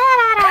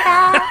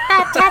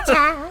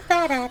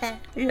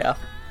 Yeah.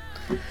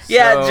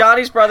 Yeah,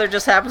 Johnny's brother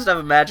just happens to have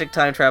a magic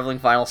time-traveling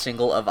vinyl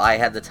single of I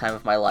Had the Time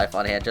of My Life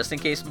on hand, just in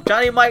case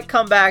Johnny might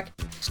come back,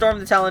 storm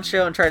the talent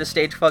show, and try to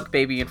stage fuck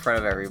baby in front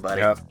of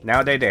everybody. Yep,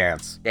 now they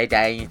dance. They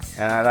dance.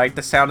 And I like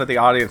the sound of the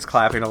audience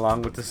clapping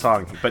along with the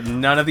song, but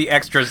none of the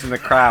extras in the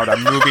crowd are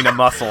moving a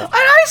muscle. And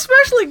I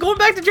especially, going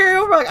back to Jerry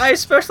Orbach, I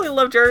especially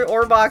love Jerry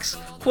Orbach's,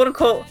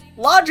 quote-unquote,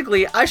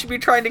 logically, I should be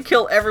trying to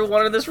kill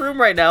everyone in this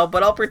room right now,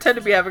 but I'll pretend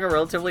to be having a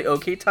relatively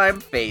okay time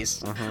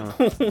face.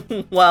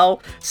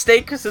 While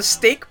the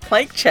steak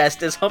plank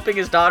chest is humping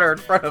his daughter in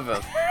front of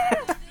him.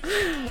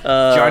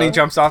 Johnny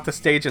jumps off the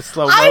stage in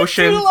slow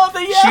motion. I do love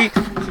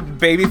that,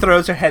 baby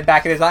throws her head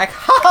back and is like,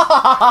 We're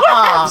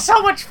having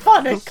so much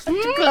fun at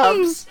country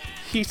clubs.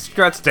 He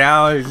struts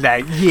down and he's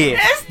like,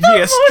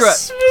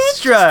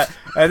 strut.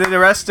 And then the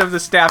rest of the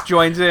staff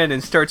joins in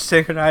and starts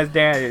synchronized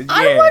dancing. Yeah.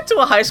 I went to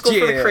a high school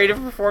for the creative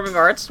performing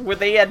arts where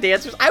they had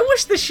dancers. I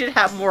wish this shit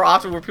happened more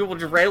often where people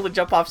just randomly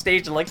jump off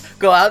stage and like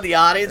go out in the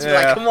audience and be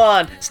like, come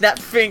on, snap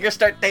your fingers,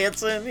 start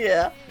dancing.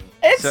 Yeah.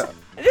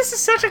 This is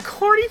such a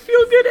corny,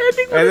 feel-good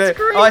ending, but it's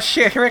great. Oh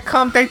shit, here it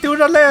comes. They do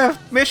the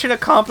lift. Mission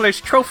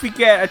accomplished. Trophy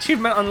get.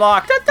 Achievement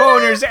unlocked.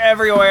 Boners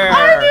everywhere.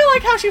 I really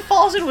like how she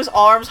falls into his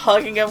arms,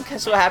 hugging him,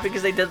 so happy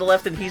because they did the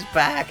lift and he's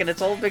back, and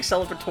it's all a big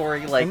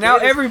celebratory. Like, and now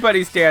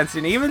everybody's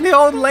dancing, even the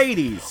old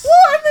ladies.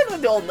 Well, and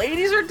then the old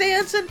ladies are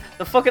dancing.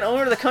 The fucking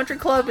owner of the country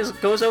club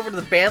goes over to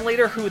the band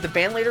leader,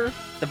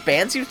 the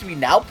band seems to be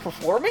now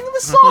performing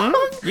the song.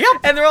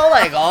 Yep. And they're all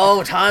like,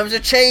 oh, times are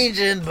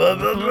changing. Blah,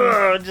 blah,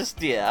 blah.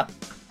 Just, yeah.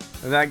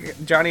 And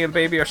Johnny and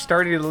Baby are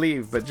starting to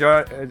leave, but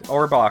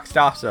Orbach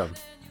stops them.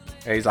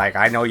 And he's like,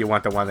 I know you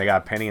want the one that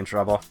got Penny in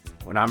trouble.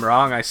 When I'm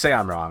wrong, I say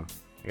I'm wrong.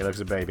 He looks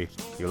at Baby.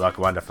 You look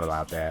wonderful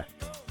out there.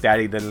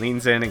 Daddy then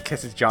leans in and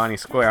kisses Johnny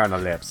square on the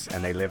lips,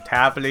 and they lived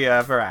happily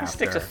ever after. He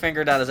sticks a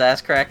finger down his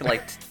ass crack and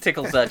like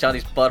tickles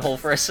Johnny's butthole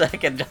for a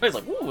second. Johnny's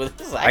like, "Ooh,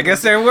 this is." I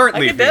guess they weren't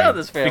leaving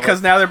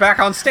because now they're back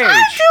on stage.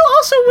 I do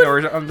also they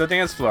were on the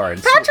dance floor.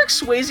 And Patrick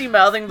Swayze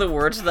mouthing the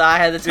words that I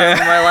had the time of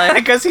my life.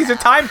 I guess he's a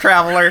time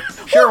traveler.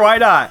 Sure, why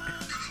not?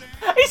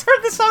 He's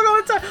heard the song all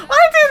the time.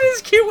 I think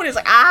it's cute when he's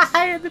like,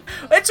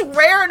 It's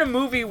rare in a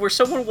movie where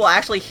someone will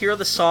actually hear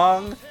the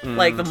song,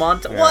 like the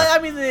montage. Yeah. Well, I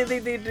mean,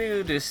 they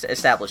do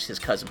establish his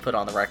cousin put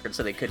on the record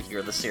so they could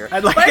hear the series.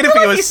 I'd like it if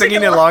he was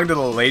singing along to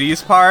the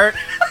ladies' part.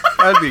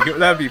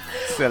 That'd be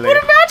silly.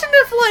 But imagine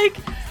if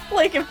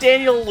if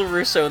Daniel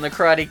LaRusso and the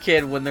Karate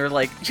Kid, when they're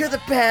like, "You're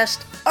the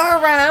best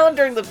around,"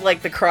 during the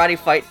karate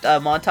fight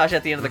montage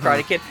at the end of the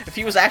Karate Kid, if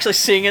he was actually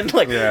singing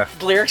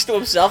lyrics to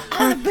himself,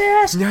 "I'm the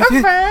best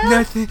around."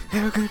 Nothing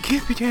ever gonna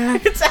keep me down.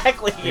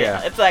 Exactly.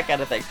 Yeah, it's that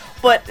kind of thing.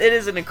 But it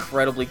is an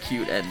incredibly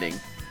cute ending.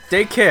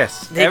 They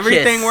kiss.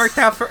 Everything worked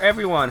out for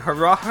everyone.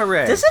 Hurrah,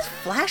 hooray. Does it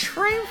flash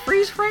frame,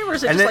 freeze frame, or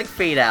is it just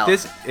fade out?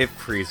 It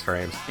freeze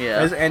frames.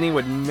 Yeah. This ending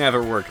would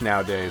never work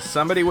nowadays.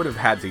 Somebody would have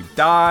had to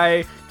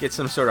die, get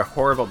some sort of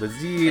horrible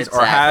disease,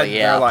 or had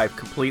their life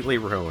completely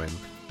ruined.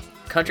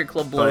 Country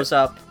Club blows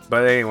up.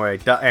 But anyway,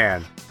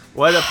 Anne.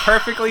 What a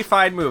perfectly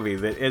fine movie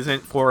that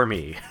isn't for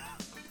me.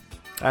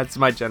 That's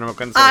my general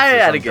consensus. I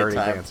had a good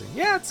time. Dancing.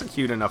 Yeah, it's a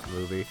cute enough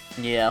movie.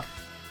 Yeah.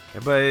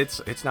 But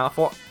it's not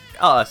for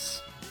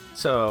us.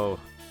 So,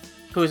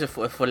 who is it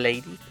for? For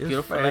lady?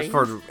 Beautiful lady?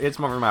 It's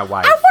more for my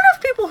wife. I wonder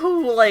if people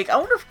who I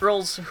wonder if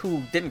girls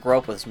who didn't grow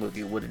up with this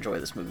movie would enjoy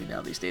this movie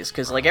now these days.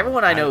 Because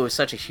everyone I know who's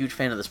such a huge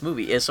fan of this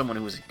movie is someone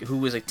who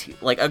was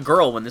a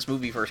girl when this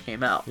movie first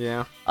came out.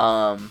 Yeah.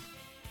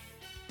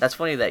 That's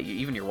funny that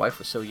even your wife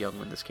was so young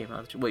when this came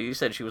out. Well, you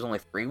said she was only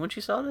 3 when she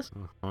saw this?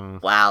 Mm-hmm.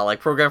 Wow, like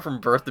programmed from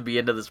birth to be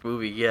into this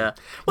movie, yeah.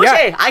 Which,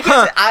 hey, I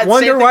guess... Huh.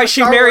 Wonder why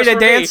she married a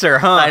dancer,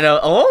 huh? I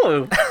know.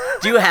 Oh,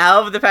 do you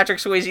have the Patrick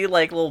Swayze,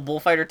 like, little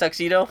bullfighter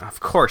tuxedo?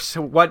 Of course.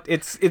 What?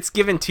 It's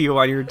given to you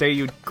on your day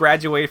you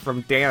graduate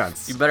from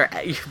dance. You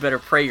better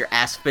pray your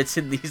ass fits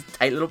in these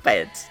tight little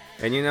pants.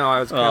 And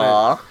I was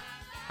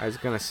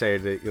gonna say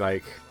that,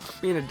 like,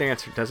 being a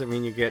dancer doesn't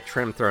mean you get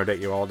trim thrown at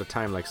you all the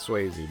time like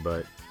Swayze,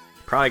 but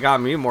probably got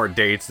me more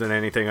dates than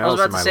anything else in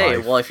my life. I was about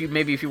to say, well, if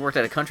you worked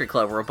at a country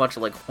club where a bunch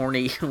of like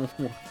horny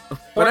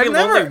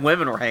lonely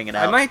women were hanging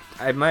out.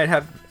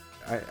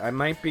 I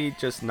might be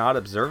just not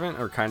observant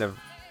or kind of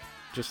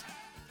just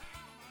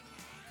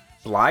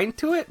blind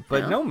to it,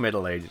 but no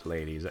middle-aged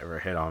ladies ever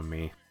hit on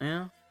me.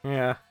 Yeah.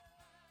 Yeah.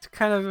 It's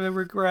kind of a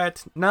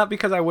regret. Not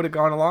because I would have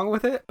gone along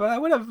with it, but I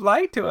would have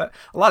liked to. A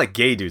lot of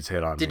gay dudes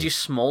hit on me. Did you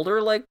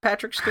smolder like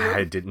Patrick Stewart?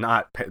 I did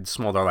not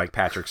smolder like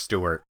Patrick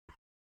Stewart.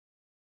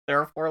 There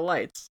are 4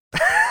 lights.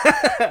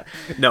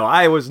 No,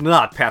 I was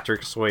not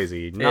Patrick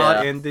Swayze.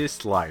 Not in the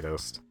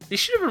slightest. You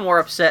should have been more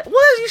upset.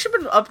 Well, you should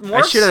have been more upset.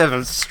 I should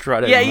have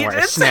strutted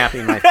more,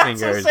 snapping my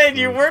fingers. That's what I'm saying.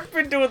 You weren't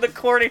been doing the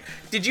corny.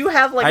 Did you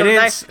have like a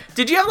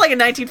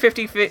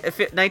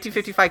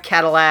 1955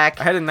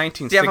 Cadillac? I had a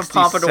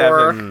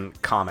 1967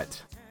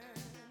 Comet.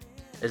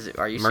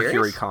 Are you serious?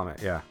 Mercury Comet,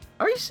 yeah.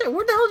 Are you serious?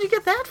 Where the hell did you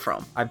get that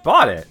from? I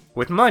bought it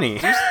with money.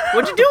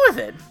 What'd you do with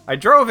it? I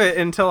drove it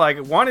until I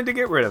wanted to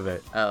get rid of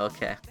it. Oh,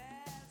 okay.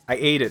 I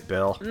ate it,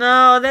 Bill.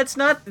 No, that's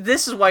not...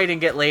 This is why you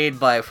didn't get laid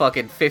by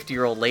fucking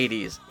 50-year-old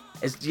ladies.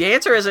 The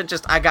answer isn't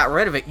just, I got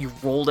rid of it, you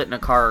rolled it in a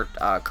car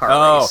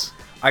race.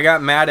 I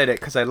got mad at it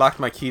because I locked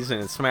my keys in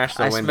and smashed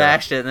the window. I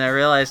smashed it, and I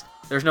realized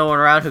there's no one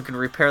around who can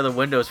repair the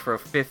windows for a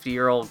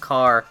 50-year-old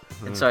car,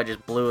 and so I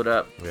just blew it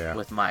up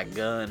with my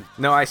gun.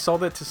 No, I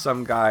sold it to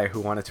some guy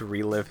who wanted to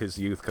relive his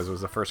youth because it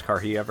was the first car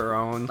he ever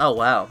owned. Oh,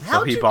 wow. So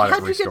how'd you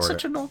get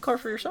such it. an old car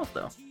for yourself,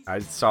 though? I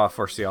saw a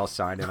for sale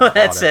sign and I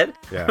That's bought it?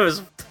 Yeah. It was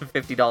a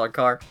 $50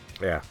 car?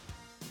 Yeah.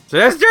 So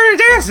that's Dirty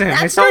Dancing.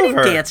 That's Dirty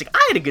Dancing.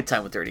 I had a good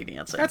time with Dirty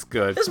Dancing. That's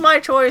good. This is my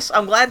choice.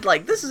 I'm glad.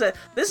 Like this is a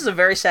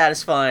very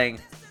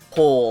satisfying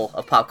whole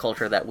of pop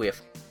culture that we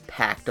have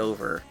packed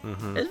over.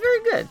 Mm-hmm. It's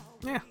very good.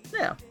 Yeah.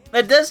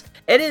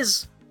 It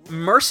is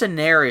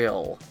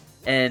mercenarial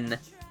in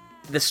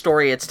the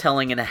story it's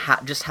telling and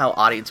just how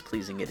audience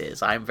pleasing it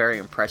is. I'm very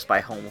impressed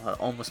by how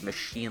almost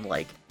machine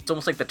like. It's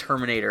almost like the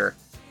Terminator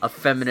of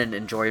feminine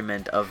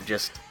enjoyment of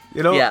just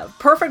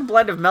perfect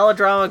blend of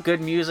melodrama, good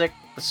music.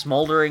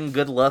 Smoldering,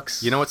 good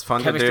looks. You know what's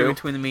fun to do? Chemistry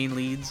between the main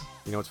leads.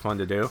 You know what's fun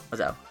to do? What's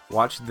that?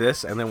 Watch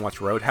this and then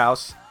watch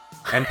Roadhouse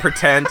and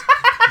pretend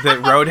that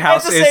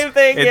Roadhouse it's the same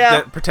thing,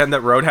 pretend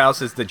that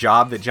Roadhouse is the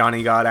job that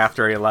Johnny got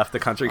after he left the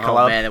country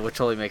club. Oh man, it would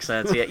totally make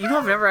sense. Yeah,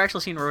 I've never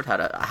actually seen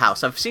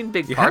Roadhouse. I've seen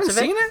big parts of it,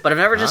 seen it, but I've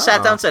never just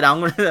sat down and said,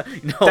 "I'm gonna."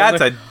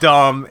 That's a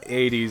dumb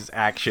 '80s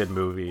action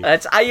movie.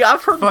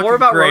 I've heard more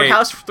about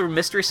Roadhouse through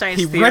Mystery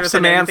Science Theater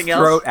than anything else. He rips a man's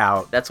throat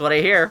out. That's what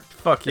I hear.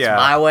 Fuck yeah! It's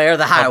my way or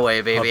the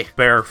highway, baby. A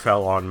bear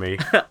fell on me.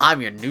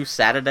 I'm your new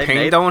Saturday Pain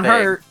night don't thing.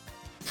 hurt.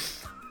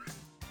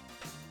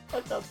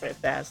 That sounds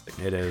fantastic.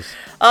 It is.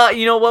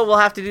 You know what we'll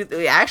have to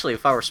do? Actually,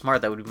 if I were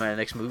smart, that would be my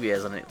next movie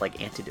as an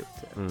antidote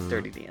to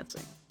Dirty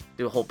Dancing.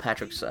 Do a whole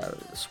Patrick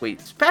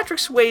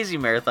Swayze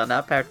marathon,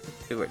 not Patrick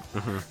Stewart.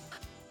 Mm-hmm.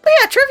 But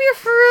yeah, trivia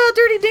for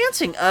Dirty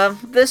Dancing.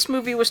 This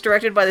movie was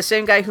directed by the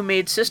same guy who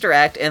made Sister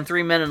Act and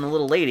 3 Men and a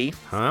Little Lady.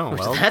 Oh,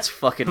 well. That's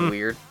fucking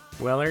weird.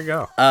 Well, there you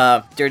go.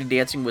 Dirty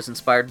Dancing was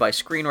inspired by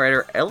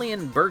screenwriter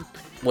Eleanor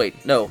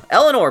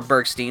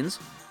Bergstein's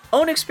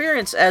own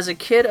experience as a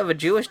kid of a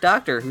Jewish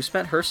doctor who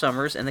spent her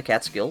summers in the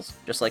Catskills,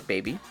 just like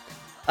Baby,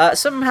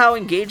 somehow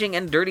engaging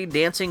in dirty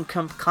dancing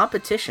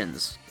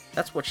competitions.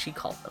 That's what she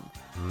called them.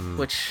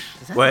 Which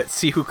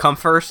see who come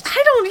first?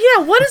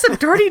 What is a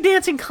dirty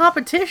dancing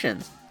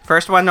competition?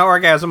 First one to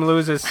orgasm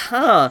loses.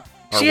 Huh.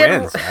 Or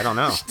wins. I don't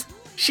know.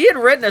 She had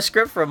written a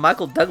script for a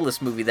Michael Douglas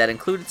movie that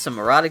included some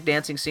erotic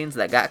dancing scenes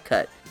that got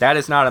cut. That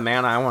is not a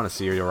man I want to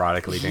see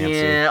erotically dancing.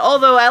 Yeah,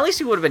 although at least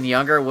he would have been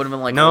younger. It would have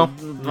been like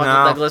Michael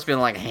Douglas being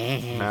like,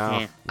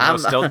 no.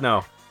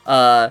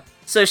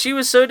 So she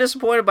was so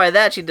disappointed by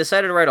that, she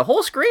decided to write a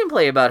whole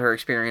screenplay about her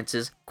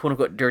experiences,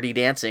 quote-unquote, dirty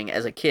dancing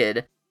as a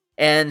kid.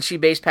 And she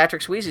based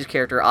Patrick Swayze's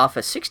character off a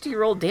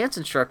 60-year-old dance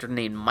instructor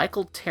named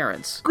Michael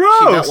Terrence. Gross!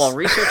 She met while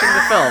researching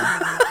the film.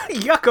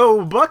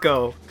 Yucko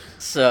bucko.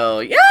 So,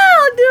 yeah,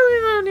 I do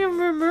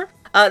remember.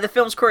 The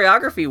film's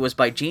choreography was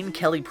by Gene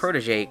Kelly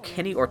protege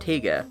Kenny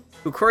Ortega,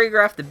 who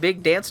choreographed the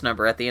big dance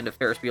number at the end of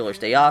Ferris Bueller's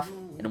Day Off,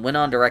 and went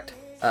on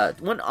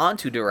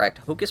to direct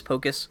Hocus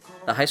Pocus,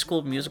 the High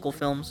School Musical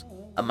films,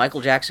 a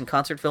Michael Jackson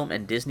concert film,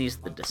 and Disney's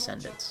The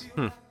Descendants.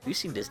 Have you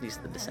seen Disney's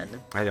The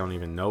Descendants? I don't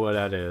even know what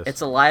that is.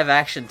 It's a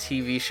live-action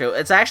TV show.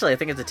 It's actually, I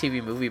think it's a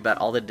TV movie about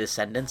all the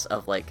descendants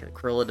of, like,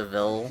 Cruella de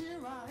Vil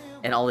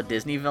and all the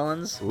Disney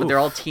villains. Oof. But they're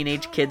all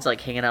teenage kids,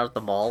 like, hanging out at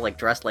the mall, like,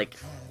 dressed like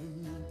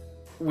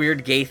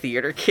weird gay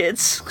theater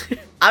kids.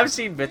 I've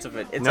seen bits of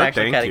it. It's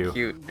actually kind of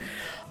cute.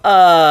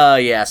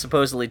 Yeah,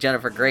 supposedly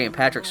Jennifer Grey and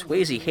Patrick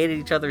Swayze hated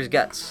each other's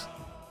guts.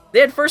 They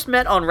had first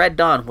met on Red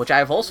Dawn, which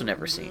I've also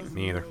never seen.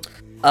 Me either.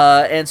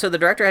 And so the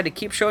director had to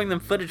keep showing them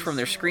footage from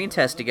their screen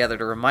test together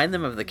to remind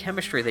them of the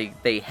chemistry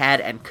they had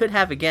and could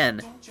have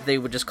again if they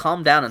would just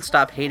calm down and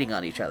stop hating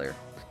on each other.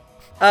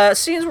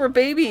 Scenes where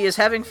Baby is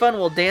having fun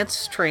while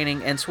dance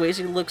training and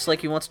Swayze looks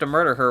like he wants to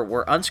murder her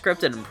were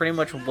unscripted and pretty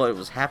much what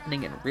was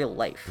happening in real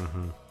life.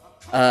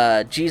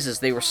 Jesus,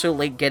 they were so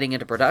late getting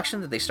into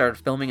production that they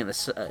started filming in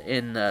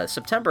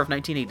September of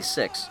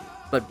 1986,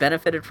 but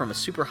benefited from a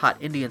super hot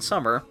Indian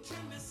summer.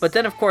 But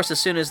then, of course, as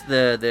soon as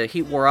the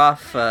heat wore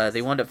off,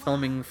 they wound up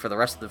filming for the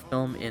rest of the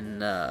film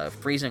in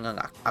freezing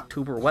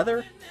October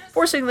weather,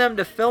 forcing them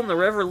to film the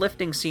river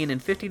lifting scene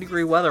in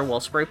 50-degree weather while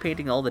spray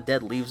painting all the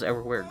dead leaves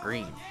everywhere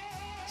green.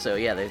 So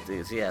yeah,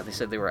 they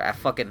said they were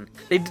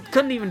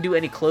couldn't even do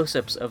any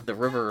close-ups of the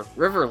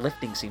river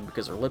lifting scene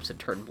because their lips had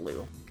turned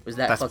blue.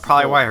 That's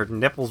probably cool. why her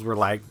nipples were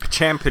like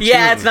pacham.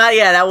 Yeah,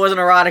 that wasn't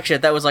erotic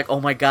shit. That was like,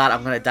 oh my god,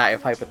 I'm gonna die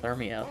of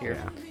hypothermia out here.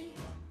 Yeah.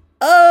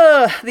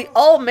 The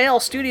all-male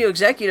studio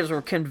executives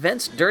were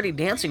convinced Dirty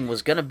Dancing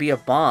was gonna be a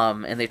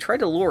bomb, and they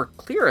tried to lure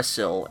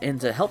Clearasil in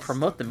to help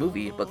promote the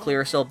movie, but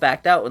Clearasil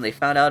backed out when they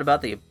found out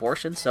about the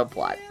abortion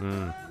subplot.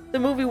 The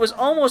movie was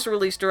almost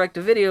released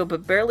direct-to-video,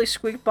 but barely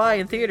squeaked by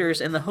in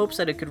theaters in the hopes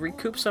that it could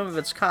recoup some of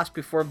its cost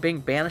before being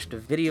banished to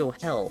video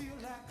hell.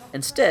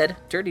 Instead,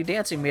 Dirty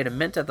Dancing made a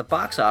mint at the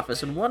box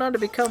office and went on to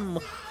become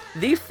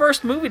the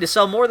first movie to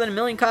sell more than 1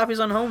 million copies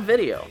on home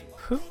video.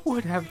 Who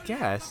would have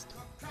guessed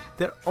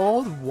that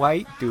old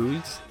white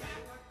dudes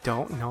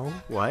don't know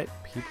what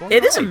people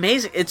It is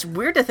amazing. It's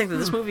weird to think that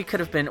this movie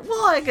could have been...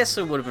 Well, I guess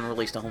it would have been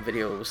released on home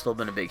video. It would have still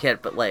been a big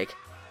hit, but, like...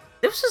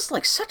 This was,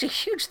 like, such a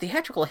huge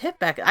theatrical hit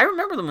back... I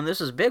remember them when this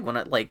was big, when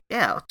it, like...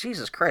 Yeah,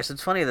 Jesus Christ.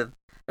 It's funny that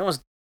it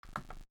was...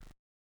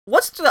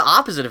 What's the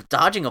opposite of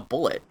dodging a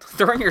bullet?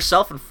 Throwing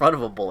yourself in front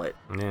of a bullet.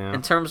 Yeah.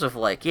 In terms of,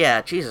 like,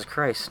 yeah, Jesus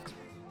Christ.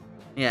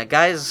 Yeah,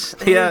 guys...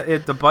 Yeah,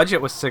 the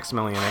budget was $6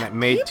 million, and it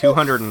made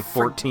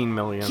 $214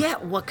 million. Yeah,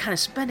 what kind of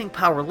spending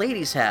power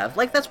ladies have.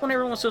 Like, that's when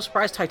everyone was so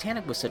surprised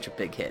Titanic was such a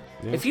big hit.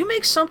 Yeah. If you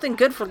make something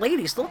good for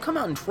ladies, they'll come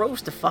out in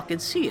droves to fucking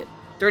see it.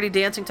 Dirty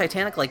Dancing,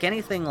 Titanic, like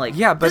anything, like...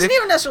 Yeah, but doesn't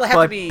even necessarily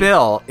have to be...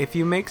 Bill, if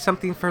you make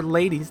something for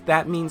ladies,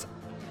 that means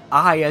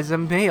I, as a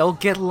male,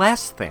 get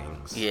less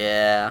things.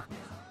 Yeah.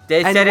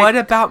 And what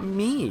about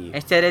me?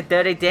 Instead of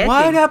Dirty Dancing...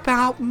 What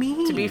about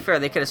me? To be fair,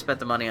 they could have spent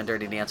the money on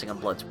Dirty Dancing on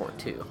Bloodsport,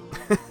 too.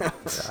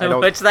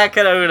 Which that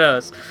could have, who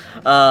knows.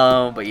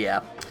 But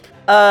yeah.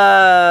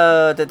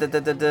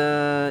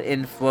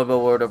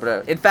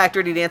 In fact,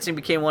 Dirty Dancing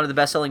became one of the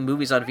best-selling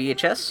movies on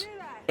VHS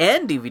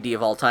and DVD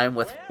of all time,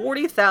 with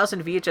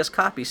 40,000 VHS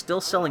copies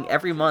still selling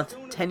every month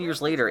 10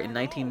 years later in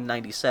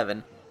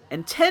 1997,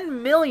 and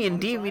 10 million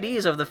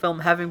DVDs of the film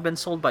having been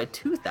sold by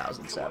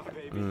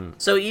 2007.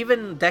 So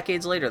even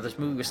decades later, this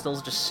movie was still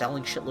just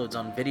selling shitloads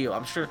on video.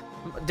 I'm sure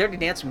Dirty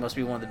Dancing must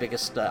be one of the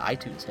biggest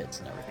iTunes hits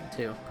and everything,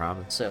 too.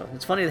 Probably. So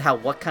it's funny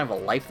what kind of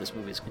a life this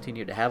movie has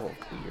continued to have over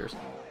the years.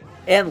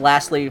 And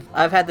lastly,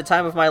 I've Had the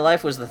Time of My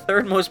Life was the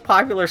third most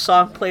popular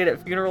song played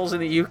at funerals in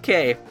the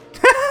UK.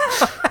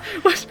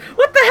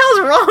 What the hell's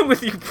wrong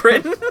with you,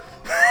 Britain? What?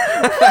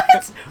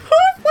 Who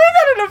would play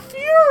that at a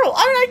funeral?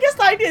 I mean, I guess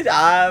I did.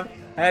 I've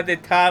had the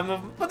time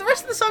of... But the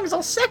rest of the song is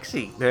all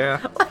sexy. Yeah.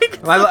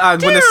 When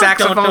the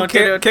saxophone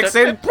kicks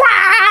in...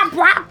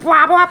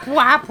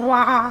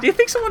 Do you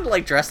think someone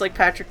like dressed like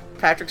Patrick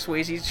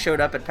Swayze showed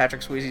up at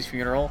Patrick Swayze's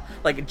funeral?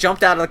 Like,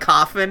 jumped out of the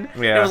coffin?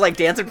 Yeah. And was like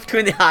dancing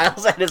between the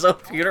aisles at his own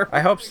funeral? I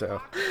hope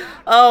so.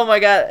 Oh my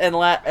god.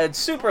 And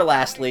super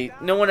lastly,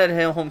 no one at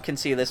home can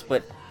see this,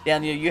 but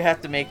Daniel, you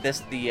have to make this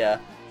the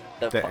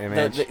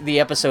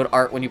episode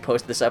art when you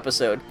post this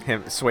episode.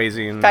 Him,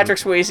 Swayze, and Patrick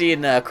Swayze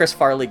and Chris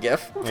Farley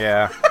gif.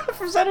 Yeah.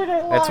 From Saturday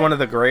Night Live. That's one of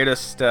the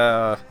greatest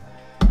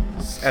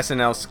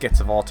SNL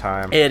skits of all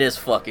time. It is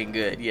fucking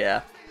good,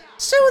 yeah.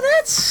 So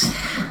that's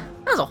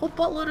a whole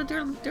buttload of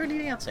Dirty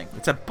Dancing.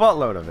 It's a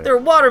buttload of it. There are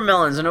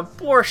watermelons and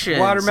abortions.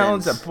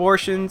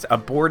 Abortions,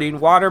 aborting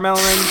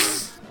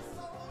watermelons.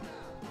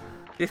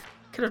 You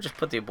could have just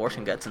put the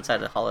abortion guts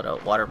inside a hollowed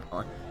out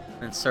watermelon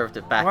and served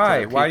it back.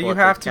 Why? To the Why do you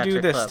have to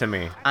do this Club. to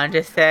me? I'm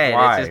just saying.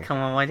 Why? It's just come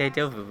on, what they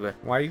do.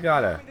 Why you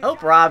gotta?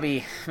 Hope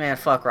Robbie. Man,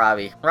 fuck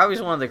Robbie.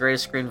 Robbie's one of the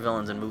greatest screen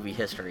villains in movie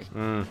history.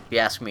 If you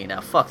ask me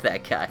now. Fuck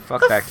that guy.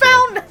 Fuck the that kid.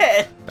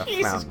 Fountainhead. The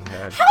Jesus.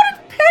 Fountainhead. How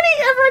did Penny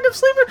ever end up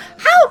sleeping?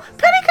 How?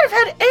 Penny could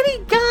have had any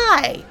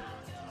guy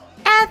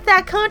at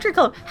that country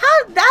club.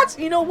 How? That's,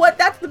 you know what?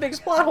 That's the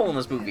biggest plot hole in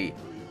this movie.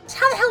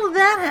 How the hell did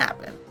that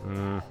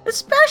happen?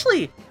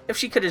 Especially if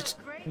she could have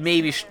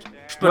maybe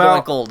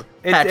spittled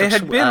Patrick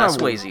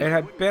Swayze. It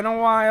had been a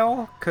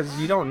while, because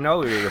you don't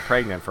know you were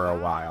pregnant for a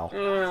while.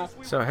 Yeah.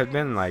 So it had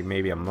been like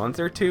maybe a month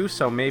or two,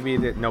 so maybe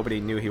that nobody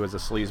knew he was a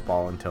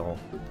sleazeball until...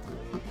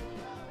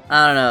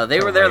 I don't know. They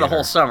were there later. the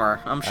whole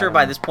summer. I'm sure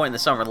by this point in the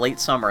summer, late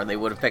summer, they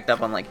would have picked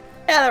up on like,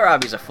 yeah, that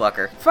Robbie's a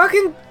fucker.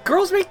 Fucking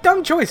girls make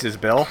dumb choices,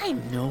 Bill. I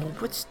know,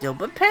 but still,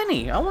 but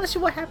Penny. I want to see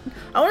what happened.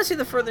 I want to see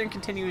the further and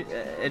continued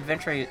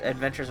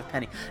adventures of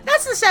Penny.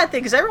 That's the sad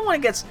thing, because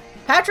everyone gets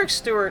Patrick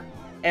Stewart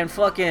and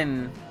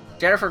fucking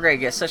Jennifer Grey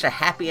gets such a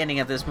happy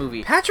ending of this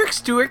movie. Patrick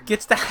Stewart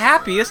gets the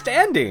happiest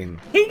ending.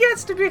 He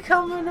gets to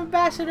become an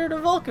ambassador to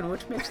Vulcan,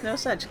 which makes no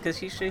sense because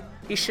he should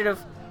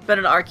have been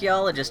an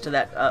archaeologist to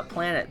that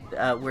planet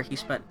where he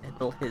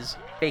built his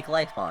fake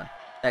life on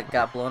that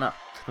got blown up.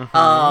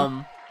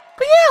 Mm-hmm.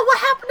 But yeah, what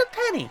happened to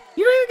Penny?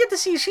 You don't even get to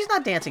see. She's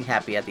not dancing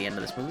happy at the end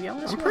of this movie.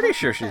 I'm pretty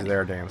sure she's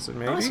there dancing.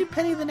 Maybe. I want to see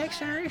Penny the Next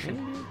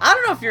Generation. I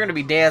don't know if you're gonna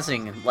be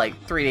dancing like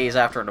 3 days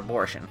after an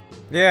abortion.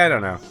 Yeah, I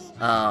don't know.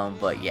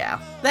 But yeah,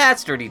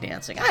 that's Dirty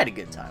Dancing. I had a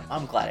good time.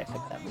 I'm glad I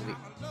picked that movie.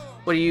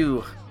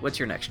 What's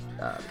your next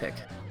pick?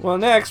 Well,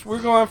 next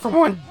we're going from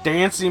one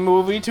dancing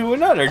movie to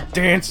another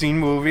dancing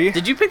movie.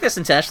 Did you pick this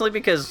intentionally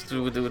because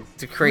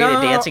to create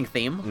a dancing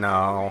theme?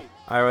 No,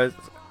 I was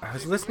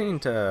listening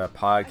to a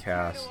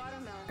podcast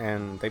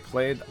and they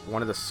played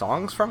one of the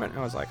songs from it, and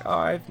I was like, oh,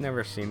 I've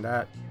never seen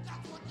that.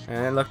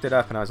 And I looked it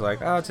up, and I was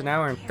like, oh, it's an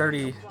hour and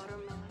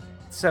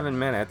 37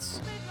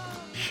 minutes.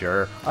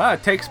 Sure.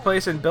 It takes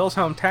place in Bill's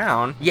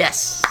hometown.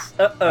 Yes.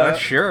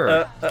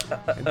 Sure.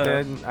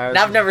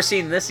 I've never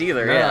seen this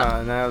either. Yeah.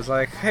 And I was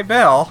like, hey,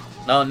 Bill.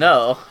 Oh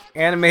no.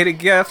 Animated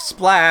GIF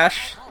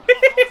splash.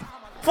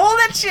 Pull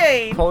the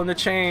chain. Pulling the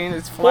chain.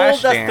 It's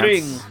Flash Pull the Dance.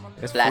 string.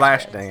 It's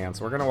Flash Dance.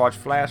 We're gonna watch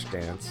Flash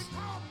Dance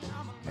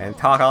and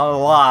talk a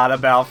lot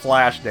about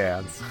Flash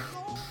Dance.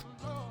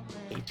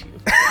 I hate you.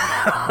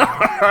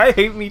 I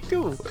hate me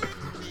too.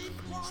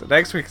 So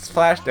next week's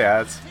Flash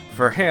Dance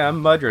for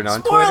him, Mudrin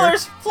on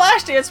Spoilers! Twitter.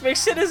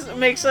 Flashdance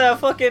makes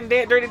fucking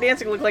Dirty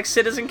Dancing look like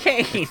Citizen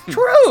Kane.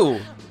 True.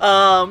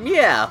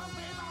 Yeah.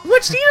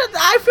 Which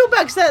I feel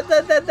bad because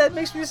that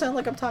makes me sound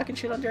like I'm talking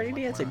shit on Dirty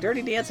Dancing.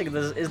 Dirty Dancing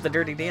is the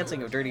Dirty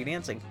Dancing of Dirty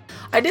Dancing.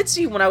 I did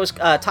see when I was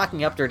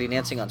talking up Dirty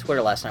Dancing on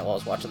Twitter last night while I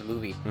was watching the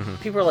movie. Mm-hmm.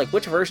 People were like,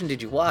 "Which version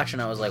did you watch?"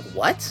 And I was like,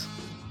 "What?"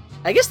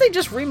 I guess they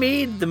just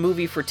remade the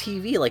movie for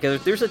TV. Like,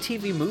 there's a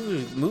TV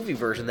movie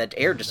version that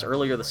aired just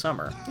earlier this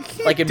summer,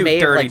 like in May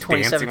of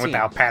 2017. Dancing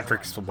without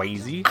Patrick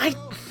Swayze.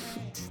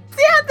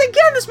 Yeah,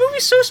 again, this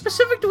movie's so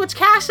specific to its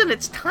cast and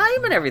its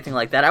time and everything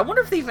like that. I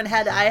wonder if they even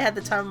I had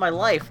the time of my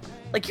life.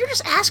 Like, you're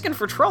just asking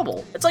for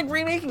trouble. It's like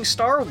remaking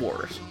Star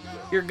Wars.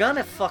 You're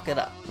gonna fuck it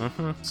up.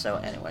 Mm-hmm. So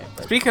anyway.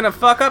 Speaking of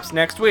fuck-ups,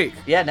 next week.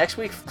 Yeah, next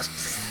week.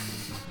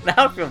 Now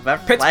I feel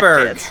better.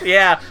 Pittsburgh.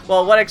 Yeah.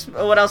 Well, what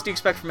else do you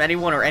expect from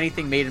anyone or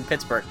anything made in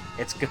Pittsburgh?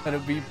 It's gonna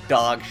be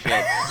dog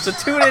shit. So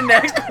tune in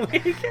next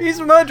week.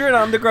 He's Mudrin.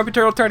 I'm the Grumpy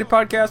Turtle Tardy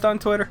Podcast on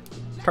Twitter.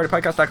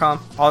 TardyPodcast.com.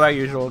 All that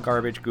usual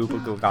garbage. Goop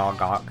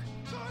gawk.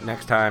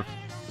 Next time.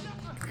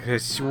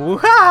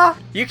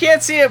 You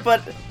can't see it,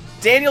 but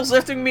Daniel's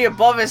lifting me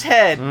above his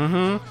head.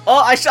 Mm-hmm. Oh,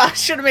 I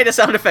should have made a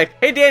sound effect.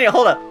 Hey, Daniel,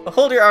 hold up.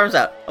 Hold your arms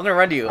out. I'm gonna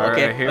run to you.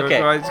 Okay. Right, here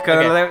okay. We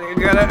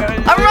go.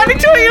 I'm running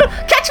to you.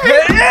 Catch me.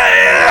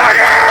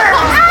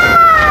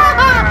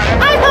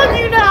 I hug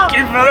you now.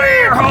 Get my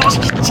ear holes.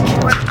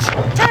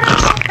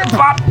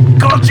 Pop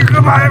culture,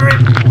 goodbye,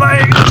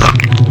 everybody.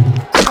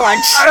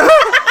 Crunch.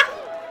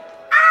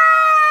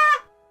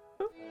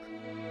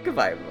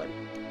 Goodbye, everybody.